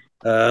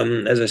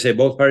 As I say,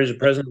 both parties are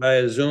present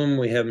via Zoom.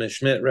 We have Ms.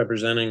 Schmidt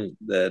representing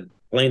the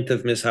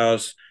plaintiff, Ms.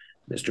 House,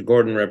 Mr.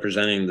 Gordon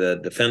representing the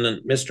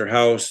defendant, Mr.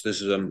 House.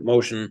 This is a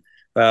motion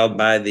filed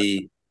by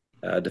the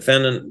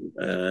defendant,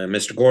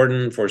 Mr.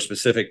 Gordon, for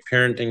specific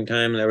parenting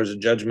time. There was a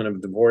judgment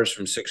of divorce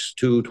from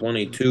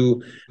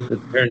 6/2/22. The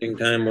parenting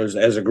time was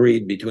as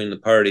agreed between the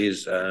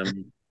parties.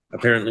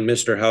 Apparently,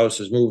 Mr. House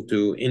has moved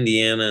to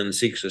Indiana and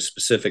seeks a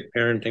specific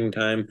parenting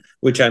time,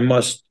 which I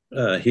must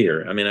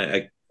hear. I mean,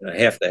 I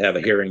have to have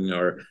a hearing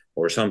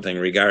or something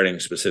regarding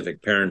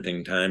specific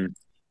parenting time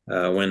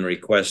when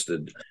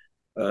requested.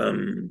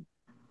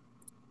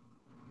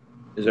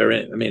 Is there?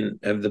 I mean,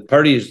 have the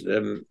parties?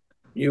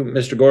 You,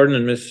 Mr. Gordon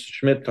and Ms.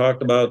 Schmidt,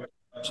 talked about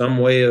some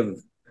way of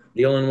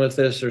dealing with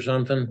this or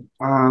something?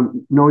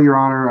 No, Your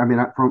Honor. I mean,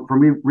 from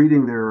me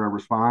reading their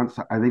response,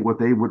 I think what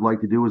they would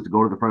like to do is to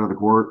go to the front of the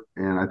court.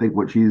 And I think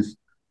what she's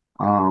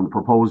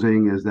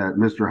proposing is that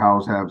Mr.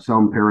 House have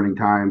some parenting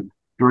time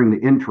during the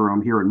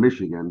interim here in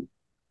Michigan.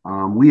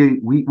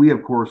 We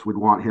of course would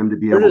want him to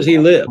be able to. Where does he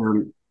live?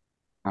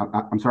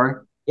 I'm sorry?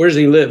 Where does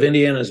he live?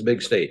 Indiana's a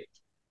big state.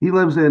 He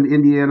lives in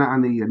Indiana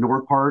on the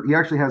north part. He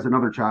actually has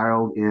another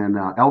child in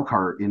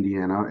Elkhart,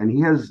 Indiana, and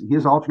he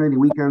has alternating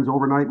weekends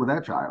overnight with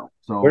that child.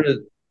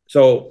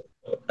 So,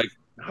 like,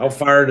 how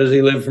far does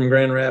he live from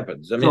Grand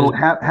Rapids? I mean,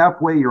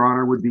 halfway, Your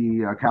Honor, would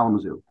be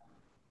Kalamazoo.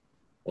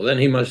 Well, then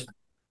he must,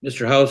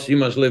 Mr. House, you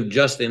must live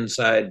just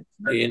inside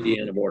the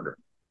Indiana border.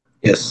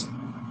 Yes.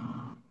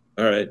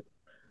 All right.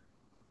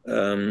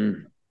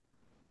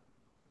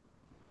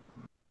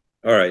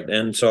 All right,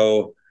 and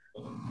so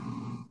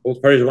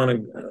both parties want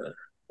to.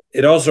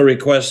 It also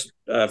requests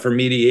for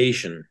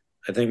mediation.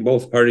 I think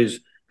both parties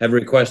have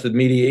requested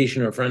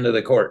mediation or friend of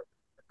the court.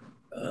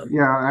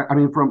 Yeah, I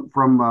mean,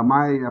 from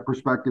my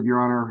perspective, Your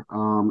Honor,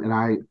 and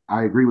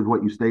I agree with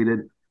what you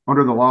stated.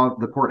 Under the law,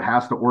 the court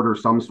has to order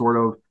some sort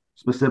of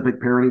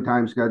specific parenting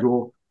time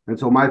schedule. And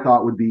so my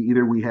thought would be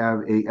either we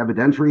have a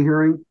evidentiary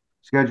hearing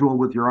scheduled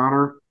with Your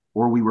Honor,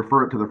 or we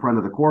refer it to the friend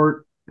of the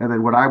court. And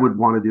then what I would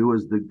want to do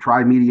is to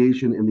try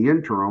mediation in the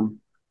interim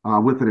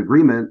with an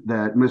agreement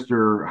that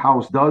Mr.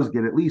 House does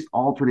get at least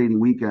alternating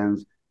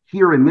weekends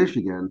here in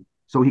Michigan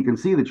so he can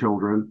see the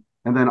children,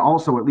 and then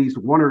also at least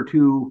one or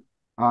two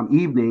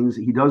evenings.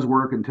 He does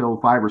work until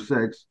 5 or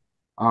 6,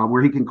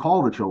 where he can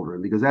call the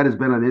children, because that has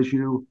been an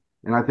issue.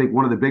 And I think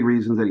one of the big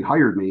reasons that he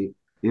hired me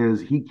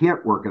is he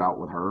can't work it out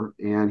with her,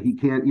 and he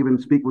can't even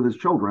speak with his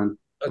children.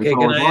 Okay, so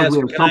can I ask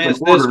this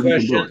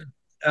question?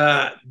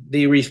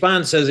 The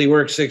response says he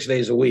works 6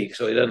 days a week,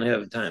 so he doesn't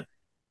have the time.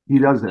 He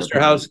does have Mr.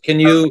 House, can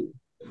you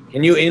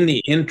in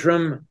the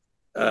interim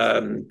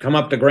come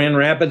up to Grand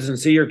Rapids and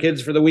see your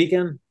kids for the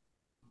weekend?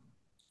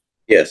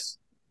 Yes.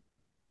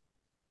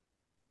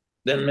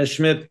 Then, Ms.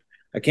 Schmidt,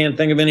 I can't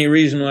think of any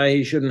reason why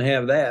he shouldn't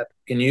have that.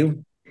 Can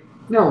you?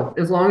 No,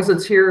 as long as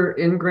it's here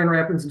in Grand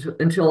Rapids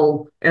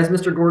until, as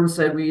Mr. Gordon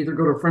said, we either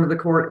go to front of the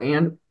court,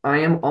 and I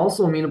am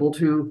also amenable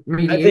to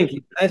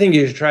mediation. I think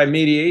you should try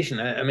mediation.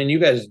 I mean, you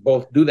guys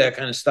both do that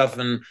kind of stuff,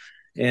 and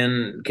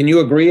can you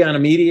agree on a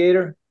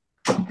mediator?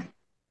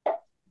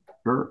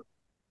 Sure.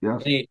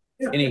 Yes.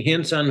 Any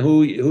hints on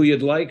who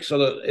you'd like, so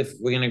that if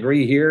we can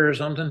agree here or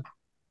something?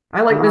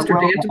 I like Mr.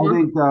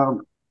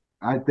 Danton.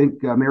 I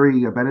think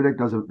Mary Benedict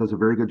does a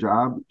very good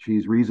job.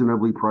 She's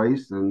reasonably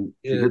priced, and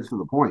she gets to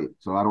the point.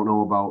 So I don't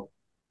know about.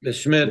 Ms.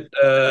 Schmidt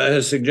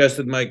has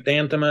suggested Mike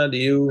Dantema. Do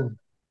you?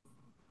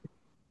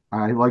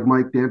 I like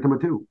Mike Dantema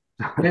too.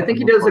 And I think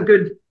he does a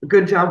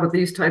good job with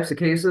these types of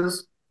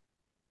cases.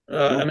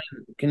 I mean,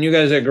 can you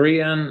guys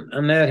agree on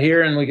that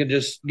here, and we could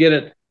just get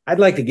it? I'd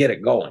like to get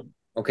it going.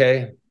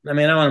 Okay. I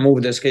mean, I want to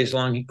move this case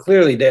along.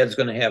 Clearly, Dad's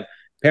going to have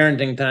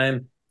parenting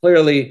time.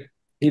 Clearly,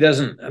 he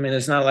doesn't. I mean,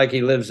 it's not like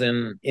he lives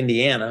in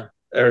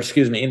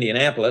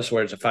Indianapolis,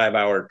 where it's a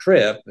 5-hour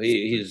trip.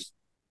 He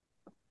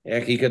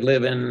could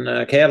live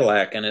in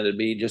Cadillac, and it'd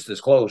be just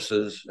as close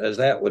as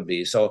that would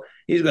be. So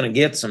he's going to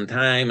get some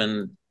time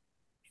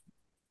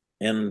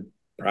and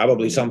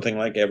probably something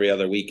like every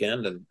other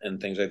weekend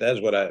and things like that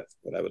is what I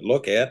would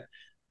look at.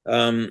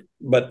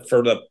 But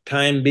for the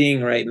time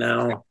being, right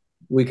now,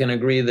 we can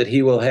agree that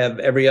he will have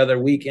every other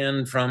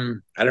weekend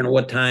from, I don't know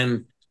what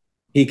time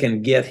he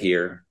can get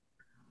here.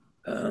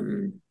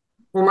 Well,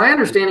 my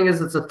understanding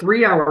is it's a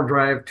 3-hour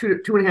drive,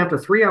 2.5 to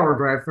 3 hour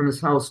drive from his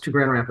house to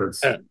Grand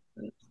Rapids.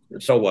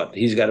 So what?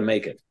 He's got to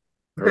make it.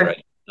 Okay.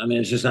 Right. I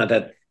mean, it's not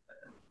that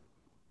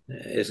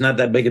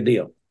big a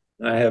deal.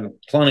 I have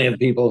plenty of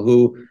people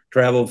who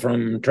travel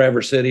from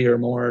Traverse City or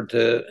more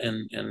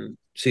and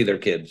see their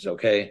kids.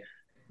 Okay.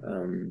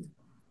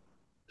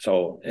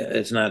 So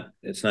it's not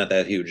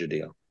that huge a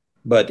deal,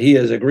 but he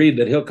has agreed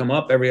that he'll come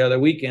up every other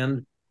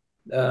weekend.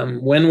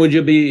 When would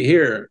you be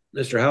here,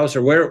 Mr. House,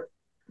 or where,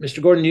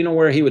 Mr. Gordon, do you know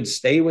where he would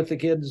stay with the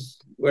kids?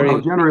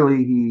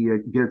 Generally he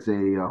gets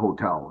a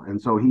hotel.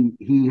 And so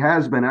he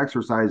has been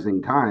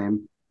exercising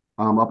time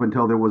up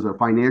until there was a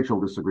financial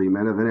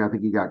disagreement. And then I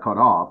think he got cut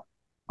off.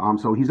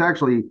 So he's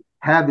actually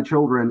had the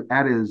children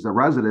at his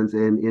residence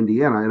in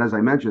Indiana. And as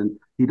I mentioned,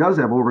 he does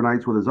have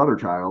overnights with his other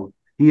child.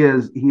 He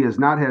has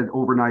not had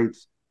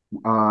overnights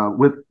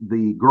with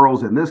the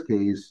girls in this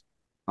case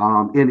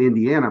in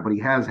Indiana, but he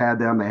has had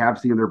them. They have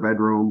seen their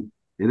bedroom.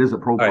 It is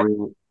appropriate.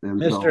 Right.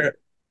 And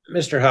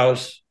Mr.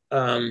 House,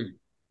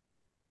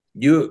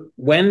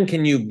 when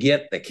can you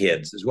get the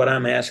kids is what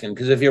I'm asking.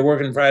 Because if you're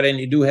working Friday and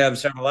you do have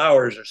several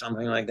hours or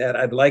something like that,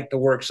 I'd like to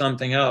work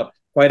something out.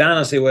 Quite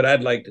honestly, what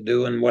I'd like to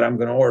do and what I'm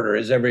going to order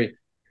is every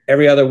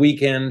other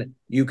weekend,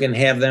 you can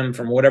have them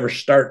from whatever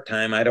start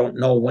time. I don't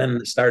know when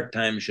the start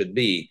time should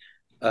be,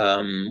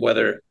 and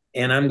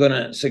I'm going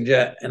to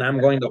suggest, and I'm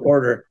going to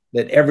order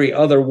that every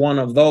other one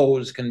of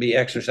those can be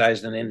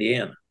exercised in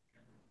Indiana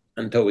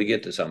until we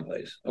get to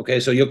someplace. Okay.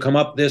 So you'll come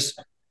up this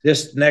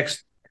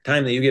next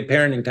time that you get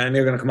parenting time,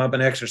 you're going to come up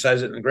and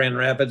exercise it in Grand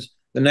Rapids.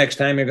 The next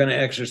time you're going to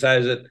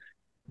exercise it,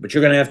 but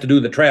you're going to have to do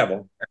the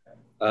travel,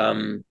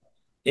 in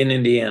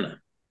Indiana.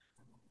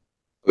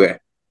 Okay.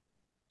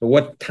 So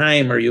what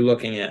time are you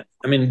looking at?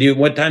 I mean,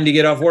 what time do you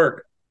get off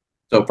work?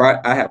 So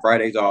I have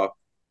Fridays off.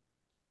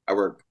 I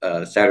work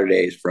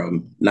Saturdays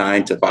from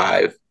 9 to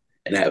 5,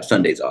 and I have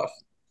Sundays off.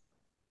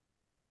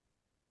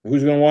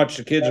 Who's going to watch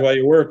the kids while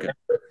you're working?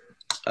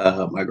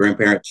 My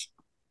grandparents.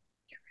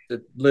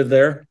 That live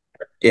there?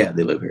 Yeah,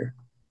 they live here.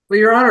 Well,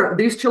 Your Honor,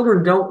 these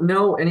children don't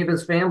know any of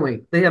his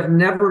family. They have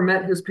never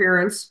met his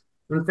parents.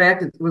 In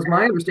fact, it was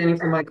my understanding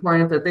from my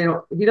client that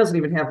he doesn't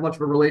even have much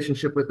of a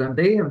relationship with them.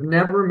 They have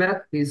never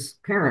met his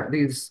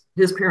parents,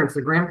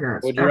 the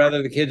grandparents. Would you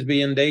rather the kids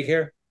be in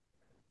daycare?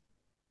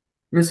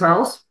 Ms.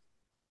 House?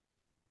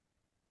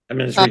 I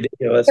mean, it's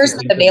ridiculous. There's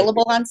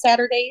available on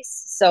Saturdays,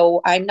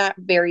 so I'm not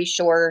very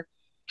sure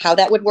how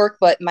that would work,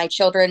 but my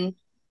children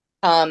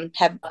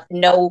have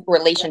no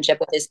relationship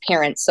with his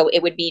parents, so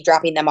it would be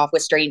dropping them off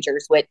with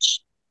strangers,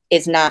 which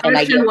is not an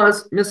idea.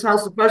 Ms.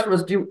 House, the question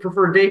was, do you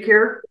prefer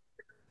daycare?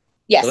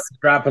 Yes. So let's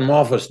drop them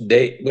off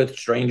with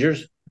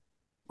strangers.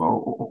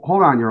 Well,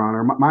 hold on, Your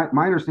Honor.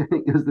 My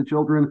understanding is the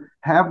children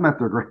have met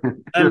their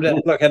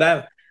grandparents. Look, so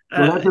that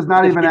is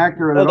not even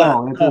accurate at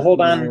all. Hold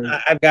on.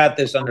 I've got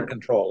this under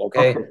control,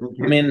 okay?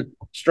 I mean,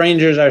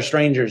 strangers are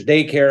strangers.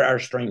 Daycare are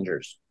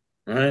strangers,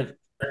 all right?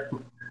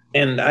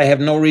 And I have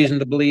no reason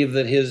to believe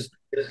that his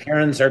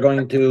parents are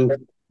going to,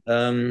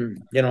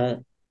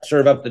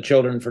 serve up the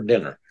children for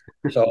dinner.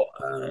 So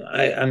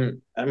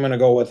I'm going to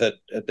go with it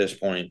at this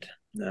point.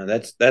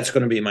 That's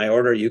going to be my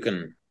order. You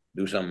can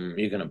do something.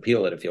 You can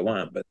appeal it if you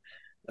want, but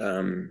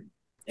and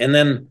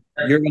then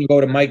you're going to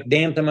go to Mike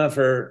Dantema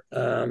for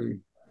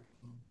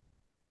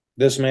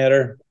this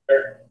matter.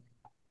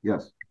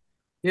 Yes.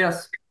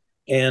 Yes.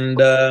 And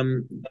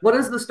what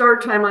is the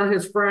start time on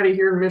his Friday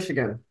here in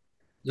Michigan?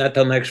 Not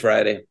till next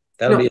Friday.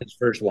 That'll be his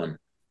first one.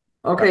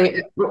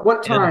 Okay.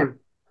 What time?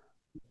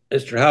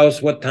 And Mr.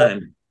 House, what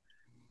time?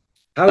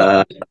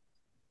 How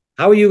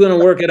are you going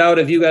to work it out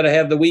if you got to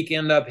have the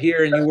weekend up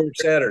here and you work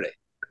Saturday?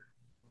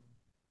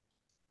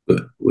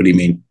 What do you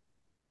mean?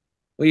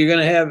 Well, you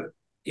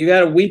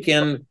got a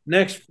weekend,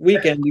 next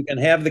weekend, you can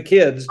have the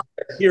kids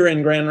here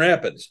in Grand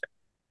Rapids.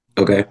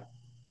 Okay.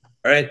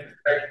 All right.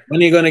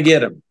 When are you going to get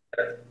them?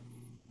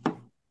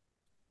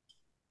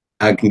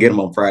 I can get them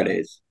on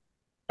Fridays.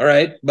 All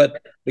right.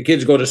 But the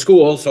kids go to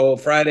school. So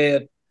Friday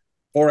at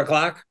 4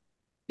 o'clock?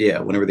 Yeah.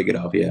 Whenever they get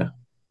off. Yeah.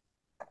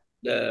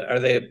 Are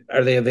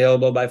they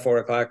available by 4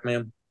 o'clock,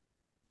 ma'am?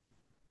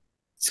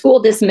 School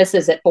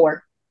dismisses at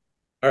 4.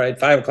 All right.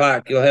 5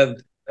 o'clock. You'll have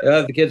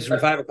the kids from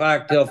 5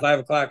 o'clock till 5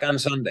 o'clock on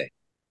Sunday.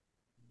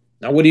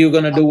 Now, what are you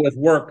going to do with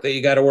work that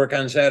you got to work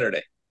on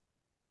Saturday?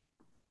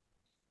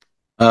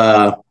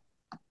 I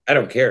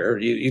don't care.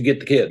 You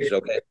get the kids,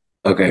 okay?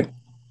 Okay.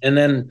 And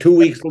then 2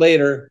 weeks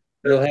later,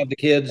 you'll have the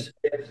kids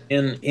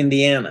in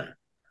Indiana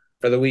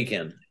for the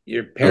weekend.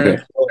 Your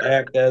parents will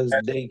act as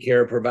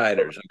daycare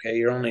providers, okay?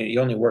 You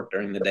only work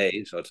during the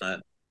day, so it's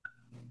not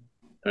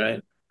all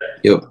right.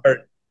 Yep.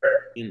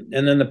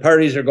 And then the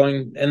parties are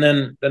going, and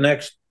then the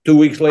next 2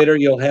 weeks later,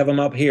 you'll have them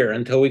up here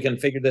until we can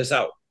figure this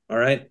out. All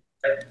right.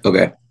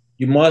 Okay.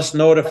 You must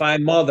notify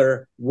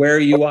mother where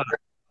you are.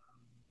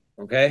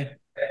 Okay.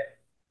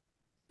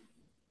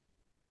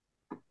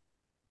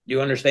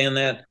 You understand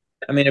that?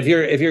 I mean, if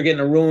you're getting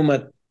a room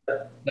at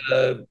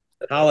the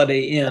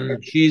Holiday Inn,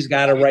 she's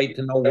got a right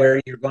to know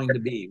where you're going to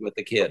be with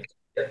the kids.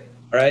 All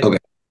right. Okay.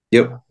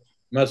 Yep. You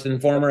must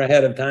inform her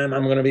ahead of time.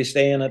 I'm going to be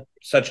staying at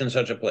such and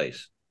such a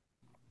place.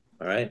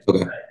 All right.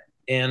 Okay.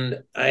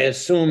 And I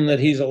assume that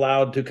he's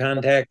allowed to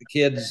contact the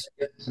kids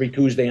every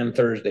Tuesday and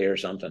Thursday or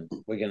something.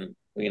 We can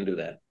do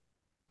that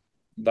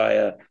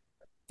via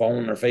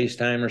phone or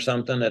FaceTime or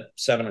something at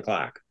 7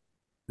 o'clock.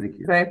 Thank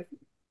you. Okay.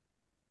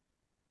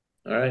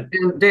 All right.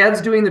 And Dad's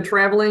doing the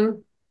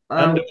traveling.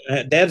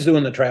 Dad's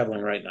doing the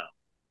traveling right now.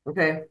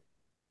 Okay.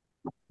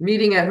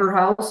 Meeting at her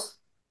house.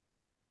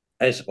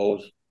 I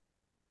suppose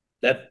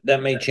that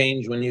may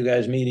change when you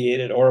guys mediate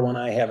it or when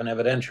I have an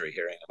evidentiary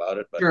hearing about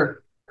it. But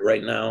sure.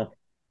 Right now,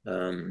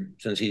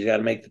 since he's got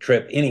to make the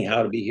trip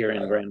anyhow to be here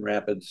in Grand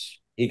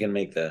Rapids, he can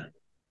make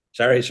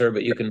sorry, sir,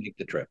 but you can make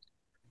the trip.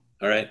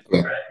 All right.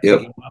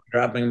 Yep.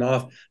 Dropping him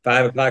off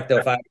 5 o'clock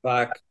till 5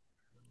 o'clock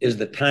is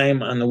the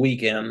time on the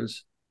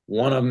weekends.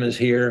 One of them is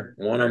here,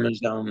 one of them is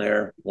down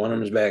there, one of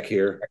them is back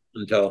here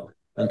until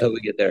we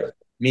get there.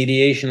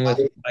 Mediation with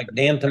Mike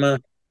Dantema.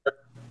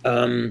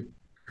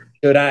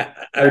 Should I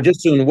would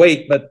just soon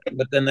wait, but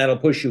then that'll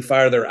push you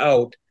farther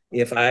out.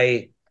 If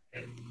I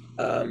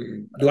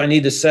do I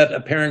need to set a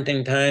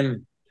parenting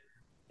time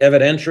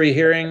evidentiary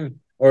hearing,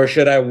 or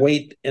should I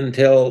wait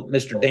until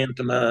Mr.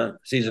 Dantema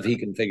sees if he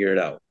can figure it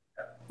out?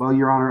 Well,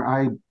 Your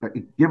Honor,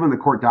 given the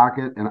court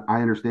docket, and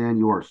I understand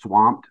you are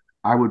swamped,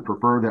 I would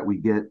prefer that we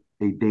get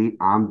a date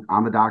on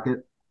the docket.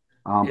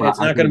 But it's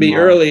not going to be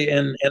early,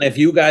 and if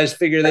you guys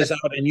figure this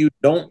out and you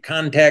don't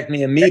contact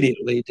me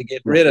immediately to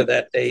get rid of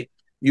that date,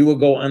 you will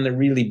go on the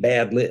really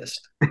bad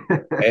list.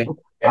 Okay.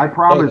 I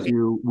promise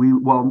you,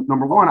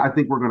 number one, I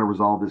think we're going to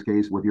resolve this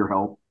case with your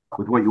help,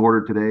 with what you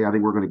ordered today. I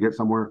think we're going to get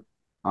somewhere.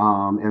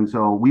 And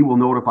so we will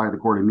notify the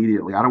court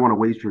immediately. I don't want to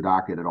waste your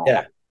docket at all.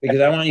 Yeah, because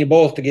I want you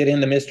both to get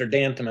into Mr.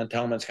 Dantema and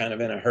tell him it's kind of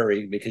in a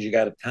hurry because you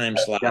got a time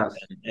slot. Yes,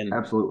 and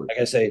absolutely. Like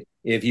I say,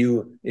 if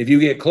you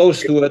get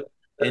close to it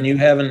and you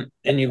haven't,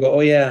 and you go, oh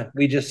yeah,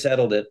 we just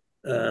settled it.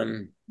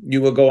 You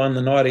will go on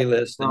the naughty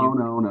list. And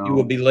no. You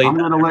will be late. I'm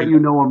going to let you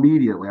know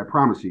immediately. I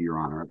promise you, Your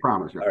Honor. I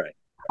promise you. All right.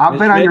 I've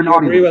been on your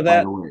naughty list,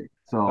 by the way.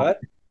 So what?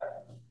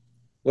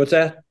 What's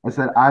that? I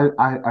said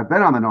I've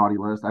been on the naughty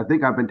list. I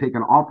think I've been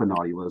taken off the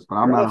naughty list, but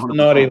I'm not off the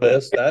naughty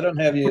list. I don't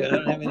have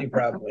any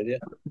problem with you.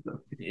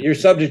 You're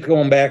subject to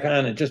going back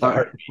on it. Just a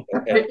heartbeat.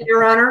 Okay?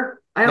 Your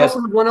Honor, I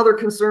also have one other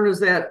concern is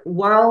that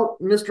while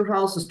Mr.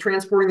 House is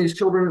transporting these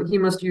children, he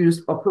must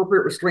use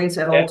appropriate restraints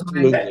at all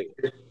times.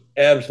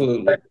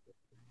 Absolutely.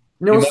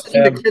 No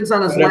sitting the kids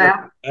on his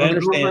lap. I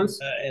understand,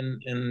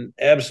 and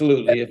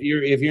absolutely.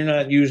 If you're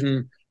not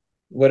using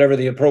whatever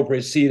the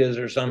appropriate seat is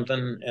or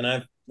something,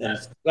 and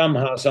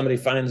somehow somebody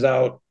finds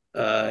out,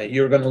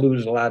 you're going to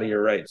lose a lot of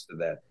your rights to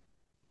that.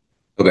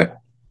 Okay.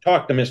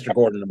 Talk to Mr.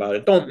 Gordon about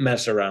it. Don't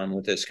mess around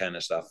with this kind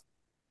of stuff.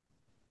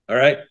 All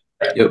right.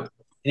 Yep.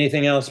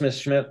 Anything else, Ms.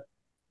 Schmidt?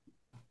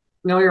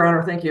 No, Your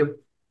Honor. Thank you.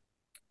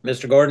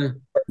 Mr. Gordon?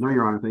 No,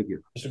 Your Honor. Thank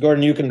you. Mr.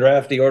 Gordon, you can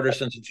draft the order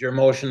since it's your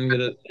motion, get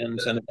it and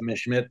send it to Ms.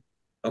 Schmidt.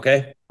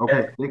 Okay?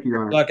 Okay. Thank you,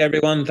 Your Honor. Good luck,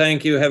 everyone.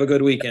 Thank you. Have a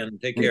good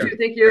weekend. Take care.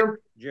 Thank you.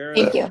 Jared?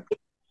 Thank you.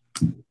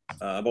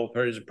 Both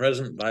parties are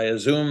present via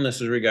Zoom.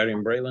 This is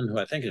regarding Braylon, who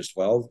I think is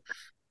 12.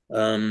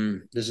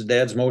 This is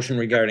Dad's motion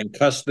regarding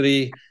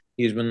custody.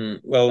 He's been,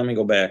 well, let me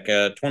go back.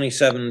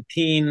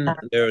 2017,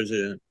 there was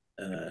a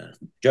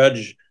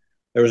judge,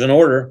 there was an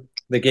order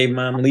that gave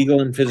Mom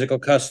legal and physical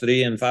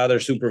custody and Father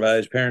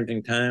supervised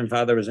parenting time.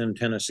 Father was in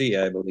Tennessee,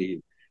 I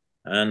believe.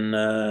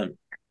 On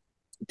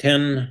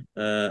 10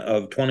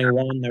 of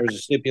 21, there was a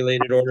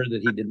stipulated order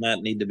that he did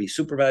not need to be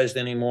supervised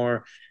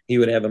anymore. He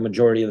would have a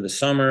majority of the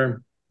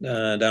summer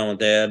down with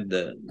Dad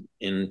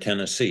in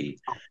Tennessee.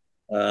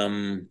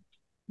 We're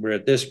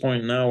at this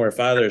point now where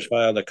Father has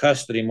filed a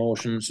custody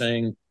motion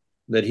saying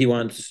that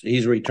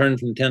he's returned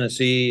from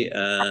Tennessee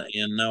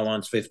and now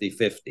wants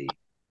 50-50.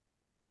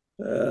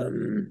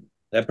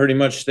 That pretty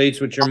much states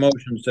what your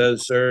motion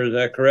says, sir. Is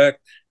that correct?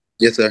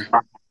 Yes, sir.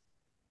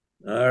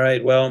 All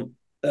right. Well,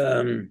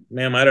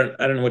 ma'am, I don't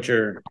know what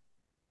your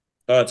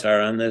thoughts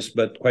are on this,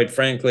 but quite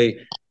frankly,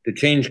 to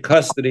change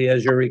custody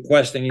as you're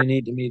requesting, you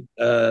need to meet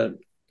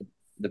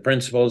the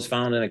principles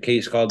found in a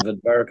case called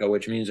Vidvarka,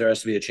 which means there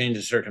has to be a change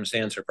of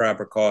circumstance or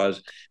proper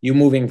cause. You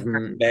moving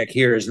from back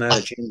here is not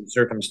a change of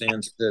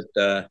circumstance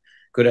that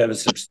could have a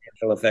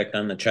substantial effect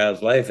on the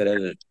child's life. It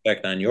has an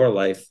effect on your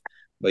life,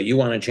 but you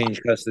want to change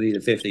custody to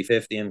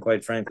 50-50, and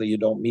quite frankly, you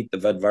don't meet the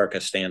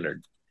Vidvarka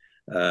standard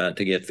to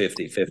get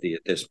 50-50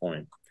 at this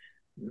point.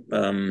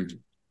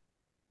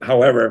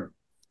 However,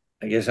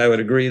 I guess I would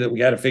agree that we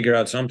got to figure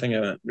out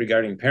something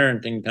regarding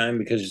parenting time,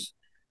 because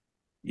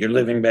you're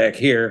living back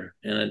here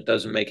and it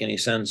doesn't make any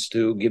sense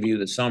to give you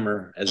the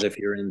summer as if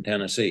you're in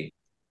Tennessee.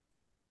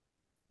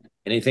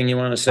 Anything you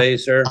want to say,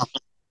 sir?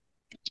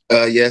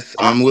 Yes,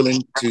 I'm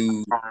willing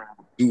to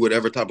do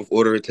whatever type of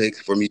order it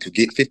takes for me to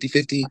get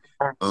 50-50.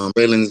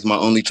 Braylon is my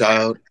only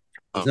child.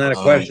 It's not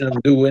a question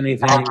of do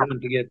anything you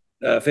want to get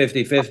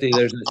 50-50.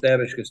 There's an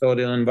established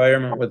custodial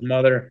environment with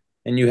mother,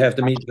 and you have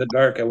to meet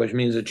Vidvarka, which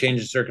means a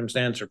change of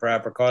circumstance or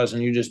proper cause,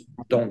 and you just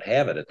don't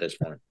have it at this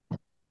point.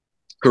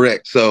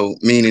 Correct. So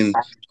meaning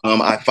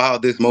I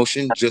filed this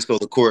motion just so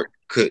the court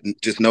could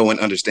just know and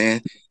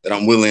understand that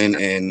I'm willing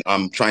and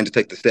I'm trying to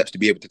take the steps to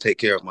be able to take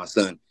care of my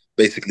son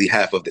basically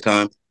half of the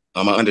time.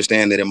 I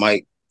understand that it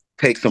might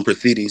take some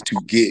proceedings to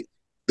get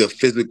the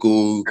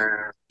physical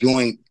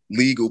joint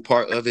legal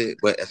part of it,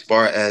 but as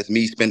far as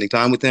me spending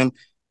time with him,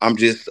 I'm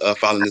just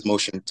filing this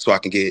motion so I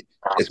can get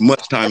as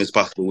much time as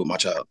possible with my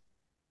child.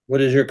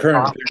 What is your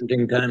current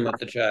parenting time with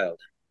the child?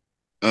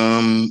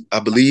 I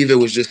believe it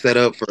was just set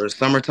up for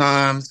summer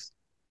times.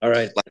 All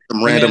right. Like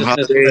some random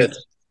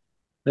holidays.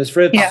 Ms.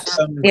 Fritz,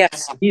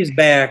 yes. He's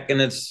back,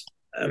 and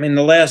I mean,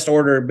 the last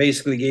order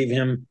basically gave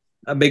him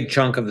a big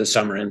chunk of the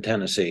summer in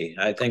Tennessee.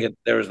 I think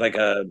there was like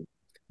a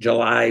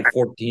July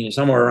 14th,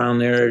 somewhere around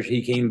there.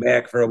 He came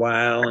back for a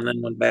while and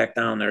then went back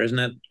down there. Isn't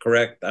that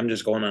correct? I'm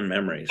just going on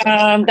memories.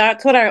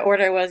 That's what our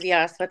order was,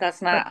 yes, but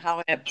that's not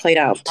how it played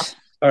out.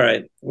 All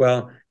right.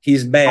 Well,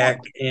 he's back.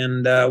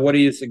 And what are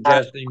you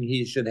suggesting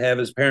he should have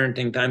his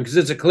parenting time? Because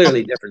it's a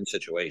clearly different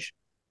situation.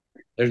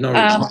 There's no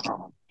reason.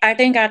 I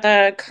think at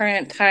the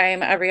current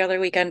time, every other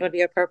weekend would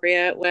be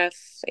appropriate.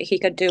 He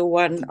could do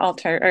one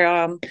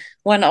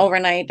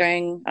overnight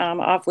during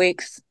off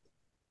weeks.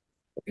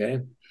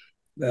 Okay.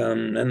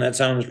 And that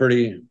sounds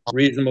pretty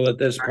reasonable at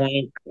this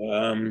point.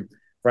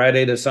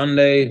 Friday to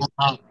Sunday,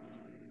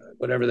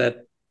 whatever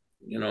that,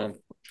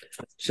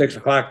 6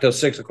 o'clock till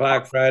 6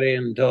 o'clock Friday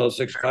until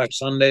 6 o'clock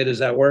Sunday. Does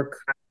that work?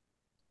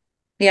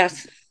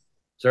 Yes.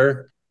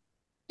 Sir?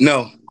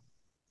 No.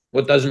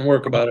 What doesn't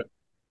work about it?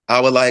 I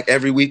would like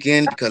every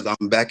weekend because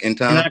I'm back in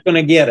town. You're not going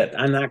to get it.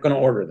 I'm not going to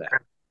order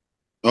that.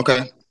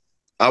 Okay.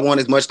 I want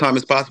as much time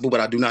as possible,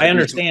 but I do not. I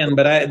understand,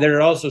 but there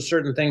are also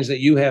certain things that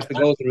you have to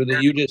go through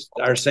that you just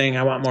are saying,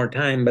 I want more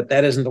time, but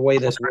that isn't the way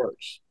this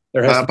works.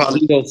 There has to be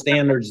legal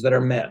standards that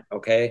are met,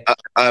 okay?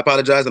 I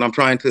apologize, and I'm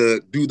trying to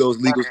do those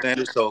legal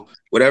standards. So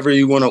whatever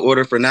you want to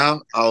order for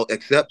now, I'll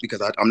accept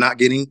because I'm not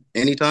getting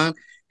any time.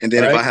 And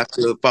then if I have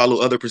to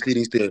follow other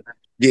proceedings to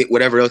get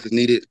whatever else is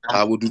needed,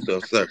 I will do so,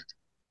 sir.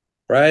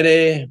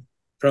 Friday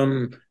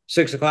from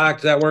 6 o'clock,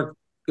 does that work?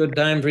 Good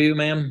time for you,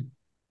 ma'am?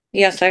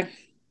 Yes, sir.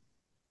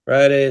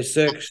 Friday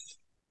 6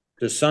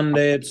 to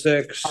Sunday at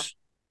 6.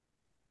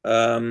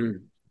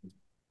 And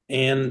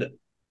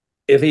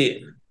if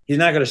he's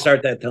not going to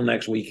start that till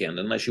next weekend,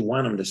 unless you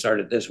want him to start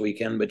it this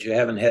weekend, but you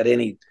haven't had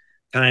any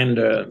time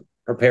to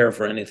prepare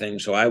for anything.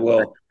 So I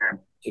will,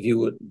 if you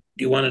would, do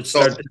you want to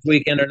start this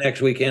weekend or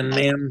next weekend,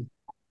 ma'am?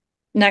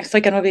 Next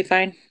weekend will be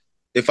fine.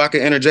 If I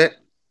could interject.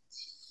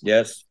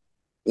 Yes.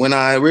 When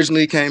I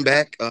originally came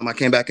back, I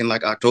came back in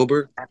like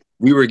October.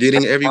 We were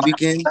getting every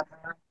weekend.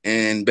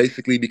 And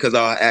basically because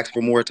I asked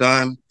for more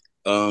time,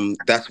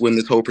 that's when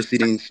this whole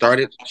proceeding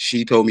started.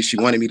 She told me she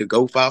wanted me to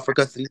go file for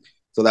custody.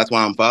 So that's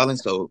why I'm filing.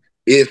 So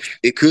if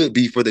it could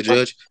be for the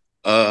judge,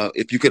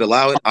 if you could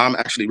allow it, I'm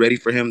actually ready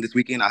for him this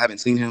weekend. I haven't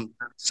seen him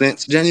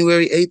since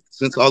January 8th,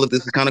 since all of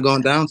this has kind of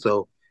gone down.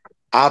 So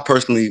I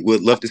personally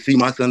would love to see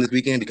my son this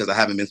weekend because I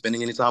haven't been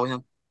spending any time with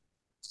him.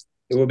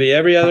 It will be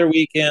every other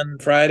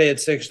weekend, Friday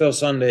at 6 till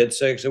Sunday at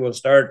 6. It will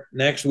start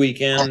next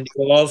weekend.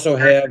 We'll also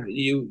have,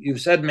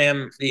 you've said,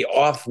 ma'am, the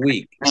off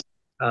week.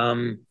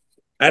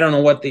 I don't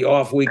know what the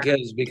off week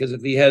is, because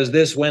if he has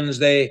this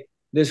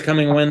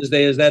coming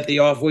Wednesday, is that the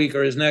off week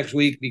or is next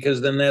week?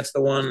 Because then that's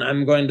the one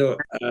I'm going to,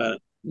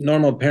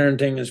 normal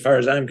parenting, as far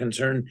as I'm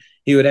concerned,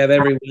 he would have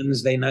every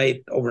Wednesday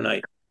night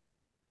overnight.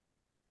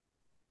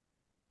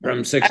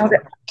 From 6 o'clock.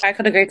 I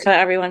could agree to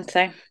every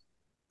Wednesday.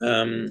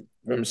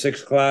 From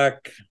 6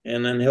 o'clock,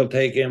 and then he'll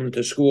take him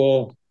to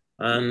school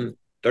on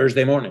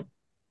Thursday morning.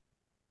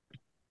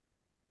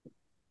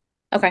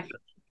 Okay.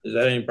 Is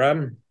that any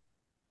problem?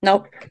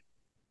 Nope.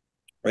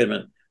 Wait a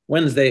minute.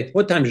 Wednesday,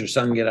 what time does your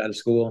son get out of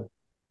school?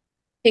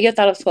 He gets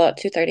out of school at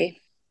 2:30.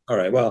 All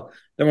right. Well,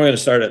 then we're going to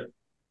start it.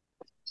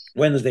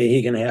 Wednesday,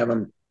 he can have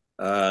him.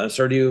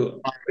 Sir, are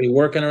you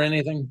working or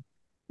anything?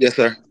 Yes,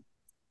 sir.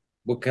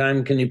 What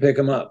time can you pick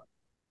him up?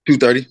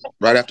 2:30,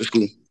 right after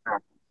school.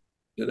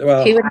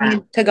 Well, he would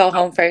need to go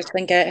home first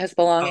and get his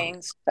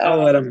belongings.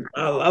 I'll let him.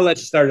 I'll let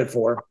you start at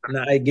 4.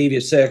 Now, I gave you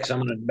 6. I'm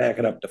going to back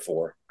it up to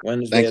 4.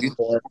 Wednesday at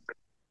 4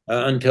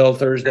 until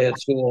Thursday at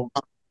school.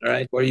 All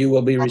right, where you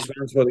will be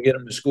responsible to get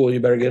him to school. You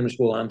better get him to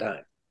school on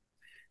time,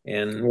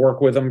 and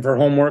work with him for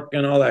homework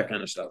and all that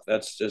kind of stuff.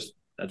 That's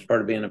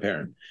part of being a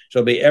parent. So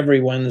it'll be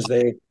every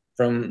Wednesday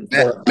from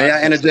 4. May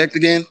I interject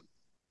again?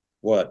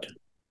 What?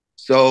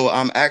 So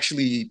I'm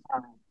actually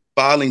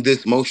filing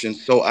this motion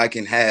so I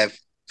can have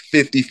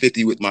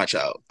 50-50 with my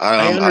child.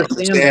 I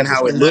understand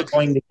how it looks.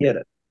 Going to get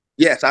it.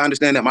 Yes, I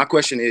understand that. My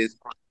question is,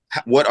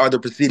 what are the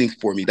proceedings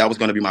for me? That was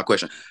going to be my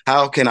question.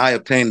 How can I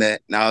obtain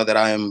that now that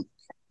I am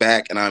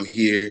back and I'm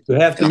here? You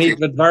have to meet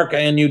Vidvarka,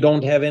 and you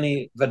don't have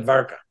any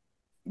Vidvarka.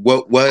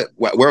 Where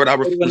would I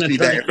receive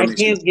that information? I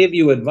can't give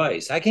you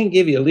advice. I can't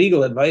give you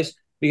legal advice,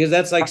 because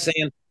that's like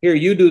saying, here,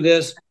 you do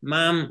this,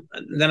 Mom.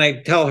 Then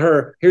I tell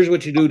her, here's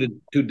what you do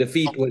to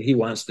defeat what he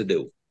wants to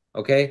do.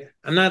 Okay?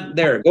 I'm not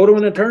there. Go to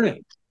an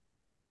attorney.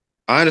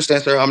 I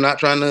understand, sir. I'm not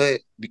trying to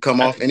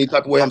come off any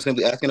type of way. I'm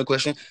simply asking a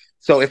question.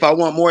 So if I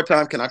want more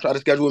time, can I try to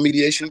schedule a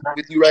mediation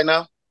with you right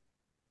now?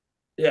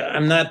 Yeah,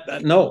 I'm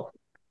not. No,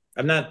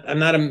 I'm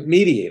not a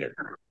mediator.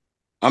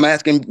 I'm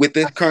asking, with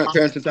this current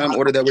parenting time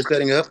order that we're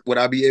setting up, would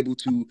I be able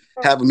to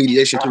have a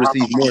mediation to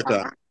receive more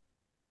time?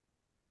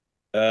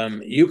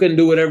 You can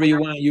do whatever you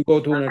want. You go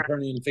to an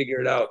attorney and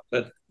figure it out.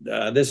 But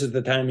this is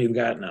the time you've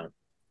got now.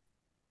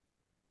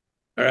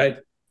 All right.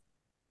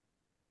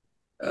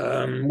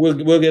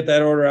 We'll get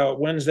that order out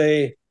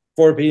Wednesday,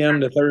 4 p.m.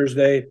 to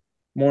Thursday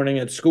morning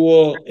at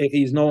school. If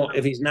he's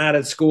not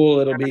at school,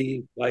 it'll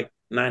be like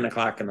 9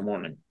 o'clock in the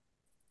morning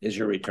is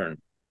your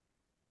return.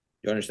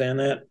 You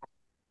understand that?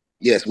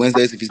 Yes,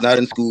 Wednesdays, if he's not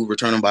in school,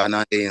 return him by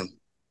 9 a.m.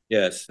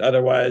 Yes.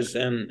 Otherwise,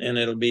 and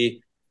it'll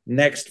be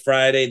next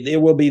Friday.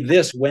 It will be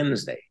this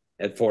Wednesday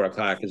at 4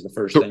 o'clock is the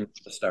first thing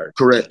to start.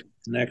 Correct.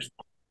 Next,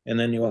 and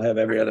then you will have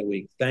every other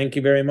week. Thank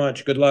you very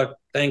much. Good luck.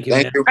 Thank you.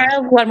 Thank you. I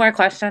have one more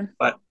question.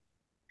 What?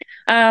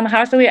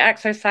 How should we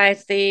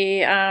exercise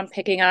the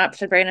picking up?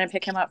 Should Brandon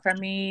pick him up from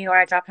me, or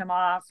I drop him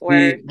off?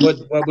 Or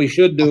what we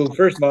should do,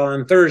 first of all,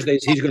 on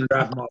Thursdays, he's going to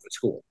drop him off at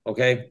school.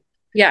 Okay.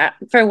 Yeah,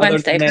 for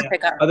Wednesday for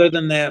pickup. Other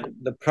than that,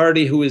 the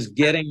party who is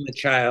getting the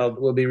child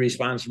will be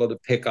responsible to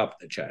pick up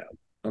the child.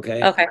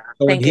 Okay. Okay.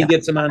 So when Thank he you.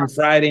 gets him on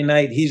Friday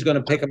night, he's going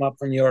to pick him up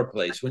from your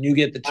place. When you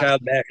get the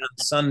child back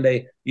on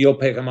Sunday, you'll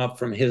pick him up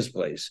from his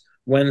place.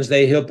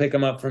 Wednesday, he'll pick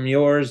him up from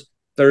yours.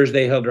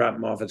 Thursday, he'll drop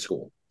him off at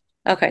school.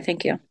 Okay.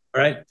 Thank you.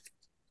 All right.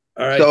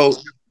 All right. So,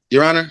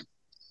 Your Honor,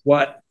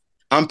 what?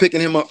 I'm picking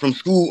him up from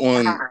school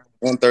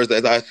on Thursday,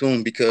 as I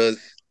assume, because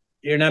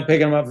you're not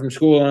picking him up from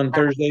school on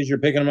Thursdays. You're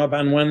picking him up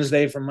on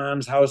Wednesday from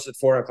Mom's house at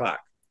 4 o'clock.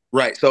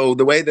 Right. So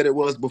the way that it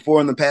was before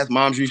in the past,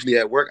 Mom's usually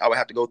at work. I would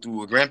have to go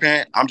through a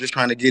grandparent. I'm just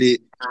trying to get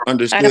it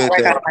understood. I don't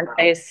work on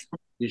Wednesdays.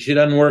 She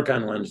doesn't work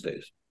on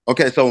Wednesdays.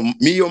 Okay. So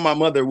me or my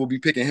mother will be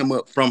picking him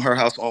up from her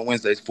house on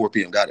Wednesdays, 4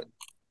 p.m. Got it.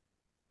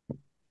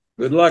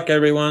 Good luck,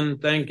 everyone.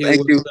 Thank you.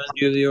 Thank you. We'll send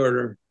you the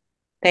order.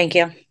 Thank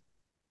you.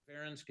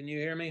 Parents, can you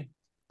hear me?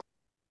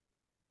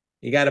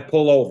 You got to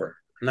pull over.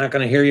 I'm not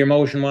going to hear your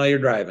motion while you're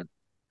driving.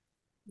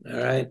 All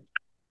right.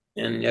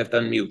 And you have to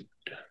unmute.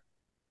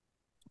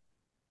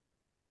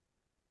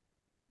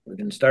 We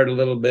can start a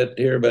little bit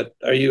here, but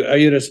are you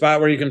at a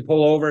spot where you can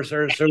pull over,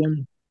 sir,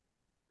 soon?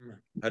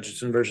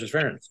 Hutchinson versus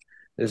Ferentz.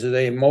 This is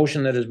a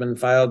motion that has been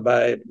filed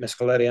by Ms.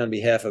 Coletti on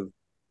behalf of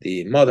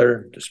the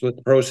mother to split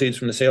the proceeds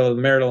from the sale of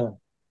the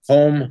marital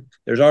home.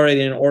 There's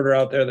already an order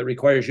out there that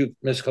requires you,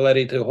 Ms.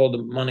 Coletti, to hold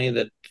the money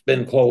that's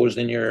been closed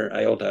in your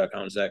IOTA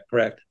account. Is that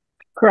correct?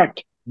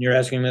 Correct. You're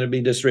asking that it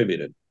be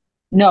distributed.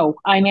 No,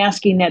 I'm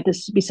asking that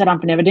this be set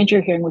on for an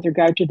evidentiary hearing with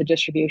regard to the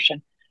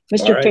distribution.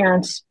 Mr. Right.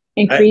 Ferentz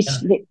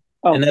increased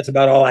and that's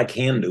about all I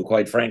can do,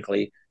 quite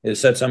frankly, is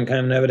set some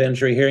kind of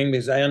evidentiary hearing,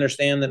 because I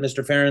understand that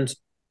Mr. Ferentz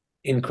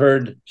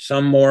incurred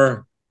some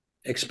more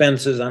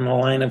expenses on the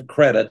line of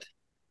credit,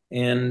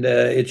 and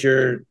it's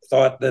your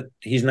thought that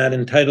he's not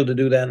entitled to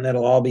do that, and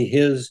that'll all be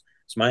his.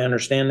 It's my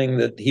understanding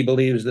that he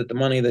believes that the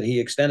money that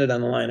he extended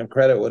on the line of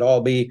credit would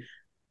all be,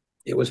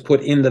 it was put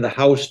into the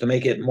house to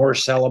make it more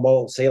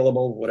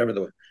saleable, whatever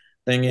the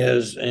thing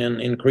is, and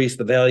increase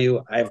the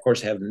value. I, of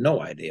course, have no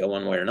idea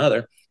one way or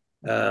another.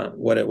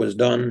 what it was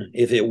done.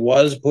 If it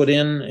was put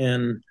in,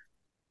 and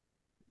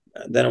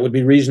then it would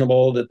be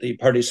reasonable that the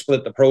parties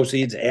split the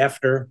proceeds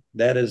after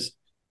that is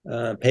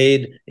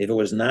paid. If it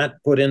was not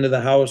put into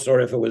the house,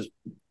 or if it was,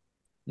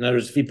 in other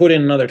words, if he put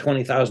in another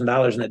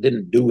 $20,000 and it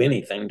didn't do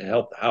anything to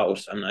help the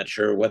house, I'm not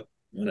sure what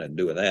I'm going to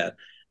do with that.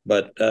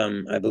 But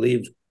I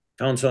believe,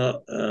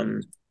 counsel,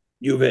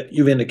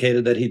 you've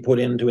indicated that he put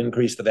in to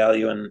increase the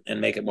value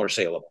and make it more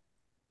saleable.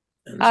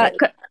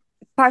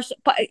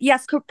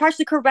 Yes,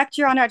 partially correct,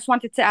 Your Honor. I just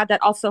wanted to add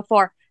that also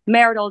for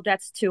marital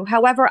debts too.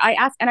 However, I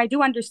ask, and I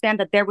do understand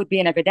that there would be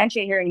an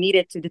evidentiary hearing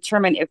needed to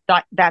determine if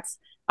that's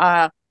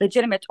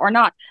legitimate or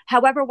not.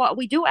 However, what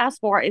we do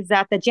ask for is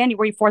that the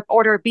January 4th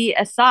order be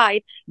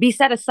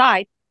set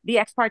aside, the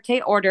ex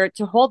parte order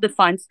to hold the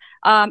funds,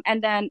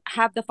 and then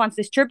have the funds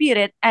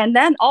distributed, and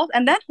then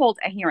hold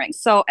a hearing.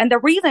 So, and the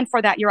reason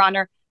for that, Your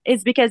Honor,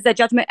 is because the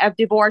judgment of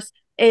divorce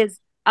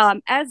is,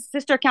 as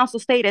Sister Counsel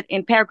stated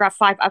in paragraph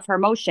 5 of her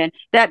motion,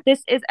 that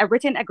this is a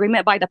written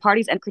agreement by the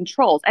parties and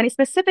controls. And it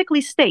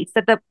specifically states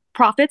that the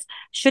profits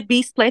should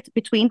be split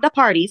between the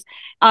parties,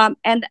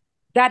 and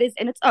that is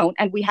in its own.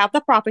 And we have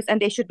the profits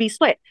and they should be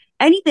split.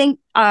 Anything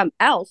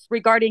else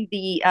regarding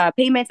the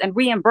payments and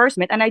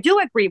reimbursement, and I do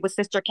agree with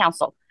Sister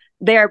Counsel,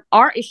 there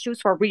are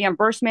issues for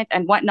reimbursement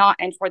and whatnot,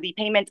 and for the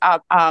payment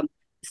of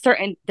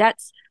certain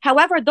debts.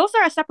 However, those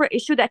are a separate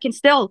issue that can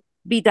still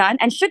be done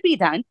and should be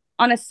done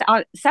on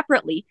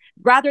separately,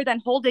 rather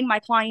than holding my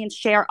client's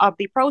share of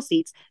the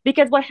proceeds.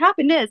 Because what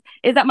happened is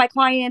that my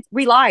client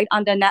relied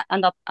on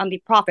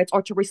the profits,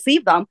 or to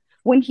receive them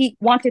when he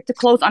wanted to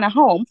close on a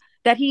home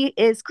that he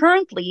is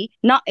currently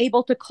not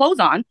able to close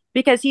on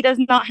because he does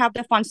not have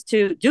the funds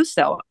to do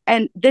so.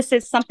 And this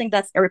is something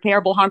that's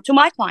irreparable harm to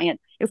my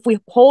client if we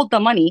hold the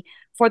money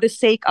for the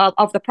sake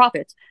of the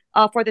profits,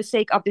 for the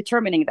sake of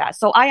determining that.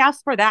 So I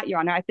ask for that, Your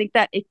Honor. I think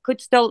that it could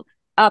still,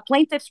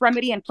 plaintiff's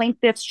remedy and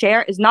plaintiff's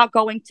share is not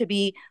going to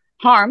be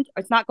harmed.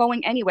 It's not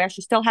going anywhere.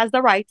 She still has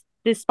the right,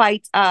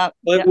 despite well,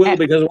 it will,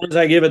 because once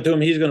I give it to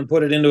him, he's going to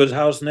put it into his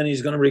house, and then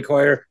he's going to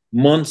require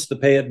months to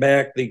pay it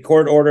back. The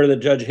court order that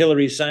Judge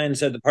Hillary signed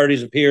said the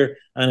parties appear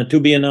on a to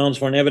be announced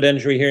for an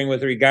evidentiary hearing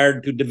with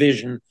regard to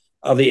division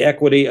of the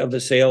equity of the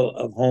sale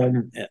of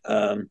home,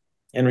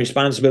 and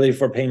responsibility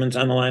for payments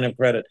on the line of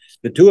credit.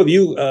 The two of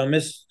you,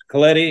 Ms.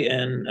 Coletti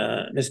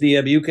and Ms.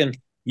 Diab,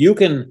 you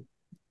can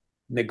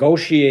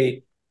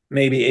negotiate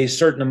maybe a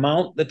certain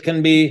amount that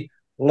can be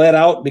let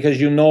out,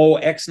 because you know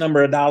X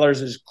number of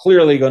dollars is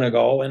clearly going to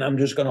go, and I'm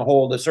just going to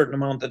hold a certain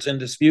amount that's in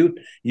dispute.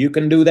 You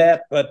can do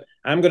that, but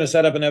I'm going to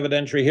set up an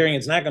evidentiary hearing.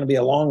 It's not going to be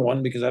a long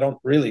one, because I don't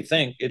really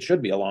think it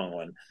should be a long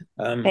one.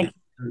 And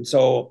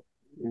so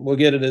we'll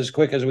get it as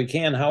quick as we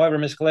can. However,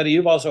 Ms. Coletti,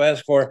 you've also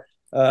asked for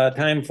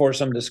time for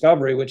some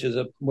discovery, which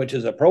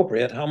is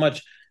appropriate. How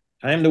much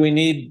time do we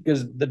need?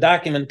 Because the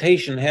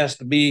documentation has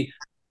to be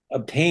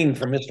obtained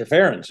from Mr.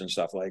 Ferentz and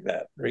stuff like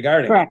that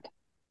regarding. Correct.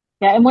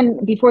 Yeah,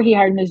 and before he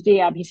hired Ms.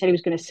 Diab, he said he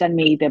was going to send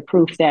me the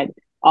proof that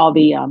all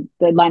the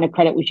line of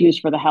credit was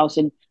used for the house,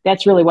 and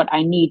that's really what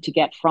I need to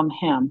get from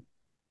him.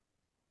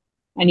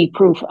 I need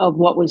proof of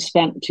what was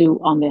spent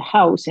on the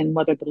house and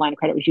whether the line of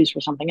credit was used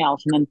for something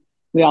else. And then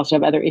we also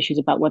have other issues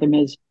about whether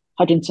Ms.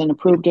 Hutchinson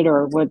approved it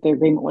or what the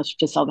agreement was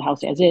to sell the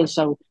house as is.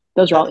 So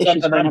those are all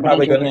issues for an I'm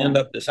probably evidentiary going to hearing. end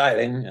up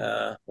deciding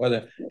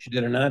whether she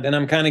did or not. And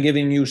I'm kind of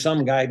giving you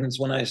some guidance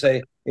when I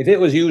say, if it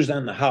was used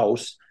on the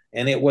house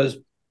and it was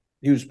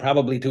used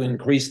probably to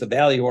increase the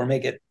value or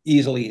make it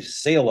easily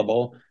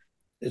saleable,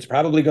 it's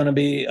probably going to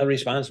be a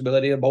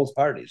responsibility of both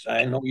parties.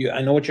 I know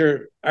what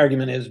your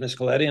argument is, Ms.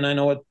 Coletti, and I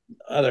know what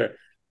other.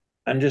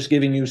 I'm just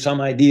giving you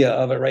some idea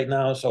of it right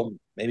now, so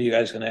maybe you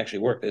guys can actually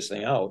work this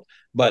thing out.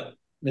 But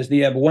Ms.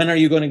 Diab, when are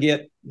you going to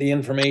get the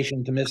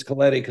information to Ms.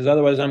 Coletti? Because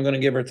otherwise I'm going to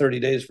give her 30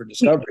 days for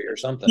discovery or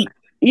something.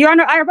 Your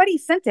Honor, I already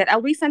sent it.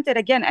 I'll resend it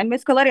again. And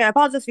Ms. Coletti, I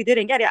apologize if you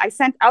didn't get it. I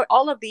sent out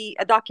all of the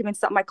documents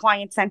that my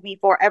client sent me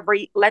for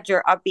every ledger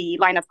of the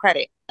line of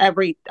credit,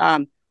 every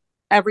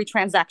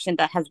transaction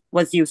that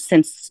was used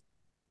since.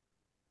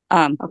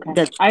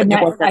 Okay. I've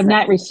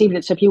not received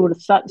it. So if you would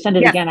send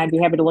it again, I'd be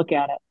happy to look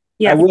at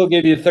it. I will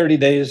give you 30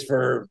 days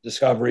for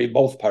discovery,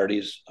 both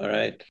parties. All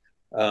right.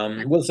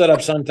 We'll set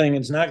up something.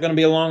 It's not going to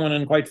be a long one.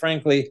 And quite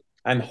frankly,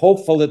 I'm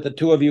hopeful that the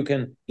two of you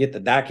can get the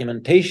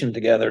documentation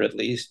together at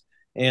least.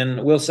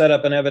 And we'll set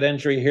up an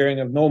evidentiary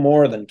hearing of no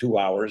more than 2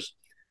 hours.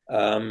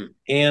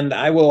 And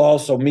I will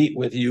also meet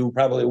with you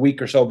probably a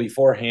week or so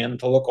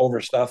beforehand to look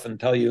over stuff and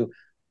tell you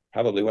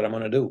probably what I'm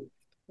going to do.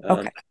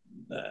 Okay.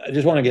 I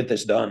just want to get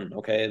this done.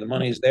 Okay. The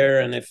money's there.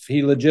 And if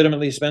he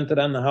legitimately spent it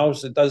on the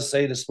house, it does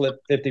say to split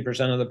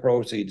 50% of the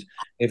proceeds.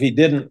 If he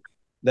didn't,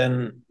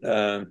 then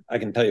I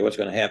can tell you what's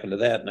going to happen to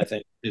that. And I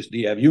think Ms.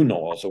 Diab, you know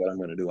also what I'm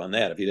going to do on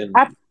that. If he didn't.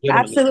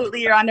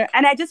 Absolutely, Your Honor.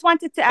 And I just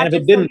wanted to add, and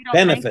if it didn't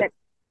benefit,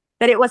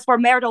 that it was for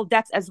marital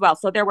debts as well.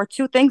 So there were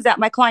two things that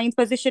my client's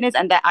position is,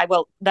 and that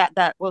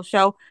that will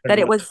show that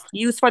it was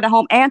used for the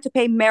home and to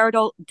pay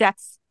marital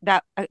debts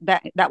that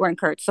were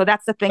incurred. So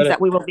that's the things that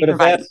we will be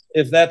providing.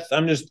 If that's,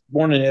 I'm just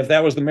warning you, if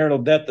that was the marital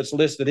debt that's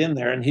listed in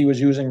there and he was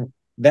using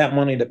that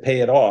money to pay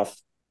it off,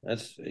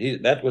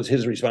 That was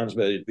his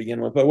responsibility to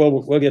begin with, but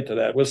we'll get to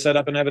that. We'll set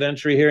up an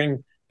evidentiary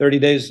hearing. 30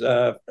 days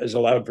is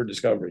allowed for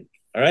discovery.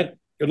 All right.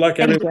 Good luck,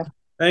 everyone.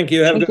 Thank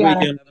you. Have a good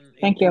weekend.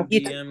 Thank you.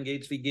 PM,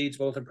 Gates v. Gates,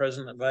 both are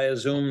present via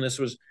Zoom. This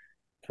was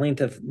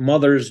plaintiff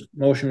mother's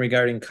motion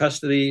regarding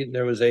custody.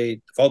 There was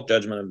a default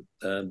judgment.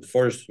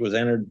 Divorce was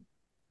entered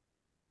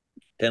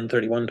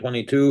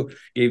 10/31/22,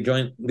 gave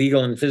joint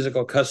legal and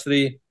physical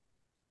custody.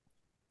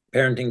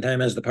 Parenting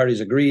time as the parties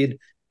agreed.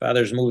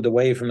 Fathers moved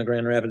away from the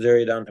Grand Rapids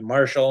area down to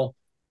Marshall.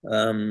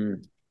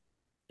 And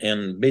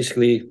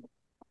basically,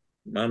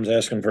 mom's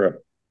asking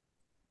for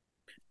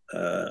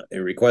a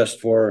request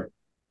for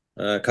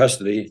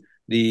custody.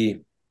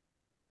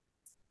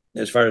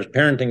 As far as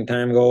parenting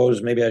time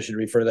goes, maybe I should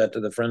refer that to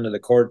the friend of the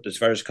court. As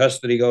far as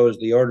custody goes,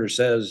 the order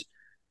says,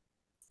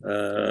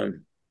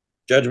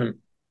 judgment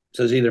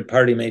says either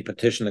party may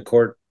petition the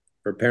court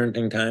for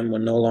parenting time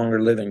when no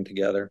longer living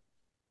together.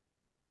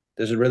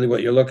 This is really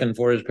what you're looking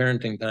for is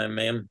parenting time,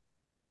 ma'am?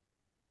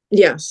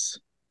 Yes.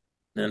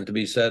 And to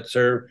be set,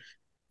 sir,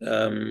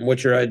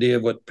 what's your idea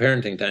of what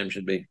parenting time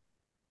should be?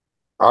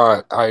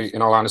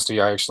 In all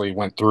honesty, I actually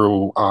went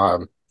through, I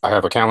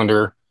have a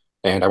calendar,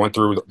 and I went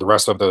through the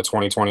rest of the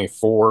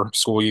 2024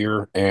 school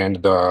year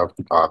and the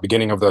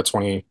beginning of the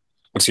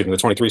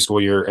 23 school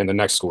year and the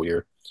next school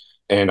year.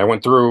 And I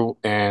went through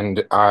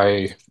and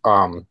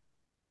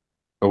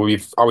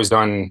we've always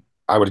done,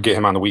 I would get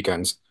him on the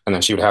weekends, and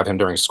then she would have him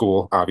during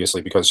school,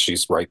 obviously, because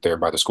she's right there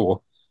by the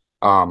school.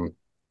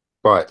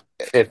 But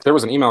if there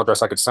was an email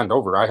address I could send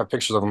over, I have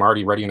pictures of them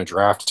already ready in a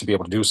draft to be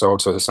able to do so,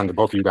 to send to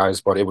both of you guys,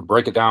 but it would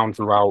break it down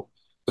throughout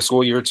the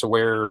school year to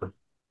where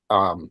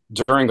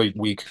during the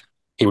week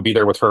he would be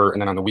there with her,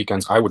 and then on the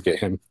weekends I would get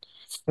him.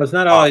 Well, it's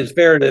not always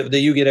fair that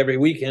you get every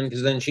weekend,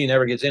 because then she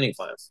never gets any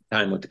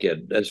time with the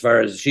kid. As far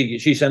as she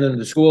sends him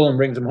to school and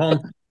brings him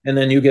home, and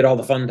then you get all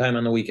the fun time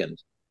on the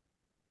weekends.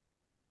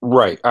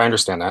 Right, I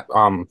understand that.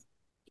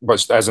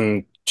 But as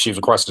in she's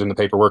requested in the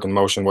paperwork and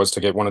motion was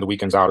to get one of the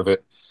weekends out of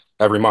it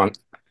every month.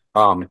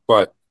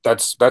 But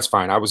that's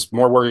fine. I was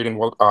more worried and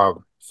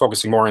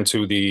focusing more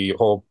into the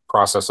whole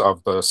process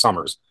of the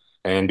summers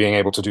and being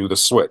able to do the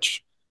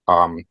switch.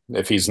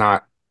 If he's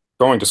not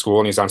going to school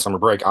and he's on summer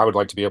break, I would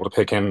like to be able to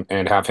pick him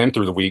and have him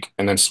through the week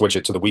and then switch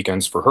it to the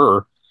weekends for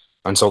her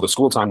until the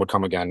school time would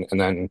come again. And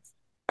then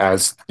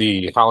as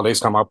the holidays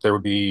come up, there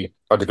would be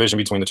a division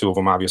between the two of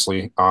them,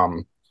 obviously.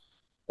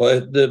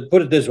 Well,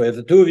 put it this way, if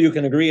the two of you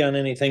can agree on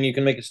anything, you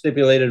can make a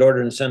stipulated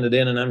order and send it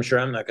in, and I'm sure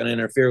I'm not going to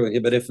interfere with you.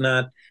 But if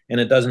not,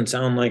 and it doesn't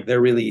sound like there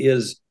really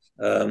is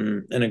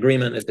an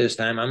agreement at this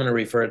time, I'm going to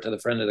refer it to the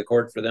friend of the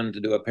court for them to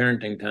do a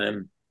parenting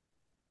time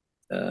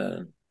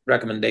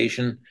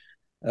recommendation.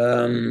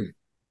 The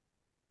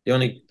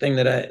only thing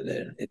that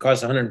it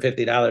costs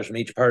 $150 from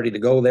each party to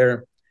go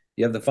there.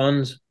 You have the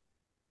funds to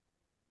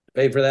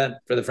pay for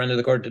that, for the friend of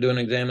the court to do an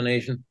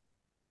examination?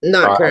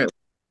 Not currently.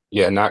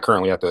 Yeah, not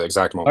currently at the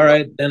exact moment. All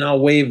right, then I'll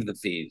waive the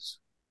fees.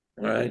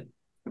 All right,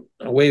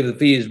 I'll waive the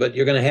fees, but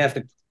you're going to have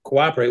to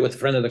cooperate with the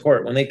friend of the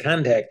court. When they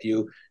contact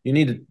you, you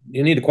need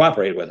to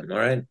cooperate with them. All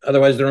right,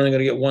 otherwise they're only going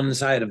to get one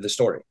side of the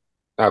story.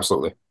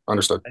 Absolutely,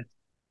 understood.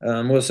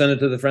 We'll send it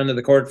to the friend of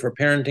the court for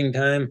parenting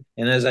time,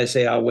 and as I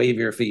say, I'll waive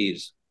your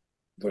fees.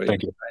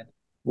 Thank you. Right?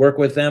 Work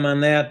with them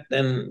on that.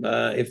 Then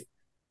if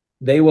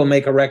they will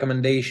make a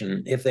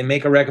recommendation, if they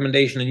make a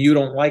recommendation and you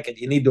don't like it,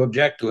 you need to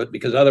object to it,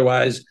 because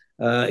otherwise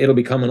it'll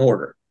become an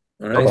order.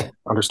 All right. Okay,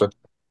 understood.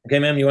 Okay,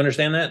 ma'am, you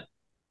understand that?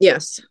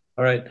 Yes.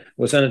 All right.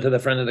 We'll send it to the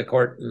friend of the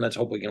court, and let's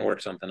hope we can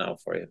work something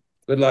out for you.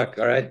 Good luck.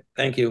 All right.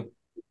 Thank you.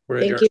 We're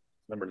adjourned.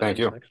 Number 9. Thank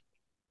you.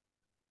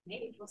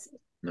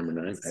 Number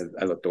 9.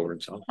 I looked over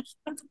and saw.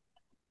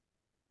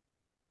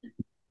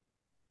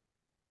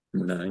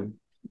 Number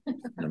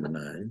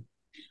 9.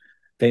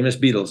 Famous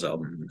Beatles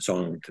album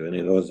song, to any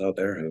of those out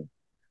there who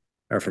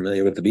are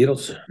familiar with the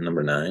Beatles.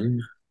 Number 9.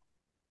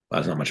 Well,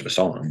 it's not much of a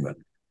song, but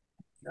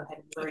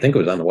I think it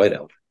was on the White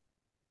Album.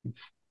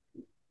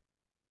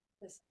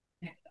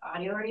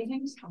 Audio or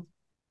anything?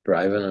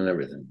 Driving and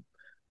everything.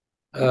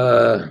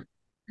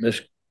 Miss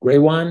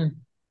Graywan?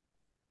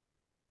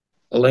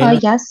 Elena?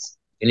 Yes.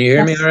 Can you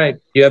hear me all right?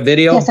 Do you have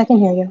video? Yes, I can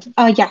hear you.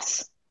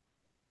 Yes.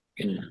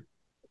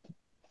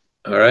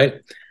 All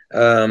right.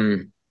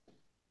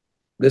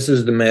 This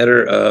is the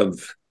matter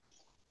of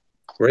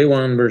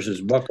Graywan versus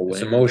Buckawing.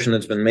 It's a motion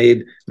that's been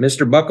made.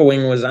 Mr.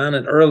 Buckawing was on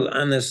it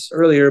on this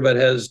earlier, but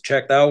has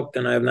checked out,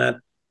 and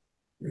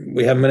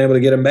we haven't been able to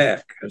get him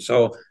back.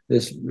 So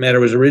this matter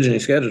was originally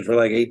scheduled for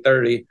like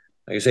 8:30.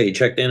 Like I say, he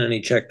checked in and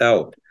he checked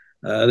out.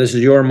 This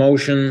is your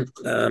motion.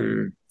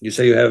 You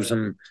say you have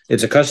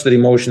it's a custody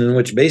motion in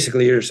which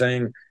basically you're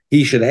saying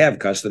he should have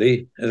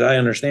custody, as I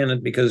understand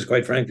it, because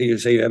quite frankly, you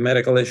say you have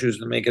medical issues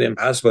that make it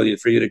impossible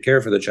for you to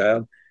care for the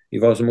child.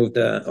 You've also moved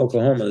to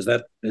Oklahoma. Is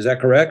that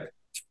correct?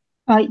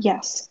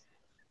 Yes.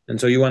 And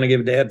so you want to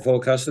give Dad full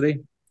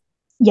custody?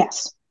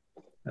 Yes.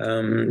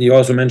 You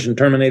also mentioned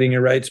terminating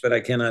your rights, but I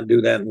cannot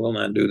do that and will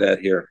not do that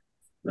here.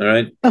 All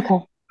right. Okay.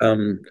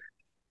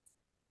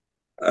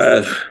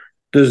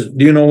 Do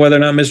you know whether or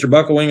not Mr.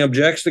 Buckawing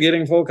objects to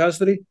getting full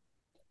custody?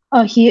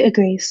 He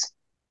agrees.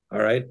 All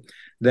right.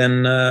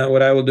 Then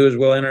what I will do is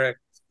we'll enter a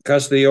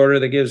custody order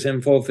that gives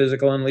him full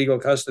physical and legal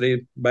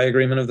custody by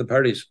agreement of the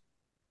parties.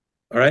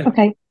 All right.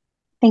 Okay.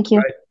 Thank you.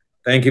 Right.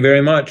 Thank you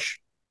very much.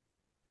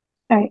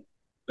 All right.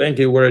 Thank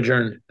you. We're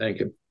adjourned. Thank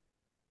you.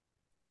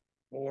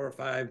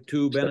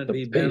 452 Bennett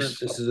v. Bennett.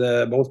 This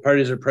is both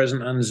parties are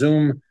present on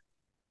Zoom.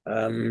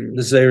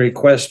 This is a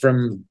request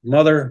from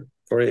mother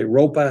for a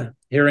ROPA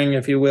hearing,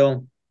 if you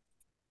will.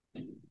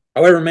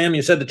 However, ma'am,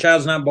 you said the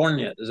child's not born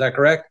yet. Is that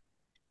correct?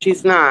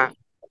 She's not.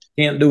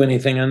 Can't do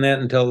anything on that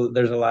until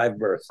there's a live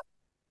birth.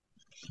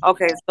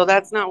 Okay, so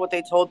that's not what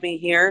they told me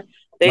here.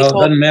 They Well, it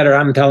told doesn't matter.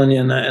 I'm telling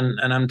you,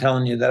 and I'm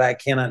telling you that I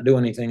cannot do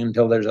anything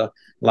until there's a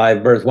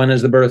live birth. When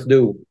is the birth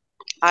due?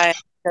 I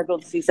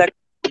scheduled C-section.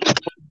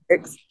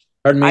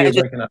 Pardon me, you're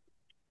breaking up.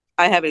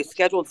 I have a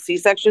scheduled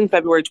C-section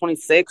February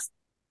 26th.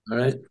 All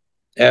right.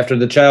 After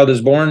the child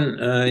is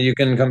born, you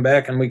can come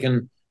back and we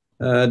can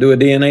do a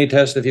DNA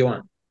test if you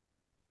want.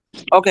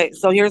 Okay,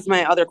 so here's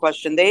my other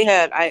question. They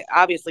had,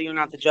 obviously you're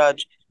not the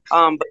judge,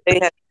 but they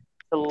had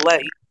to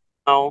let you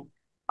know,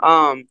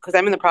 because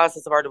I'm in the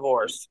process of our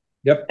divorce.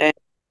 Yep. And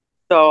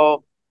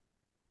so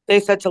they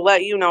said to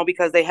let you know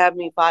because they have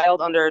me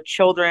filed under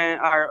children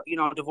or,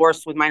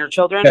 divorce with minor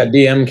children. Yeah,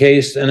 DM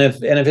case. And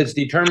if it's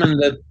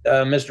determined that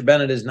Mr.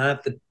 Bennett is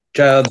not the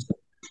child's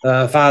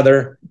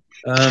father,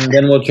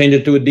 then we'll change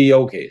it to a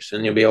DO case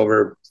and you'll be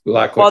over a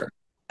lot quicker.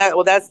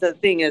 Well, that's the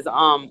thing is,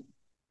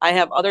 I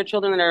have other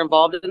children that are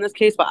involved in this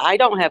case, but I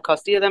don't have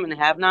custody of them and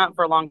have not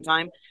for a long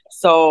time.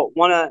 So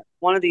one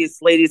of these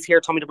ladies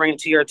here told me to bring it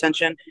to your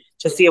attention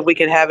to see if we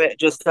could have it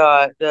just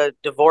the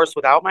divorce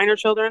without minor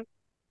children.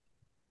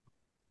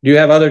 Do you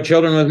have other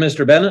children with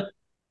Mr. Bennett?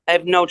 I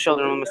have no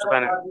children with Mr.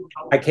 Bennett.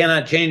 I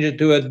cannot change it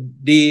to a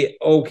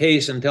DO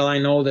case until I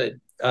know that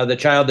the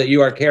child that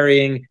you are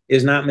carrying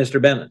is not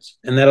Mr. Bennett's.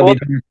 And that'll be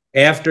done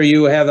after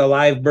you have a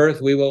live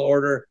birth. We will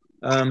order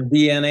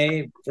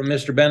DNA from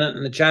Mr. Bennett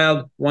and the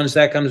child. Once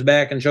that comes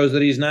back and shows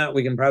that he's not,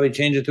 we can probably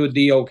change it to a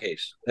DO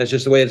case. That's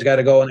just the way it's got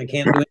to go. And I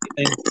can't do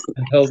anything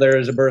until there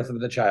is a birth of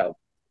the child.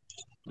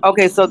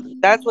 Okay, so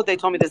that's what they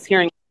told me this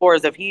hearing for,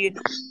 is if he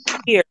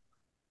here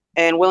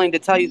and willing to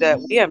tell you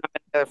that we have not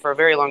been together for a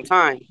very long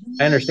time.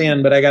 I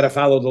understand, but I got to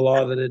follow the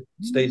law that it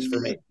states for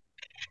me.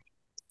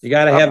 You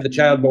got to have the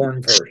child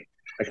born first.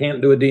 I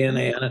can't do a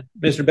DNA on it.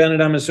 Mr. Bennett,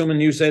 I'm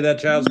assuming you say that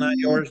child's not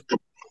yours?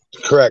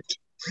 Correct.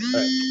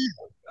 Right.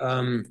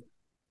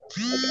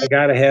 I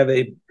got to have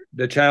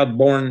the child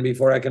born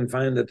before I can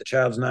find that the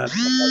child's not.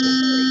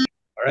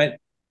 All right.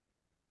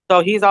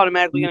 So he's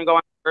automatically going to go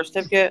on the birth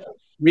certificate?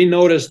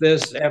 Renotice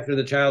this after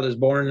the child is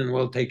born and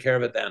we'll take care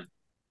of it then.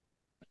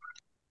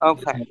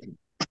 Okay.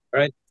 All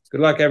right.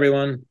 Good luck,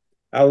 everyone.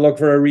 I'll look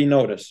for a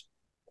renotice.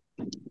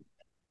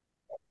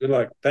 Good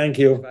luck. Thank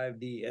you.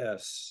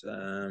 5DS.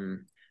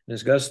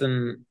 Ms.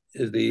 Guston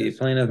is the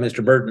plaintiff.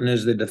 Mr. Burton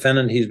is the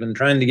defendant. He's been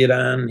trying to get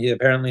on. He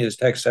apparently has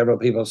texted several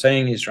people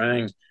saying he's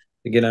trying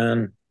to get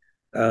on.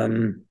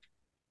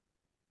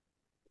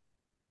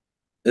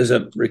 There's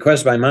a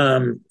request by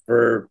mom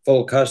for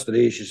full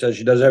custody. She says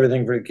she does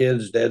everything for the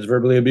kids. Dad's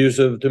verbally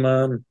abusive to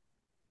mom.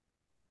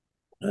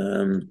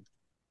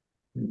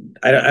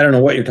 I don't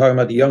know what you're talking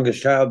about, the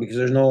youngest child, because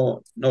there's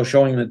no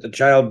showing that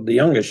the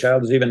youngest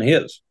child is even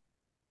his.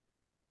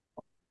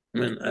 I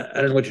mean, I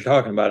don't know what you're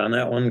talking about on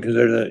that one, because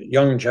there's a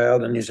young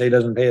child and you say he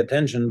doesn't pay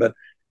attention, but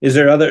is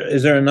there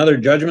another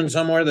judgment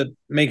somewhere that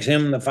makes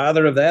him the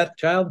father of that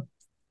child?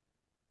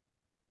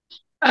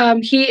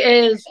 He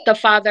is the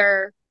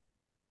father.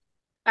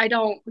 I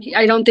don't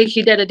think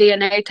he did a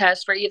DNA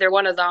test for either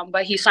one of them,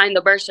 but he signed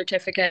the birth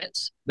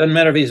certificates. Doesn't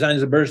matter if he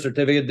signs the birth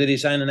certificate. Did he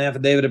sign an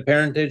affidavit of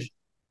parentage?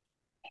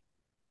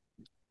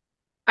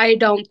 I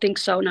don't think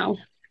so, no.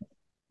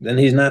 Then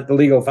he's not the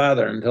legal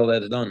father until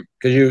that's done.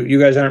 Because you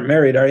guys aren't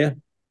married, are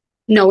you?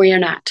 No, we are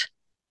not.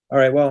 All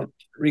right, well,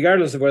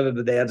 regardless of whether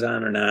the dad's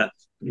on or not,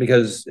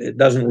 because it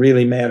doesn't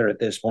really matter at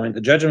this point,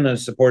 the judgment of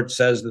support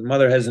says the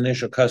mother has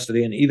initial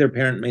custody and either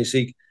parent may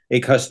seek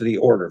a custody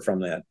order from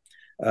that.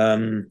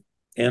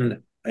 And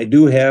I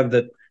do have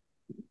that,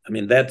 I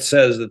mean, that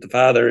says that the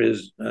father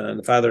is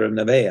the father of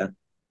Nevaeh.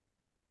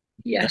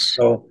 Yes.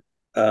 So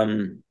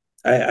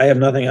I have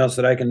nothing else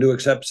that I can do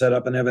except set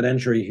up an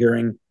evidentiary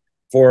hearing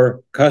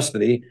for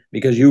custody,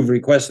 because you've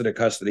requested a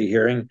custody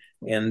hearing,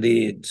 and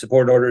the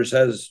support order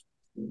says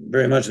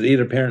very much that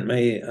either parent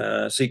may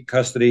seek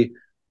custody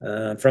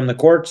from the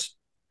courts.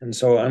 And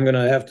so I'm going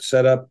to have to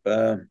set up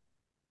an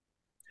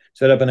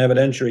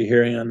evidentiary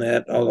hearing on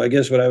that. Although I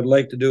guess what I would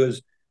like to do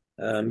is,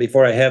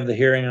 before I have the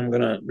hearing, I'm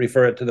going to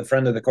refer it to the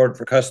friend of the court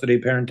for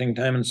custody, parenting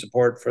time, and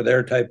support for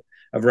their type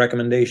of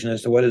recommendation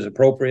as to what is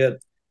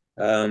appropriate.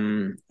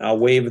 I'll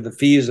waive the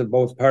fees of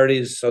both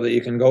parties so that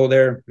you can go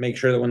there, make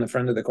sure that when the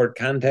friend of the court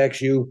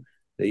contacts you,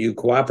 that you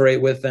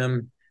cooperate with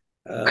them.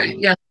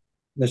 Yeah.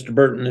 Mr.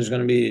 Burton is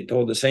going to be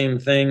told the same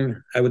thing.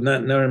 I would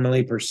not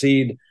normally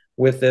proceed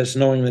with this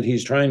knowing that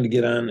he's trying to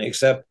get on,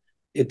 except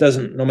it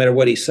doesn't, no matter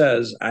what he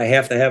says, I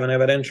have to have an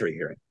evidentiary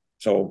hearing.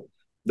 So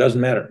it doesn't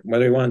matter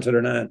whether he wants it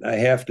or not, I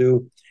have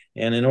to.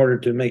 And in order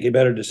to make a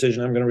better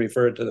decision, I'm going to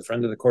refer it to the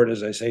friend of the court,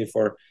 as I say,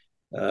 for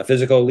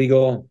physical,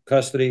 legal,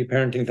 custody,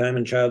 parenting time,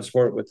 and child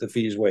support with the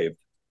fees waived.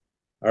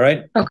 All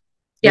right? Okay.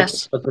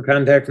 Yes. Look for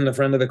contacting the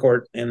friend of the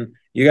court, and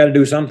you got to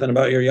do something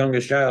about your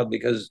youngest child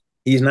because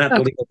he's not the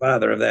legal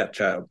father of that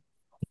child.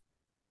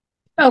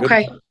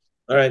 Okay. Good.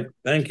 All right.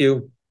 Thank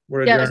you.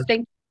 We're Yes, adjourned.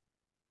 thank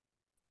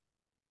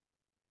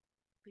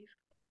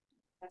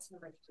That's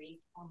number 3.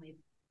 Only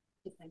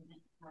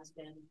defendant has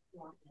been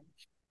wanted.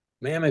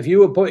 Ma'am, if you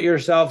would put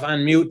yourself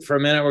on mute for a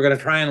minute, we're going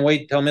to try and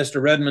wait till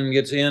Mr. Redmond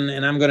gets in,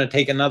 and I'm going to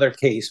take another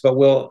case. But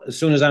we'll, as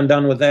soon as I'm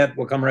done with that,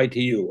 we'll come right to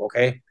you.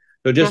 Okay?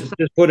 So just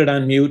put it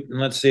on mute, and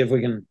let's see if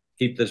we can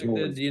keep this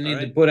moving. You need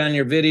to put on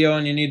your video,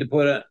 and you need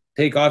to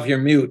take off your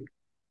mute.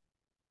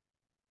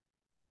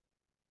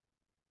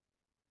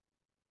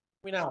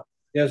 We know.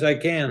 Yes, I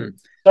can.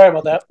 Sorry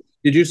about that.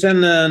 Did you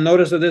send the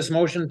notice of this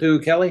motion to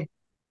Kelly?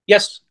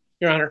 Yes,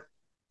 Your Honor.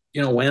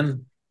 You know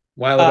when?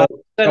 While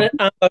ago? Sent it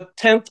on the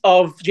 10th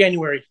of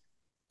January.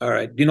 All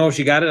right. Do you know if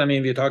she got it? I mean,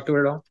 have you talked to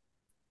her at all?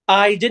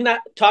 I did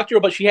not talk to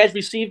her, but she has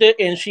received it,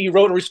 and she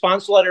wrote a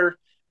response letter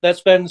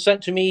that's been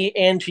sent to me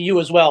and to you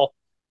as well.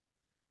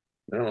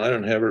 No, I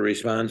don't have a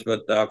response,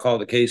 but I'll call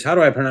the case. How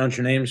do I pronounce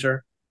your name,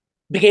 sir?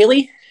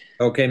 Begaley?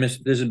 Okay, this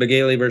is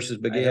Begaley versus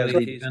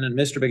Begaley. Defendant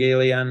Mr.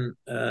 Begaley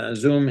on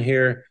Zoom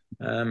here.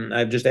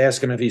 I've just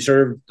asked him if he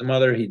served the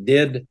mother. He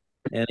did,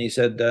 and he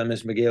said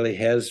Ms. Begaley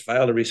has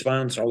filed a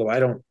response, although I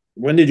don't.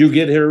 When did you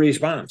get her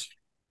response?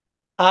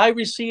 I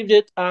received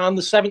it on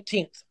the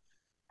 17th.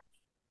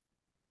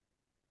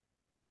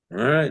 All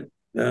right.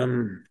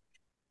 Can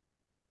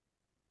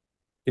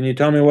you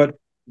tell me what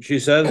she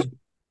says?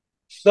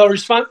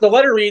 The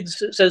letter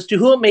reads, it says, to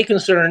whom it may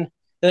concern,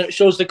 then it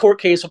shows the court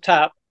case up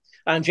top.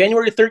 On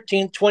January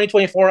 13th,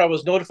 2024, I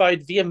was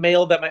notified via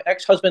mail that my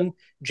ex-husband,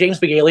 James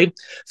Begaley,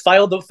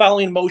 filed the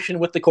following motion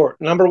with the court.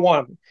 Number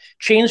 1,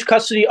 change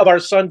custody of our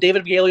son,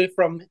 David Begaley,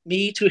 from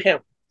me to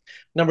him.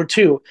 Number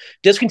 2,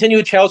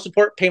 discontinue child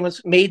support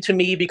payments made to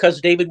me because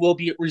David will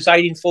be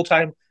residing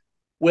full-time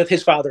with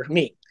his father,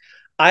 me.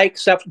 I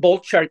accept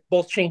both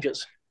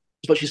changes,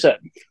 is what she said.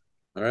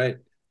 All right.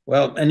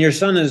 Well, and your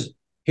son is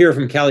here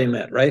from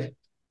Calumet, right?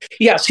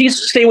 Yes,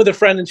 he's staying with a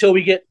friend until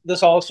we get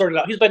this all sorted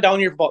out. He's been down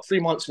here for about 3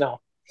 months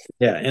now.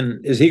 Yeah,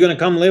 and is he going to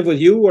come live with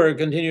you or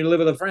continue to live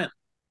with a friend?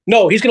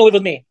 No, he's going to live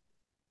with me.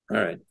 All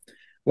right.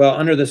 Well,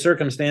 under the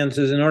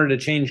circumstances, in order to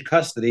change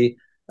custody,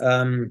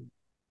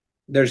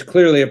 there's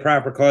clearly a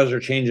proper cause or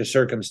change of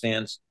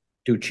circumstance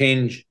to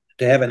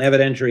have an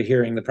evidentiary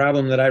hearing. The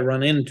problem that I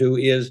run into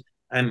is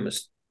I'm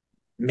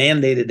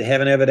mandated to have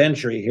an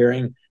evidentiary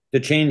hearing to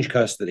change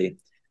custody.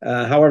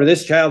 However,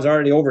 this child's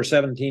already over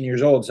 17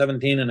 years old,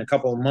 17 and a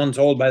couple of months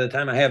old. By the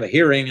time I have a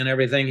hearing and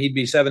everything, he'd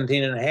be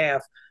 17 and a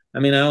half. I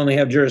mean, I only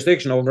have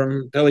jurisdiction over him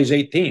until he's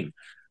 18.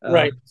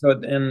 Right.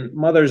 And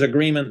mother's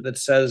agreement that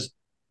says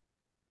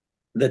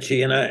that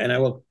she, and I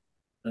will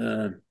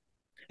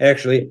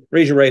actually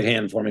raise your right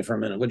hand for me for a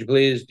minute. Would you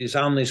please? Do you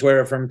solemnly swear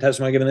affirm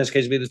testimony given in this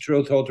case to be the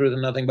truth, whole truth,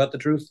 and nothing but the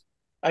truth?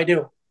 I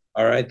do.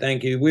 All right.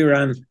 Thank you. We were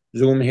on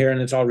Zoom here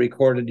and it's all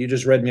recorded. You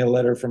just read me a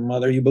letter from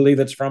mother. You believe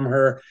it's from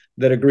her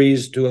that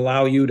agrees to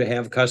allow you to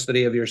have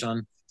custody of your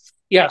son?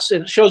 Yes,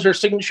 it shows her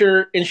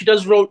signature, and she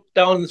does wrote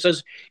down and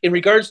says, in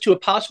regards to a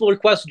possible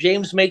request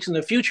James makes in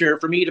the future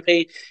for me to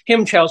pay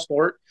him child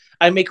support,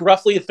 I make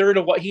roughly a third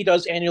of what he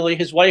does annually.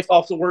 His wife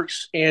also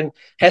works and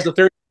has a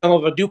third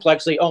of a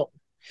duplex they own.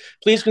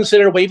 Please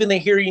consider waiving the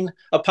hearing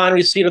upon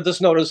receipt of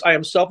this notice. I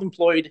am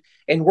self-employed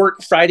and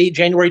work Friday,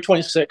 January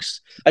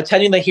 26th.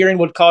 Attending the hearing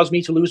would cause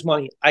me to lose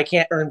money I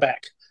can't earn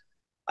back.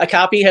 A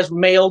copy has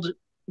mailed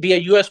via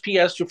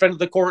USPS to a friend of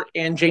the court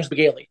and James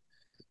Begaley.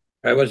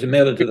 I was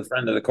mailed to the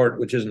friend of the court,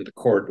 which isn't the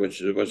court, which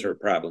was her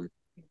problem.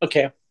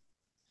 Okay.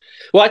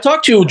 Well, I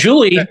talked to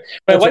Julie.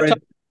 My wife right.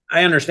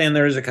 I understand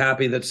there is a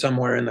copy that's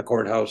somewhere in the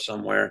courthouse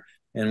somewhere,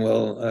 and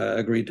we'll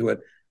agree to it.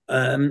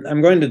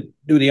 I'm going to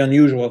do the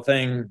unusual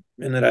thing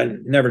in that I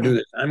never do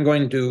this. I'm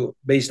going to,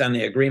 based on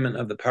the agreement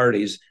of the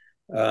parties,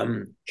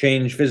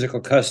 change physical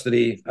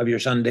custody of your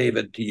son,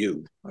 David, to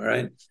you. All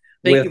right.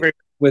 Thank you very much.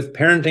 With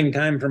parenting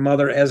time for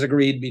mother as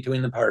agreed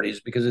between the parties,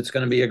 because it's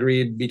going to be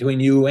agreed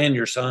between you and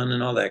your son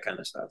and all that kind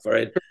of stuff. All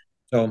right.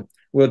 So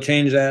we'll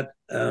change that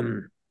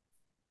to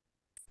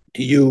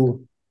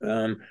you.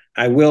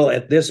 I will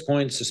at this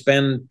point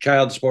suspend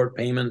child support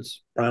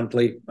payments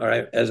promptly. All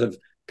right. As of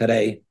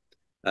today,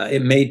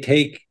 it may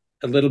take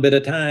a little bit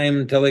of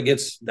time until it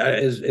gets,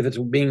 if it's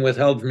being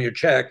withheld from your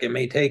check, it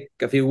may take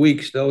a few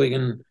weeks till we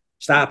can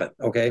stop it.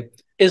 Okay.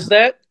 Is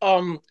that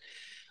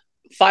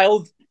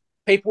filed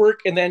paperwork,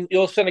 and then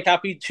you'll send a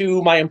copy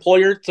to my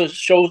employer to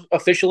show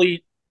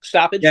officially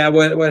stoppage? Yeah,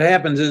 what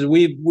happens is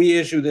we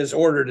issue this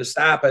order to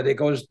stop it. It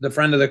goes, the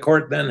friend of the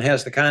court then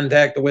has to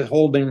contact the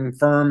withholding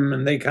firm,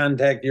 and they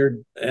contact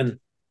and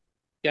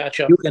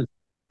gotcha.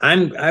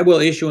 I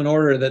will issue an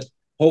order that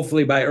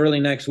hopefully by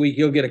early next week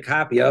you'll get a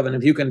copy of, and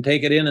if you can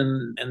take it in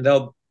and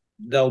they'll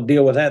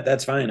deal with that,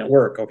 that's fine at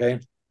work. Okay.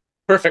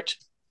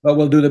 Perfect. But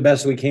we'll do the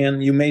best we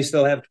can. You may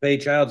still have to pay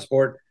child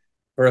support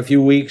for a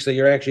few weeks that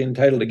you're actually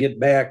entitled to get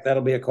back.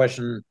 That'll be a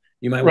question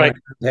You might want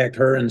to contact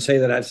her and say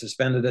that I've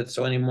suspended it.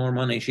 So any more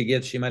money she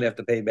gets, she might have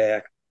to pay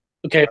back.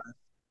 Okay.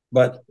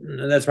 But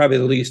that's probably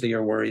the least of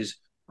your worries.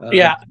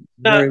 Yeah.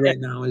 Worry right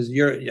now is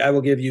I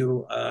will give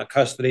you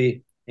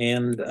custody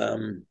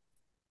and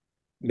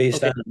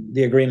based on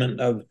the agreement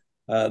of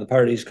the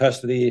parties,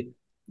 custody,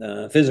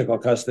 physical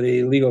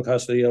custody, legal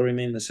custody will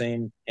remain the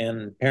same,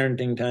 and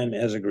parenting time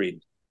as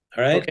agreed.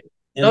 All right. Okay.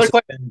 Another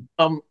question.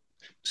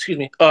 Excuse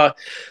me.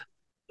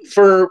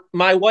 For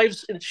my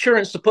wife's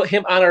insurance to put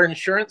him on our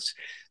insurance,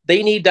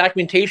 they need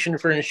documentation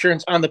for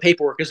insurance on the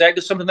paperwork. Is that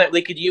just something that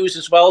they could use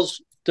as well as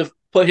to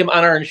put him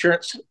on our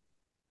insurance?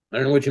 I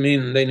don't know what you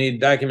mean. They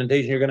need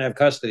documentation. You're going to have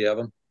custody of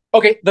him.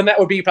 Okay, then that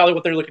would be probably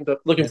what they're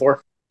looking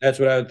for. That's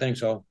what I would think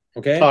so.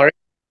 Okay. All right.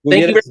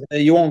 Thank you.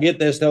 You won't get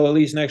this till at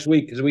least next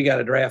week because we got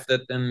to draft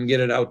it and get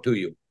it out to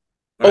you.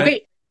 All okay.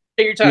 Right?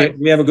 Take your time.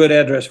 We have a good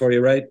address for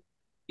you, right?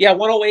 Yeah,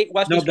 108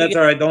 West. No, that's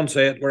all right. Don't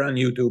say it. We're on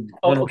YouTube.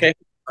 Oh, okay.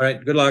 All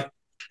right. Good luck.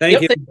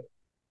 Thank you.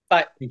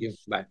 Bye. Thank you.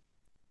 Bye.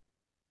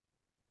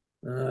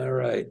 All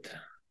right.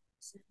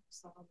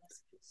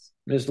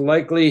 It's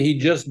likely he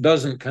just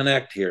doesn't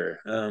connect here.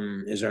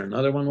 Is there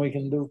another one we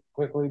can do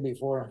quickly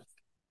before?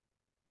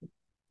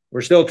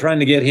 We're still trying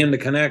to get him to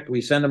connect.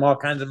 We send him all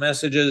kinds of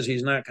messages.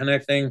 He's not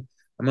connecting.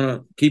 I'm going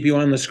to keep you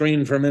on the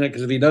screen for a minute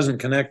because if he doesn't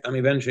connect, I'm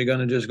eventually going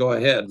to just go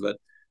ahead. But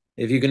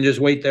if you can just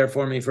wait there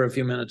for me for a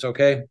few minutes,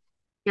 okay?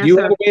 Yes, do you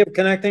sir. have a way of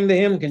connecting to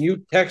him? Can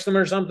you text him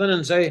or something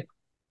and say?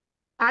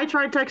 I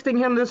tried texting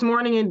him this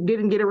morning and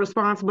didn't get a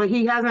response, but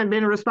he hasn't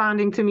been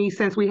responding to me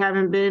since we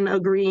haven't been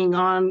agreeing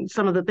on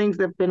some of the things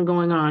that have been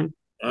going on.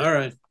 All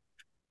right.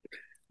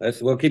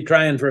 We'll keep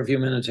trying for a few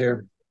minutes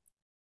here.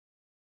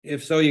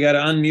 If so, you got to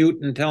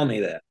unmute and tell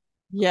me that.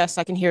 Yes,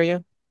 I can hear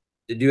you.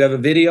 Did you have a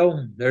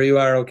video? There you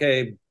are.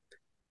 Okay.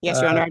 Yes,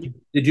 Your Honor.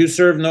 Did you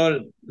serve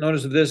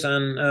notice of this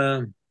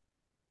on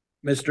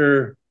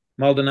Mr.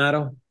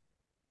 Maldonado?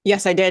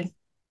 Yes, I did.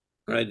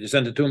 All right. You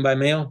sent it to him by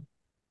mail?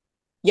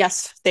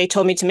 Yes, they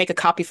told me to make a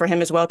copy for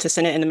him as well to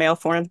send it in the mail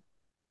for him.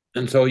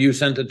 And so you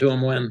sent it to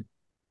him when?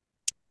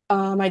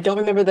 I don't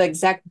remember the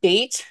exact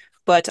date,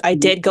 but I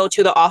did go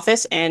to the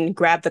office and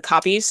grab the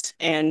copies.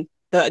 And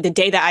the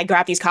day that I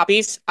grabbed these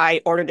copies,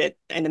 I ordered it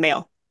in the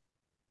mail.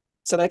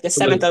 So like the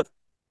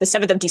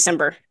 7th of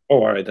December.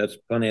 Oh, all right. That's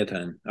plenty of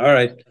time. All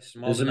right.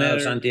 Maldonado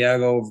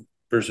Santiago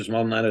versus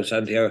Maldonado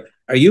Santiago.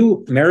 Are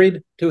you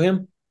married to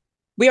him?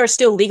 We are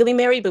still legally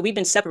married, but we've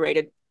been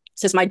separated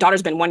since my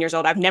daughter's been 1 year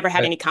old. I've never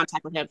had any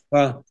contact with him.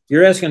 Well,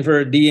 you're asking for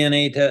a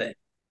DNA test.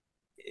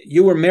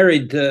 You were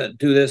married to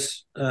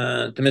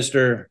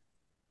Mr.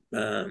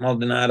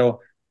 Maldonado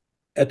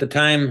at the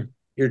time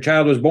your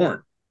child was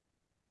born.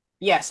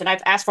 Yes, and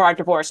I've asked for our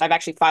divorce. I've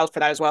actually filed for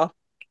that as well.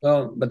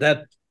 Well,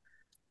 but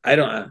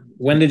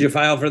when did you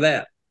file for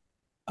that?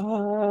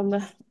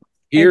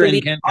 Here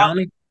in Kent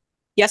County?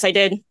 Yes, I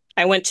did.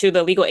 I went to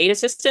the legal aid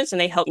assistance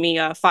and they helped me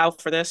file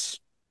for this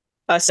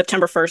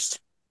September 1st.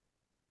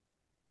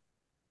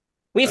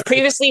 We've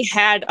previously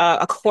had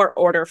a court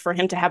order for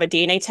him to have a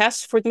DNA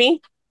test with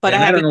me, but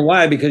I don't know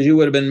why, because you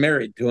would have been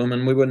married to him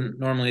and we wouldn't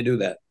normally do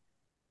that.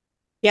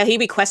 Yeah, he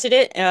requested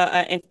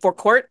it for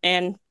court,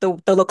 and the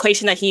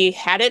location that he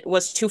had it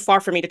was too far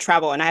for me to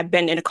travel, and I had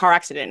been in a car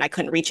accident and I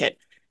couldn't reach it.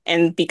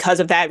 And because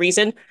of that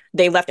reason,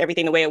 they left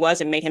everything the way it was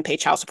and made him pay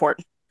child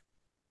support.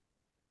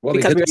 Well,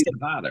 because we were the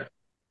father.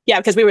 Yeah,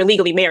 because we were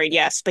legally married,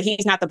 yes, but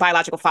he's not the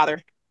biological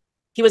father.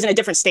 He was in a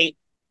different state.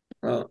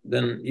 Well,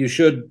 then you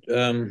should...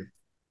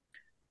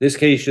 this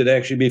case should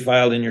actually be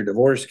filed in your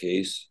divorce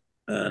case.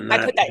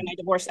 I put that in my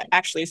divorce,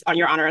 actually, on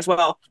Your Honor as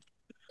well.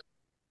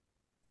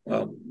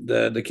 Well,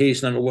 the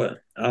case number, what?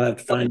 I'll have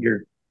to find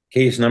your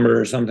case number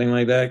or something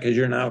like that, because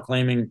you're now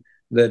claiming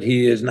that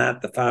he is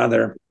not the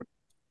father.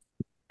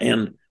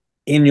 And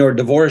in your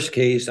divorce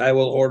case, I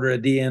will order a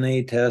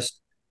DNA test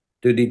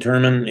to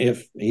determine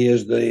if he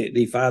is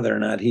the father or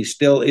not. He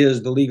still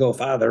is the legal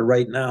father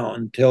right now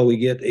until we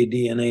get a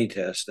DNA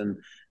test. And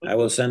I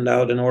will send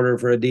out an order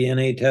for a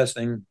DNA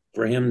testing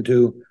for him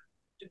to...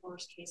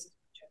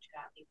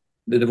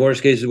 The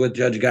divorce case is with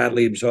Judge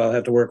Gottlieb, so I'll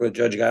have to work with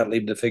Judge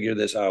Gottlieb to figure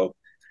this out.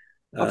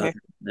 Okay.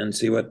 And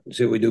see what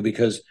we do,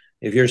 because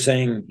if you're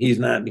saying he's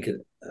not, because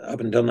up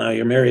until now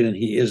you're married and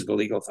he is the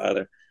legal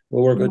father,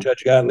 we'll work with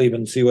Judge Gottlieb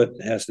and see what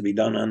has to be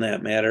done on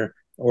that matter.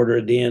 Order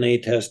a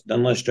DNA test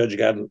unless Judge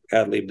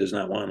Gottlieb does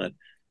not want it,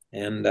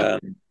 and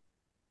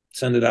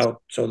send it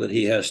out so that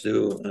he has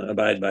to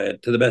abide by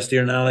it. To the best of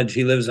your knowledge,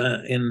 he lives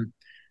in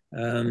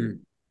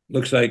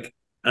looks like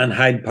on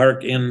Hyde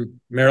Park in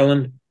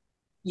Maryland.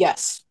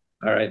 Yes.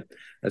 All right.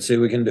 Let's see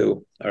what we can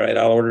do. All right.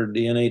 I'll order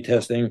DNA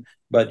testing,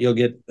 but you'll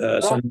get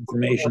some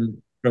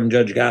information from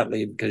Judge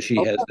Gottlieb because she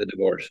has the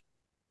divorce.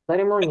 Let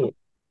him ring it.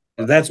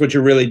 That's what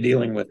you're really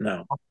dealing with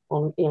now.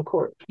 In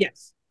court.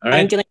 Yes. All right.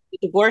 I'm dealing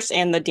with the divorce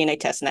and the DNA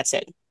test, and that's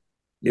it.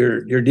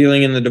 You're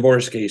dealing in the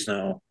divorce case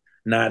now,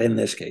 not in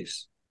this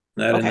case,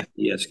 not in the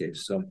DS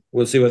case. So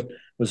we'll see what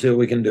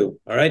we can do.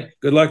 All right.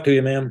 Good luck to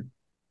you, ma'am.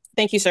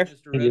 Thank you, sir.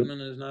 Mr.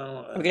 Redmond is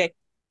now okay.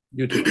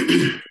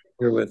 YouTube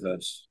here with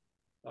us.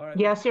 All right.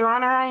 Yes, Your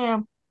Honor, I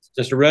am.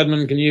 Mr.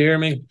 Redmond, can you hear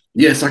me?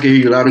 Yes, I can hear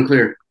you loud and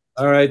clear.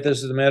 All right,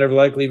 this is the matter of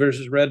Likely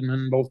versus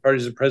Redmond. Both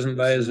parties are present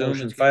via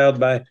Zoom and filed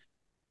by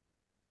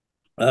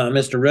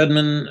Mr.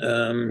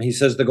 Redmond. He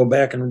says to go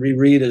back and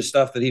reread his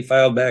stuff that he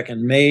filed back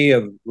in May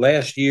of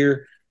last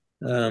year.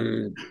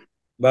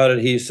 About it,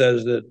 he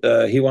says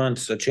that he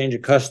wants a change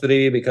of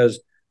custody because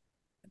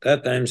at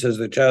that time says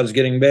the child's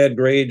getting bad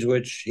grades,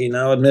 which he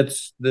now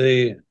admits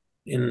in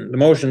the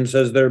motion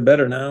says they're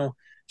better now.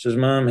 Says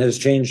mom has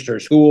changed her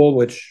school,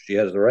 which she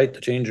has the right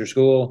to change her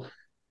school.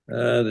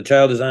 The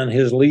child is on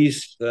his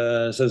lease.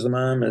 Says the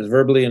mom is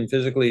verbally and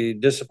physically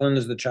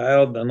disciplines the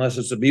child unless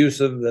it's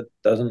abusive. That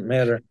doesn't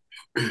matter.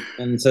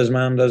 And says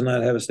mom does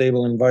not have a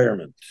stable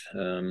environment.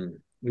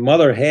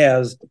 Mother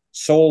has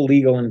sole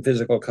legal and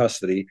physical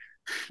custody.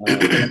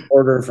 An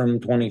order from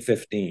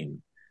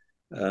 2015.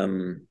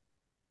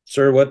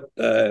 Sir,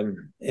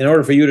 in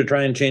order for you to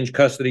try and change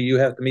custody, you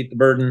have to meet the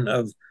burden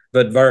of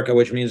Vedvarka,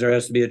 which means there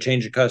has to be a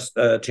change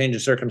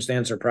of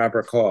circumstance or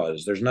proper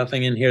cause. There's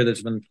nothing in here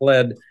that's been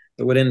pled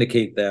that would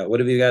indicate that.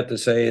 What have you got to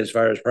say as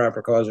far as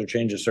proper cause or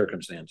change of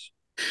circumstance?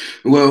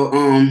 Well,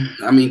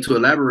 I mean, to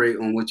elaborate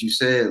on what you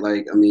said,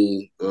 like, I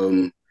mean,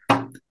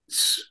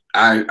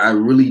 I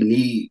really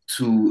need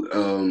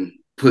to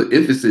put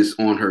emphasis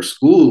on her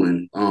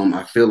schooling.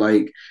 I feel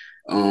like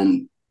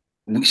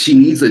she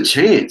needs a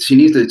chance. She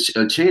needs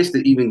a chance to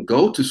even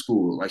go to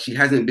school. Like, she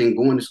hasn't been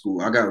going to school.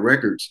 I got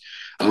records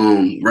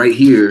right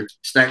here,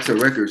 stacks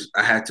of records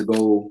I had to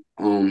go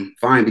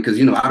find because,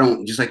 you know, I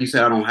don't, just like you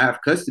said, I don't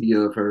have custody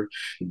of her,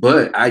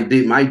 but I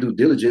did my due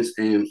diligence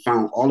and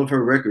found all of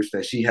her records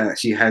that she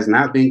has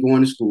not been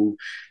going to school.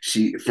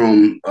 She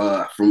from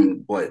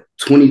what,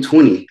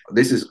 2020.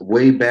 This is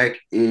way back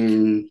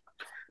in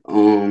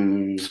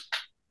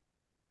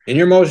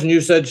your motion,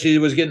 you said she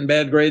was getting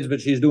bad grades, but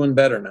she's doing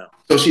better now.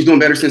 So she's doing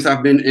better since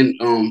I've been in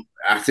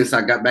since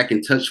I got back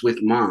in touch with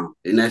mom,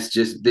 and that's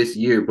just this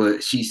year.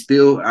 But she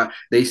still,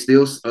 they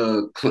still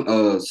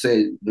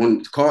said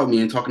called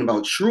me and talking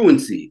about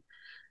truancy,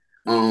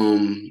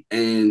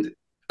 and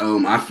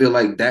I feel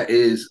like that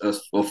is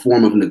a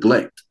form of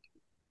neglect.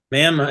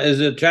 Ma'am, is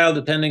the child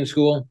attending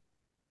school?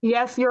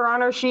 Yes, Your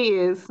Honor, she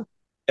is.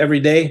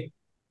 Every day?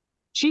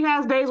 She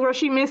has days where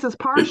she misses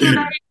partial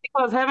days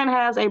because Heaven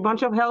has a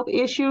bunch of health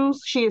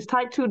issues. She is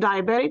type 2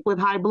 diabetic with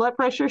high blood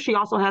pressure. She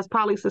also has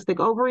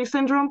polycystic ovary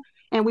syndrome.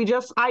 And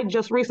I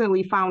just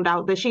recently found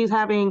out that she's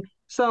having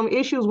some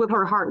issues with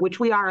her heart, which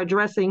we are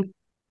addressing.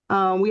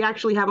 We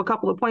actually have a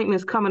couple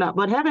appointments coming up.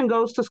 But Heaven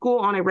goes to school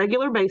on a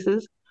regular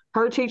basis.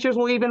 Her teachers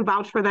will even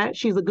vouch for that.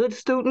 She's a good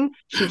student.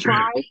 She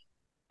tries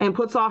and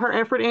puts all her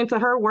effort into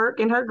her work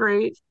and her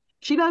grades.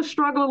 She does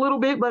struggle a little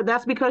bit, but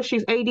that's because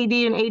she's ADD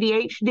and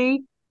ADHD.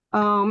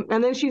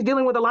 And then she's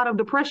dealing with a lot of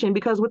depression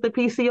because with the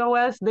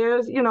PCOS,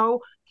 there's, you know,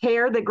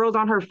 hair that grows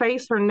on her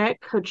face, her neck,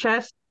 her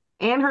chest,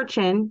 and her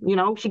chin. You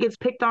know, she gets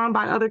picked on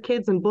by other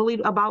kids and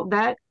bullied about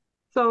that.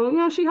 So, you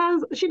know, she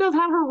does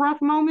have her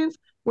rough moments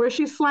where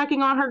she's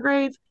slacking on her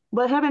grades,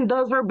 but Heaven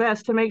does her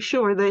best to make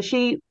sure that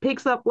she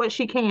picks up what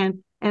she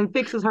can and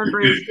fixes her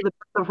grades to the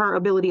best of her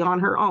ability on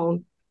her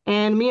own.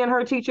 And me and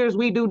her teachers,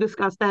 we do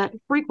discuss that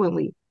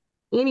frequently.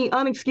 Any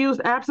unexcused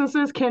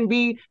absences can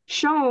be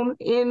shown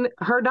in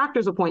her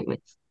doctor's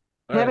appointments.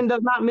 Heaven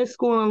does not miss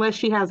school unless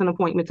she has an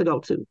appointment to go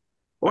to,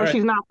 or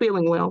she's not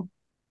feeling well.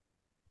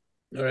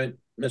 All right,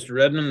 Mr.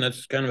 Redmond,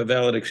 that's kind of a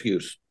valid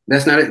excuse.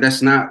 That's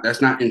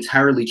not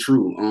entirely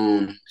true.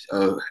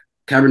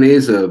 Cabernet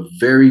is a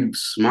very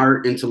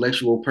smart,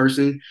 intellectual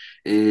person,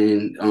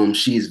 and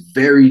she is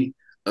very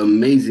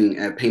amazing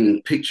at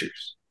painting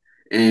pictures.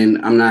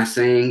 And I'm not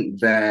saying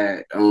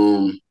that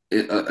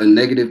a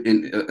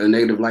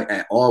negative light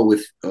at all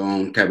with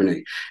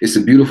Cabernet. It's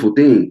a beautiful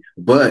thing,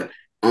 but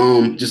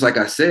just like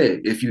I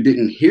said, if you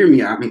didn't hear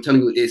me, I'm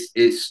telling you,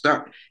 it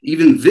stopped.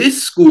 Even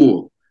this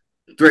school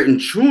threatened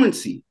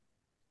truancy,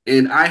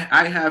 and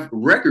I have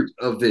records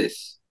of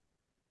this.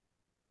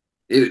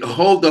 The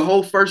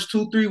whole first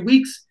 2-3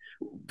 weeks,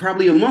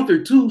 probably a month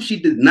or two,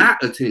 she did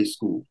not attend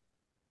school.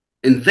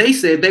 And they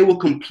said they will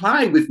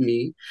comply with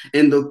me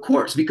in the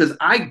courts because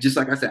just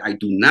like I said, I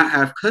do not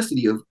have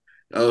custody of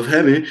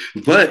Heaven,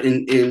 but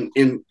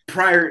in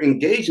prior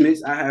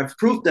engagements, I have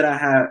proof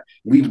that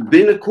we've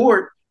been to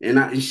court, and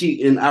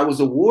I was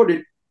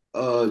awarded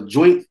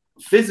joint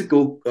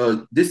physical.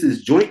 This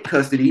is joint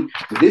custody.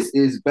 This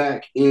is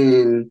back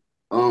in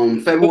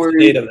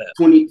February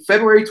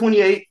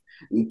 28th,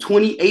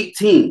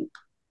 2018.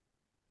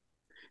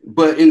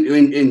 But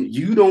and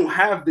you don't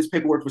have this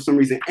paperwork for some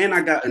reason, and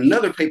I got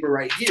another paper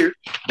right here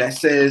that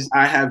says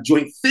I have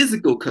joint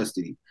physical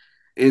custody.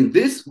 And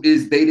this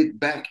is dated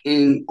back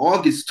in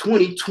August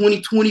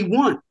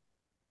 2021.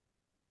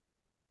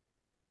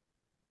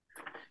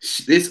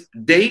 This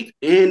date,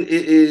 and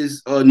it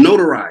is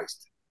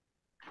notarized.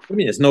 What do you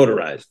mean it's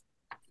notarized?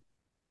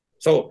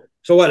 So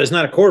what? It's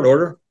not a court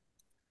order.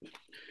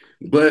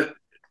 But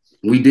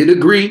we did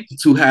agree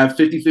to have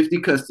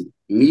 50-50 custody.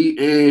 Me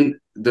and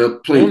the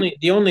plaintiff.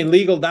 The only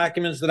legal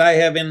documents that I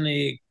have in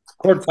the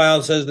court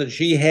file says that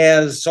she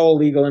has sole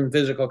legal and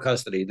physical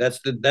custody.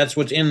 That's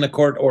what's in the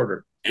court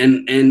order.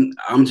 And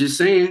I'm just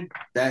saying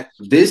that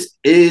this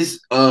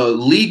is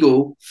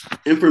legal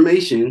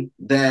information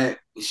that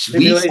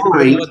we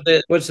signed.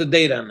 What's the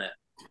date on that?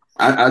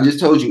 I just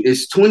told you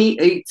it's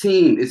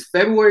 2018. It's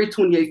February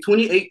 28th,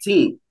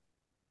 2018.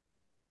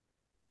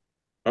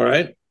 All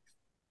right.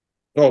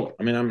 So,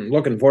 I mean, I'm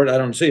looking for it. I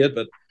don't see it,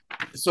 but.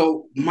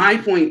 So my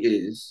point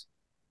is,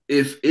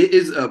 if it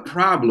is a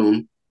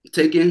problem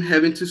taking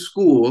Heaven to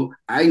school,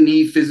 I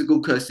need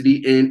physical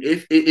custody. And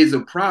if it is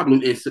a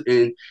problem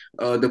and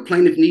the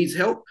plaintiff needs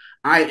help,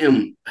 I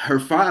am her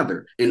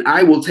father and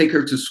I will take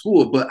her to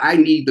school. But I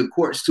need the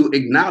courts to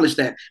acknowledge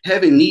that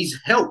Heaven needs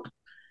help.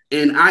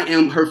 And I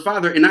am her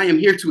father and I am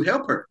here to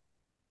help her.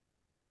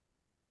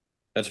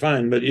 That's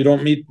fine, but you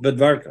don't meet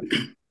Vidvarka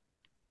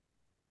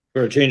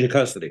for a change of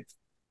custody.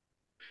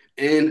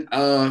 And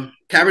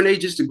Cabernet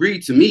just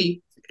agreed to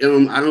me.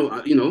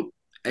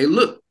 Hey,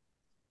 look,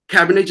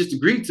 Cabernet just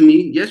agreed to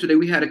me yesterday.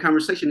 We had a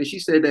conversation and she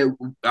said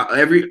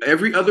that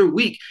every other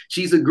week,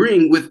 she's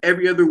agreeing with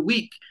every other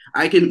week.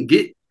 I can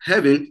get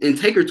Heaven and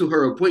take her to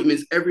her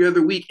appointments every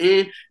other week.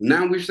 And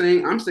now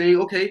I'm saying,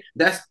 okay,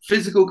 that's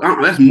physical.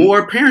 That's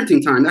more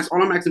parenting time. That's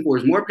all I'm asking for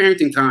is more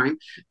parenting time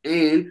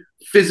and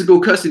physical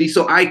custody.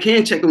 So I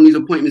can check on these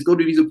appointments, go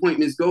to these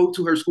appointments, go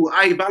to her school.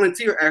 I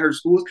volunteer at her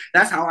schools.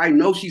 That's how I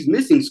know she's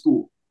missing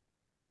school.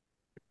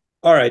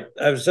 All right.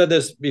 I've said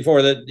this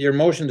before that your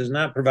motion does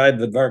not provide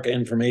Vidvarka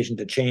information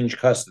to change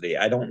custody.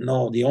 I don't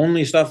know. The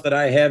only stuff that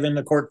I have in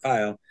the court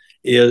file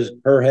is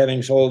her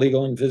having sole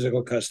legal and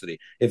physical custody.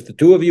 If the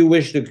two of you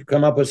wish to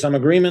come up with some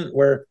agreement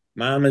where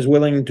mom is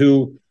willing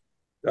to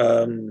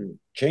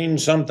change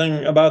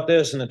something about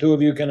this and the two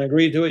of you can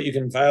agree to it, you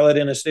can file it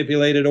in a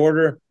stipulated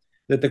order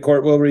that the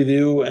court will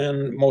review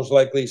and most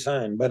likely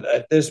sign. But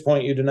at this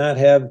point, you do not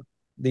have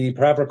the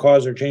proper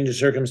cause or change of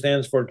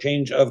circumstance for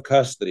change of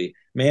custody.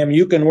 Ma'am,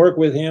 you can work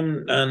with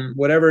him on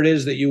whatever it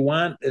is that you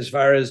want as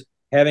far as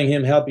having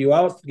him help you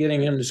out,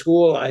 getting him to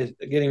school,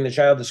 getting the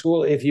child to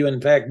school. If you,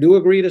 in fact, do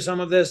agree to some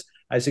of this,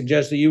 I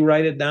suggest that you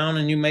write it down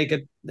and you make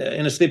it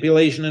in a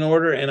stipulation in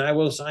order, and I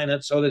will sign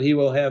it so that he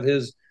will have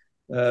his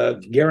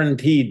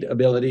guaranteed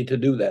ability to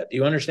do that. Do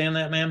you understand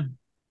that, ma'am?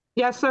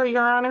 Yes, sir,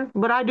 Your Honor.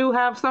 But I do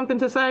have something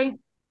to say.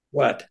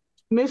 What?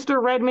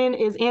 Mr. Redmond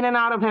is in and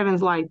out of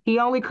Heaven's life. He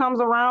only comes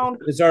around.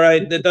 It's all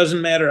right. That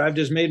doesn't matter. I've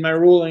just made my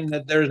ruling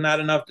that there's not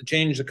enough to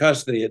change the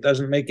custody. It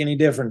doesn't make any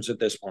difference at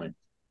this point.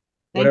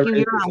 Thank you,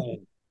 Your Honor.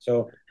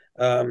 So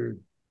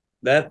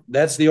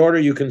that's the order.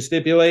 You can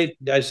stipulate.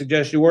 I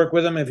suggest you work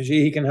with him. If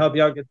he can help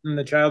you out getting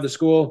the child to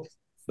school,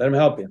 let him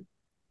help you.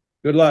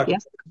 Good luck.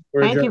 Yes.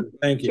 Thank you.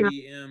 Thank you.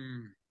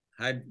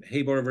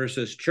 Habor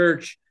versus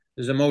Church.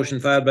 There's a motion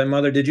filed by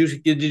Mother. Did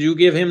you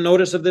give him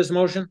notice of this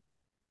motion?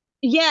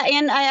 Yeah,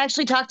 and I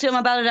actually talked to him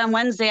about it on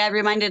Wednesday. I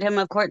reminded him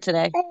of court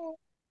today.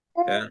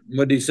 Yeah.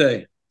 What did he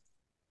say?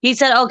 He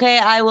said, okay,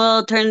 I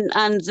will turn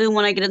on Zoom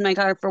when I get in my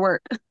car for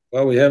work.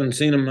 Well, we haven't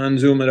seen him on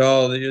Zoom at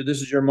all.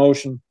 This is your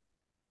motion.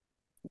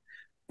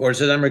 Or it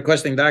says, I'm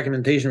requesting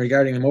documentation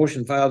regarding the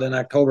motion filed in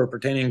October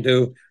pertaining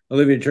to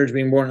Olivia Church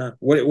being born on.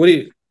 What do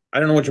you, I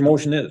don't know what your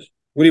motion is.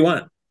 What do you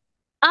want?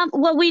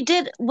 Well, we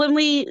did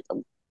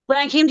when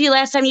I came to you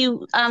last time,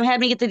 you had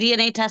me get the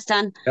DNA test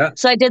done. Yeah.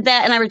 So I did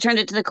that and I returned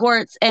it to the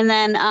courts. And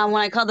then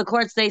when I called the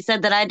courts, they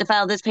said that I had to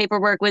file this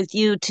paperwork with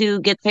you to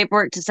get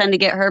paperwork to send to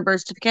get her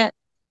birth certificate.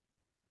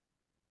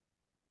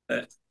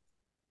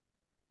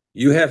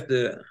 You have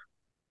to.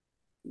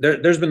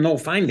 There's been no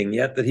finding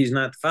yet that he's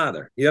not the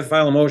father. You have to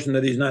file a motion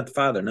that he's not the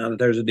father now that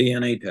there's a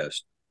DNA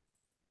test.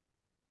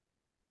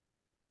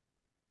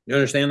 You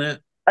understand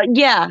that?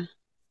 Yeah.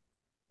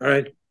 All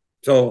right.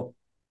 So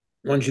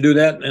once you do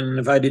that, and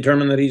if I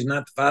determine that he's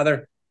not the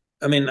father,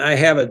 I mean, I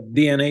have a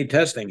DNA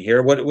testing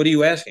here. What are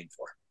you asking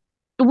for?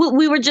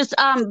 We were just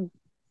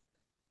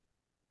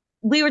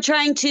we were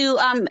trying to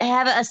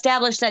have it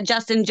established that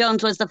Justin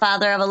Jones was the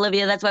father of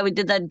Olivia. That's why we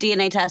did the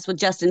DNA test with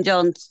Justin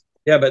Jones.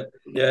 Yeah, but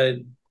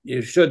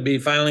you should be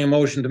filing a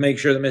motion to make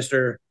sure that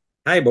Mr.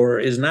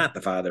 Habor is not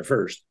the father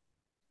first.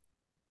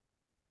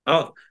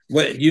 Oh,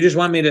 what, you just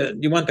want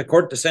you want the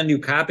court to send you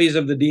copies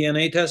of the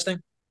DNA testing?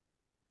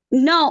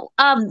 No,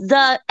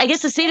 I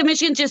guess the state of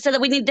Michigan just said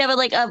that we need to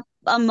have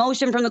a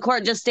motion from the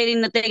court just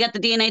stating that they got the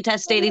DNA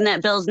test stating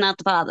that Bill's not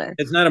the father.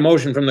 It's not a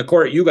motion from the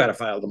court. You got to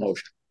file the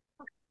motion.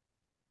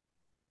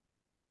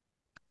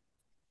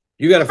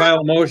 You got to file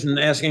a motion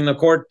asking the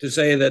court to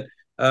say that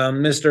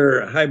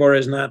Mr. Habor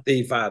is not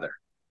the father.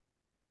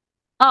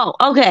 Oh,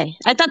 okay.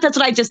 I thought that's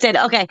what I just did.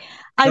 Okay.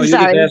 I'm no,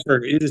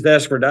 sorry. You just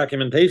asked for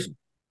documentation.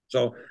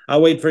 So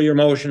I'll wait for your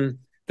motion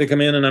to come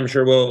in and I'm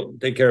sure we'll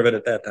take care of it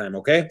at that time.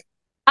 Okay.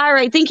 All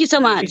right. Thank you so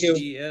much. Thank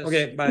you.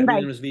 Okay. Bye.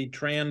 Williams v.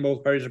 Tran.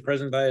 Both parties are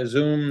present via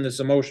Zoom. This is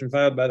a motion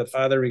filed by the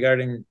father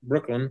regarding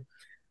Brooklyn,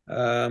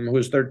 who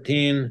is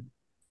 13.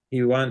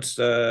 He wants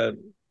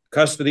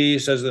custody,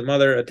 says the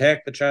mother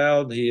attacked the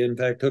child. He, in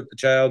fact, took the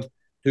child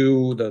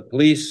to the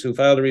police who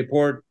filed a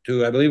report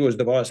to, I believe it was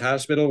DeVos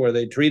Hospital, where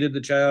they treated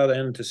the child,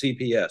 and to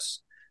CPS.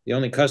 The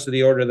only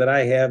custody order that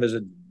I have is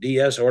a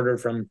DS order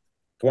from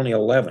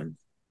 2011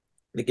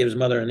 that gives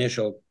mother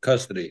initial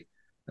custody.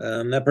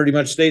 That pretty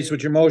much states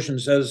what your motion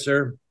says,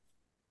 sir.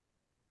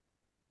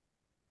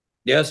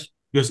 Yes?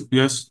 Yes,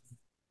 yes.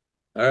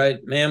 All right,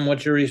 ma'am,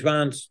 what's your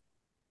response?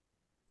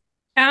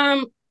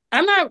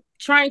 I'm not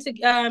trying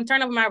to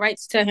turn over my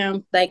rights to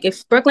him. Like,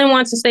 if Brooklyn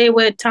wants to stay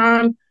with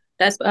Tom,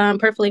 that's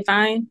perfectly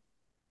fine.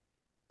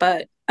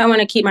 But I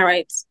want to keep my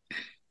rights.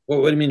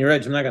 Well, what do you mean your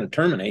rights? I'm not going to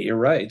terminate your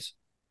rights.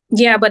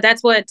 Yeah, but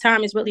that's what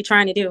Tom is really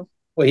trying to do.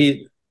 Well,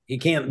 he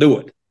can't do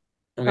it.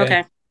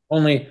 Okay.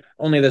 Only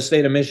the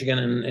state of Michigan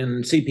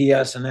and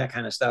CPS and that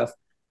kind of stuff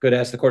could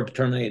ask the court to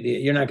terminate.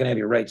 You're not going to have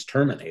your rights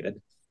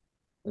terminated.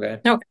 Okay.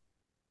 Okay.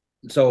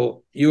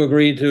 So you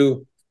agree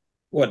to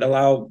what,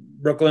 allow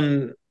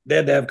Brooklyn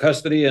dad to have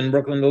custody and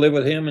Brooklyn to live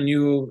with him, and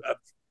you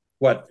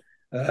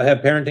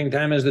have parenting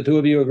time as the two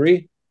of you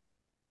agree?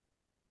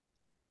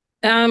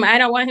 I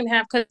don't want him to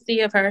have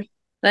custody of her.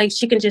 Like,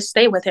 she can just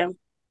stay with him.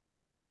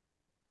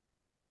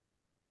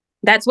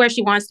 That's where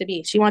she wants to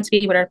be. She wants to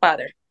be with her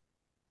father.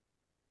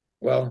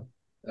 Well,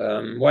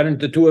 why don't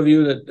the two of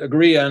you that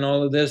agree on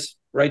all of this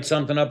write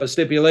something up, a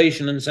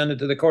stipulation, and send it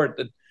to the court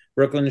that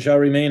Brooklyn shall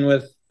remain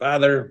with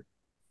father?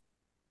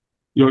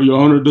 Your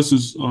Honor, this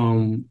is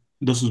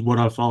what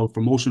I filed for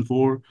motion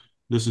for.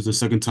 This is the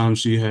second time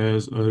she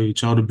has a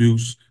child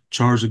abuse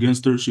charge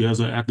against her. She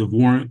has an active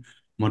warrant.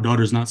 My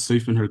daughter is not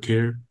safe in her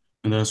care,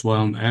 and that's why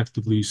I'm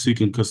actively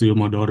seeking custody of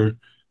my daughter.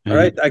 All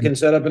right, I can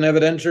set up an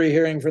evidentiary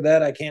hearing for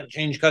that. I can't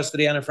change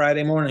custody on a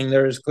Friday morning.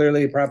 There is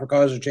clearly proper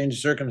cause or change of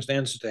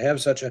circumstances to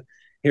have such a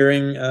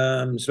hearing,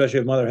 especially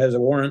if mother has a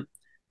warrant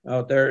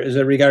out there. Is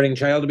it regarding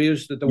child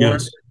abuse that the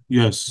warrant?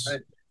 Yes.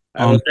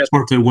 Right. Ex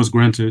parte was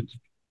granted.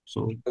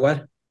 So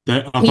what?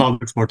 That I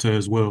filed ex parte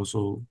as well.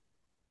 So,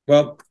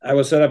 well, I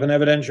will set up an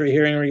evidentiary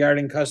hearing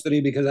regarding custody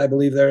because I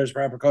believe there is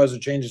proper cause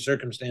of change of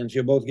circumstance.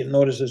 You'll both get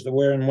notice as to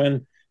where and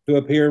when to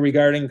appear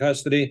regarding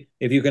custody.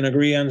 If you can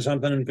agree on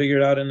something and figure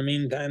it out in the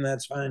meantime,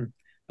 that's fine.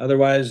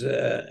 Otherwise,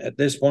 at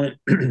this point,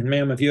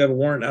 ma'am, if you have a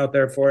warrant out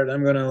there for it,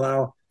 I'm going to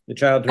allow the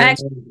child to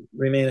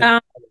remain.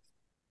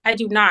 I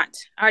do not.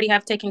 I already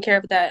have taken care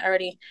of that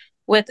already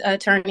with an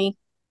attorney.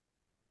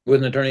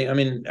 With an attorney? I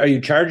mean, are you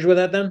charged with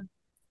that then?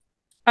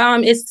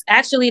 It's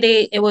actually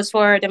it was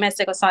for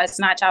domestic assault. It's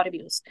not child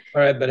abuse.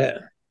 All right,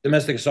 but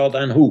domestic assault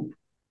on who?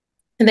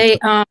 They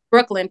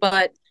Brooklyn,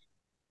 but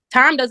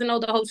Tom doesn't know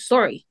the whole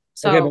story.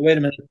 So okay, but wait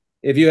a minute.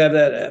 If you have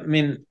that, I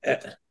mean,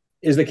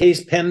 is the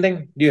case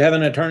pending? Do you have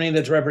an attorney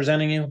that's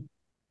representing you?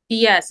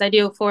 Yes, I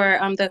do for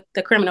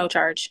the criminal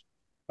charge.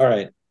 All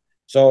right.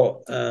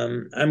 So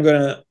I'm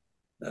going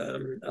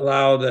to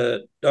allow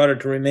the daughter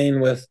to remain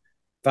with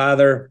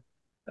father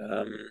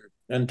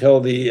until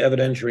the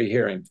evidentiary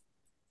hearing.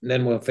 And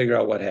then we'll figure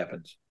out what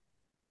happens.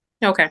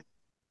 Okay.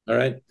 All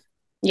right.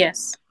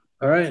 Yes.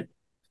 All right.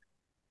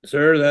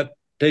 Sir, that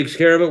takes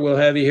care of it. We'll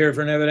have you here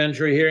for an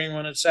evidentiary hearing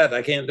when it's set.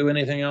 I can't do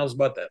anything else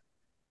but that.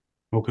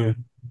 Okay.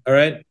 All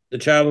right. The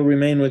child will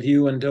remain with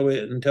you until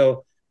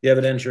the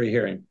evidentiary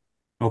hearing.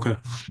 Okay.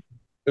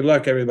 Good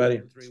luck,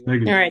 everybody.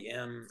 Thank you. All right.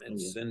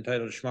 It's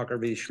entitled Schmucker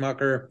v.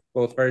 Schmucker.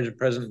 Both parties are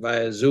present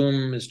via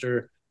Zoom.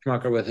 Mr.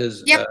 Schmucker with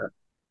his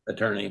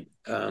attorney,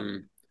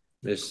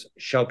 Ms.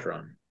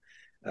 Sheltron.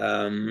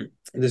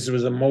 This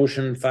was a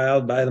motion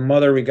filed by the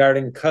mother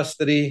regarding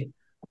custody.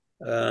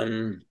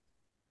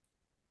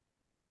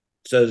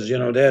 Says,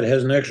 dad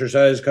hasn't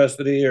exercised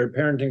custody or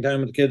parenting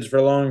time with the kids for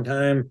a long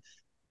time.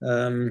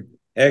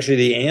 Actually,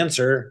 the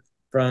answer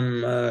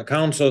from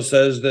counsel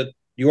says that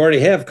you already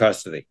have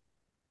custody.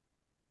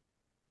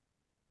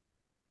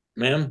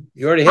 Ma'am,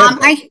 you already have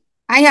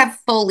I have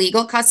full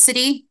legal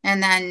custody,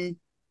 and then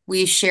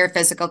we share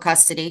physical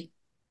custody.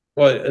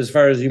 Well, as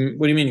far as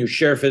what do you mean you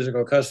share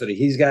physical custody?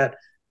 He's got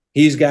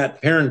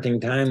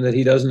parenting time that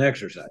he doesn't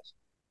exercise.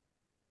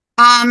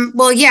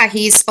 Well, yeah,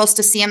 he's supposed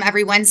to see him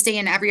every Wednesday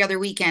and every other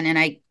weekend. And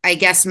I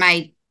guess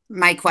my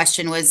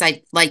question was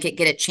I'd like get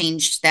it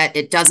changed that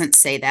it doesn't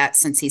say that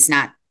since he's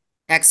not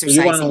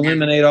exercising. So you want to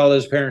eliminate all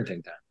his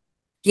parenting time?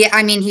 Yeah,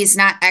 I mean, he's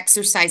not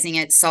exercising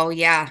it. So,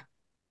 yeah.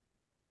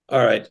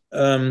 All right.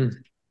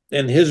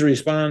 In his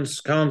response,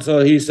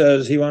 counsel, he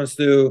says he wants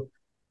to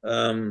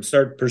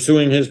start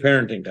pursuing his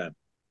parenting time.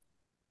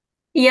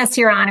 Yes,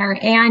 Your Honor.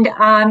 And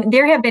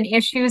there have been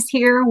issues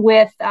here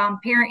with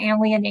parent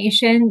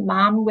alienation,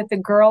 mom with the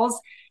girls,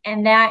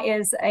 and that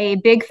is a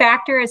big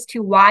factor as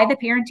to why the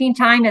parenting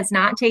time is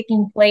not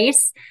taking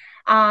place.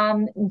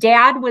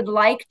 Dad would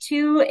like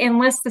to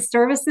enlist the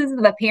services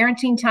of a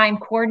parenting time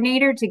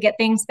coordinator to get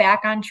things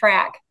back on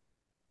track.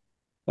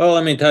 Well,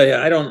 let me tell you,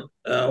 I don't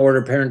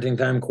order parenting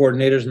time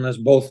coordinators unless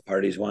both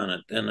parties want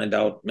it, and I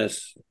doubt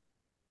Miss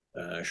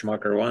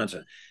Schmucker wants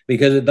it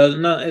because it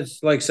doesn't.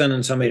 It's like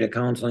sending somebody to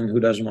counseling who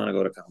doesn't want to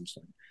go to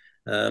counseling.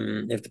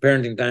 If the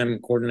parenting time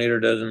coordinator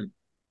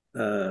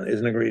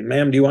isn't agreed,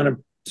 ma'am, do you want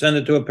to send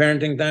it to a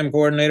parenting time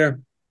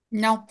coordinator?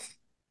 No.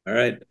 All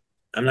right,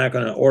 I'm not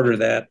going to order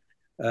that.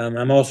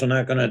 I'm also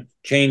not going to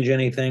change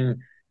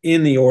anything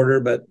in the order.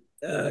 But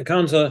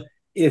counsel,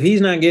 if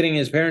he's not getting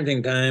his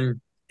parenting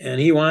time and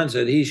he wants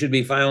it, he should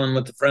be filing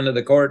with the friend of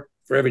the court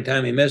for every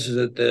time he misses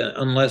it,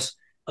 unless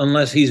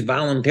unless he's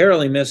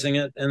voluntarily missing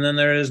it, and then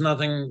there is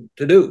nothing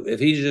to do. If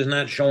he's just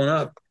not showing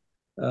up,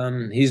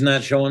 he's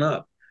not showing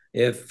up.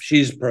 If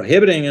she's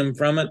prohibiting him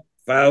from it,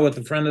 file with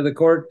the friend of the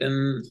court,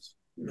 and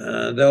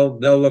they'll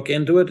look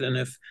into it. And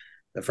if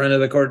the friend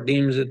of the court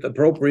deems it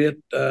appropriate,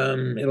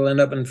 it'll end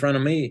up in front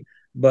of me.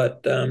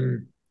 But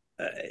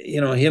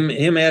you know,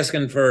 him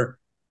asking for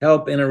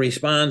help in a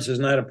response is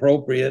not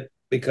appropriate,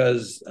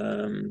 because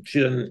she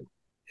doesn't.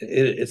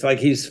 It's like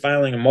he's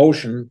filing a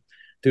motion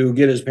to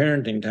get his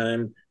parenting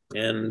time,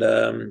 and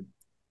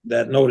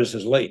that notice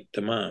is late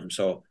to mom.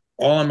 So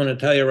all I'm going to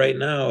tell you right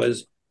now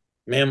is,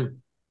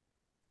 ma'am,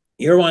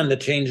 you're wanting to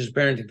change his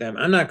parenting time.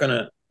 I'm not going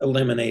to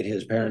eliminate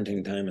his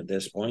parenting time at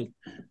this point.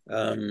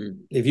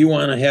 If you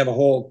want to have a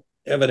whole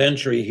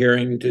evidentiary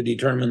hearing to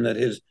determine that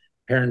his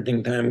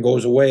parenting time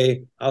goes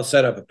away, I'll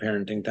set up a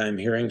parenting time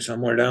hearing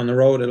somewhere down the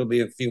road. It'll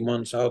be a few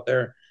months out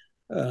there.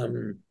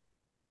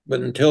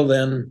 But until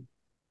then,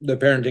 the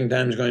parenting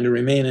time is going to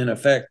remain in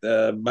effect.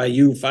 By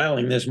you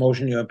filing this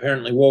motion, you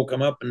apparently woke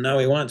him up, and now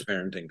he wants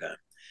parenting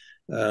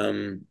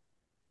time.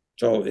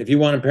 So if you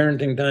want a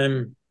parenting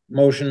time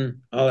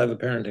motion, I'll have a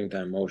parenting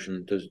time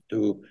motion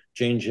to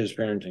change his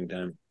parenting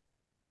time.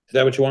 Is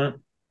that what you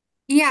want?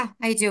 Yeah,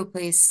 I do,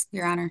 please,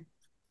 Your Honor.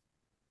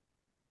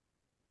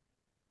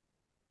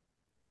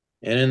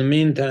 And in the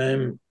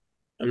meantime,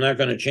 I'm not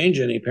going to change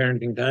any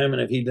parenting time.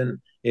 And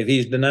if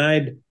he's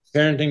denied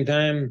parenting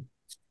time,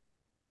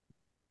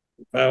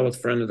 file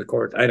with friend of the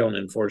court. I don't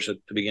enforce it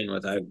to begin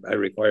with. I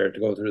require it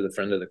to go through the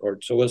friend of the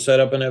court. So we'll set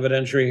up an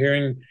evidentiary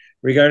hearing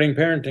regarding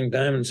parenting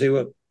time and see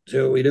what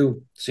we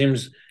do.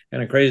 Seems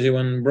kind of crazy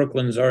when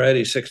Brooklyn's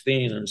already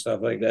 16 and stuff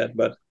like that,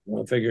 but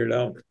we'll figure it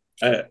out.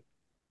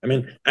 I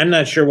mean, I'm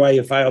not sure why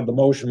you filed the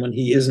motion when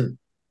he isn't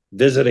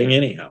visiting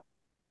anyhow.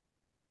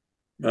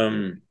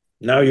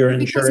 Now you're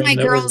ensuring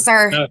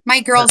because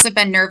my girls have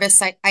been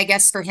nervous, I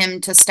guess, for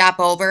him to stop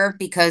over,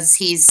 because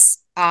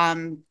he's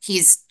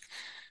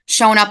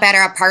shown up at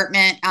our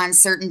apartment on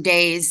certain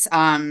days.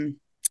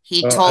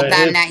 He told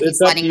them that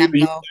he's letting them go.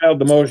 You filed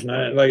the motion.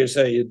 Like I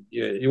say,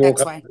 you woke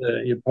up,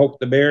 you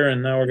poked the bear,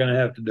 and now we're going to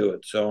have to do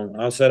it. So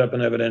I'll set up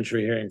an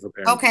evidentiary hearing for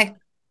parents. Okay.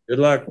 Good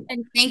luck.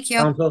 And thank you.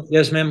 Counsel?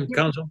 Yes, ma'am.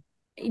 Counsel?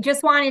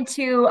 Just wanted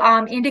to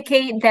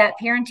indicate that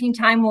parenting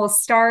time will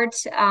start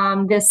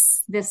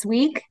this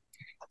week,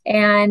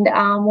 and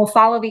we'll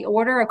follow the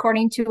order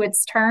according to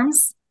its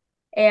terms.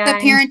 And the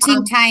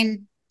parenting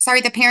time. Sorry,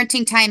 the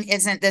parenting time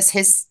isn't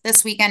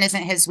this weekend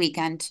isn't his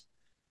weekend.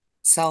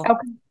 So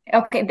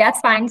okay, that's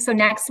fine. So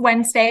next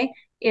Wednesday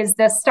is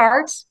the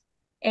start,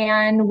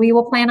 and we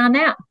will plan on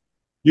that.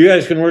 You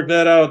guys can work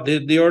that out.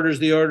 The order's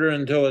the order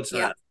until it's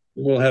not.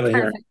 We'll have a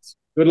hearing.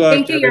 Good luck,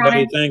 Thank you, everybody.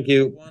 Your Honor. Thank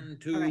you. 1,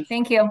 2, right,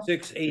 thank you.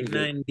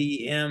 689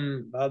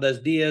 DM Valdez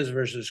Diaz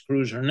versus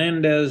Cruz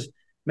Hernandez.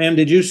 Ma'am,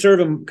 did you serve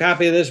a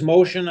copy of this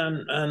motion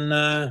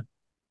on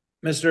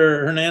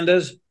Mr.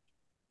 Hernandez?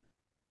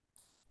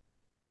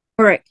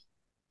 Correct.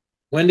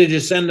 When did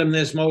you send him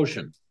this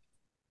motion?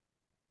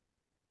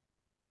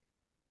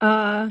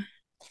 I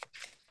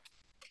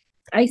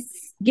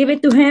give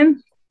it to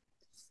him.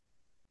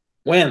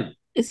 When?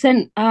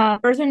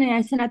 Personally,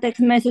 I sent a text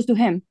message to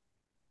him.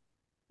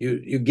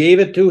 You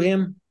gave it to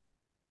him?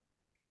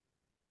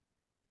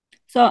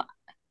 So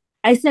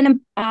I sent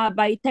him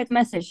by text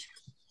message.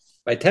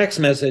 By text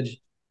message?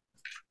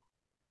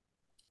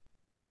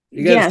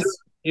 Yes.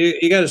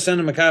 You got to send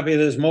him a copy of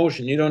this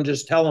motion. You don't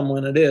just tell him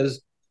when it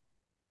is.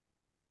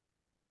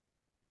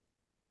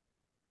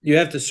 You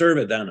have to serve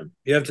it on him.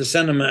 You have to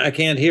send him. I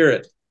can't hear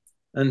it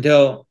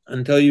until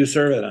you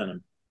serve it on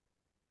him.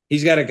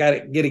 He's got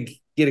to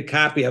get a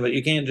copy of it.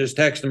 You can't just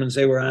text him and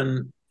say we're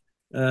on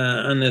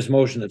this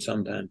motion at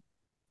some time.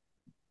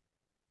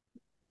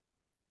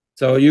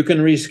 So you can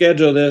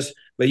reschedule this,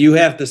 but you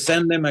have to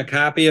send him a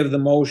copy of the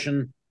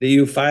motion that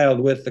you filed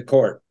with the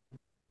court.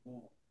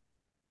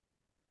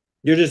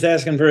 You're just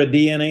asking for a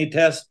DNA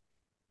test?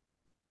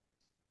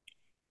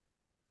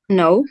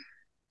 No.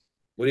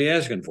 What are you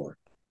asking for?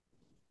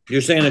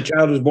 You're saying a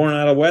child was born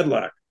out of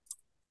wedlock.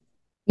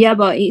 Yeah,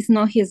 but it's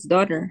not his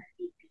daughter.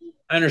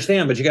 I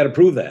understand, but you got to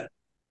prove that.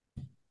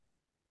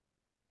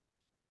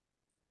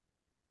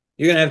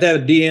 You're going to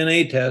have a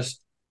DNA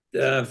test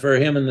for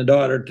him and the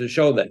daughter to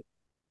show that.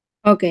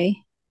 Okay.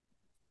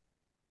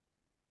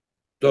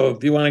 So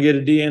if you want to get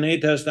a DNA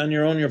test on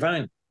your own, you're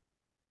fine.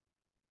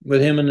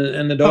 With him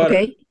and the daughter.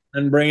 Okay.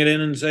 And bring it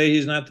in and say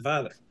he's not the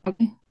father.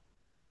 Okay.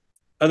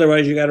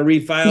 Otherwise, you got to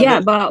refile. Yeah,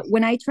 but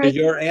when I tried,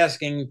 you're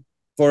asking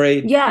for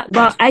a. Yeah,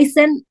 but I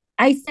sent.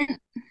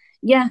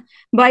 Yeah,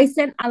 but I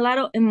sent a lot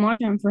of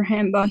emotion for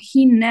him, but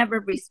he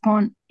never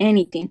respond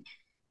anything.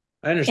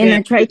 I understand. And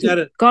I tried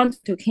to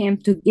contact him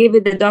to give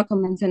it the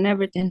documents and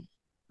everything.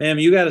 Ma'am,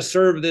 you got to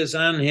serve this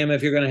on him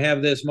if you're going to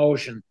have this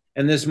motion.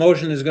 And this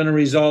motion is going to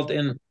result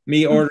in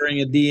me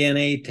ordering a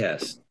DNA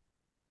test.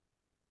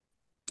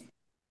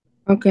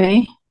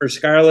 Okay. For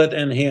Scarlett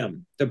and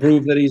him to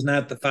prove that he's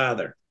not the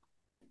father.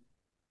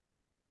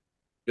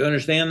 You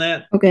understand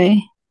that?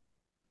 Okay.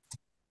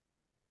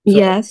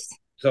 Yes.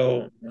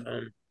 So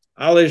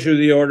I'll issue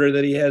the order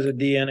that he has a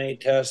DNA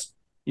test.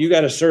 you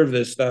got to serve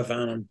this stuff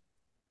on him.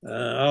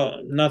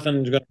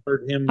 Nothing's going to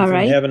hurt him All from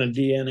right. having a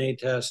DNA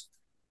test.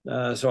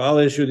 So I'll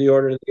issue the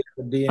order to get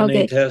the DNA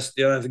Okay. test.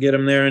 You'll have to get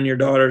him there and your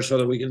daughter so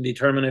that we can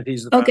determine if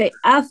he's the Okay,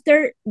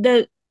 after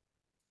the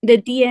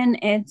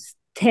DNA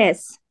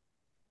test,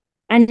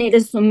 I need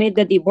to submit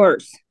the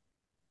divorce.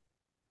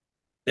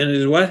 And it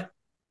is what?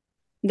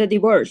 The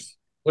divorce.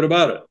 What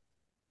about it?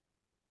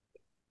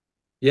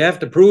 You have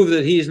to prove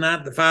that he's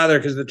not the father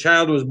because the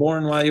child was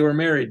born while you were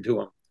married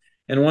to him.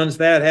 And once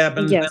that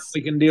happens, then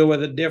we can deal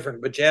with it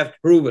different, but you have to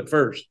prove it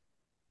first.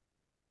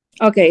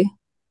 Okay.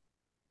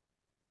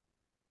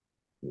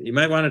 You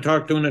might want to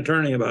talk to an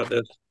attorney about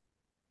this.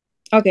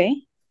 Okay.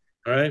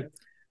 All right.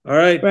 All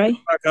right. Right.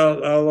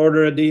 I'll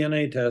order a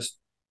DNA test.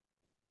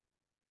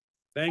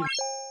 Thanks.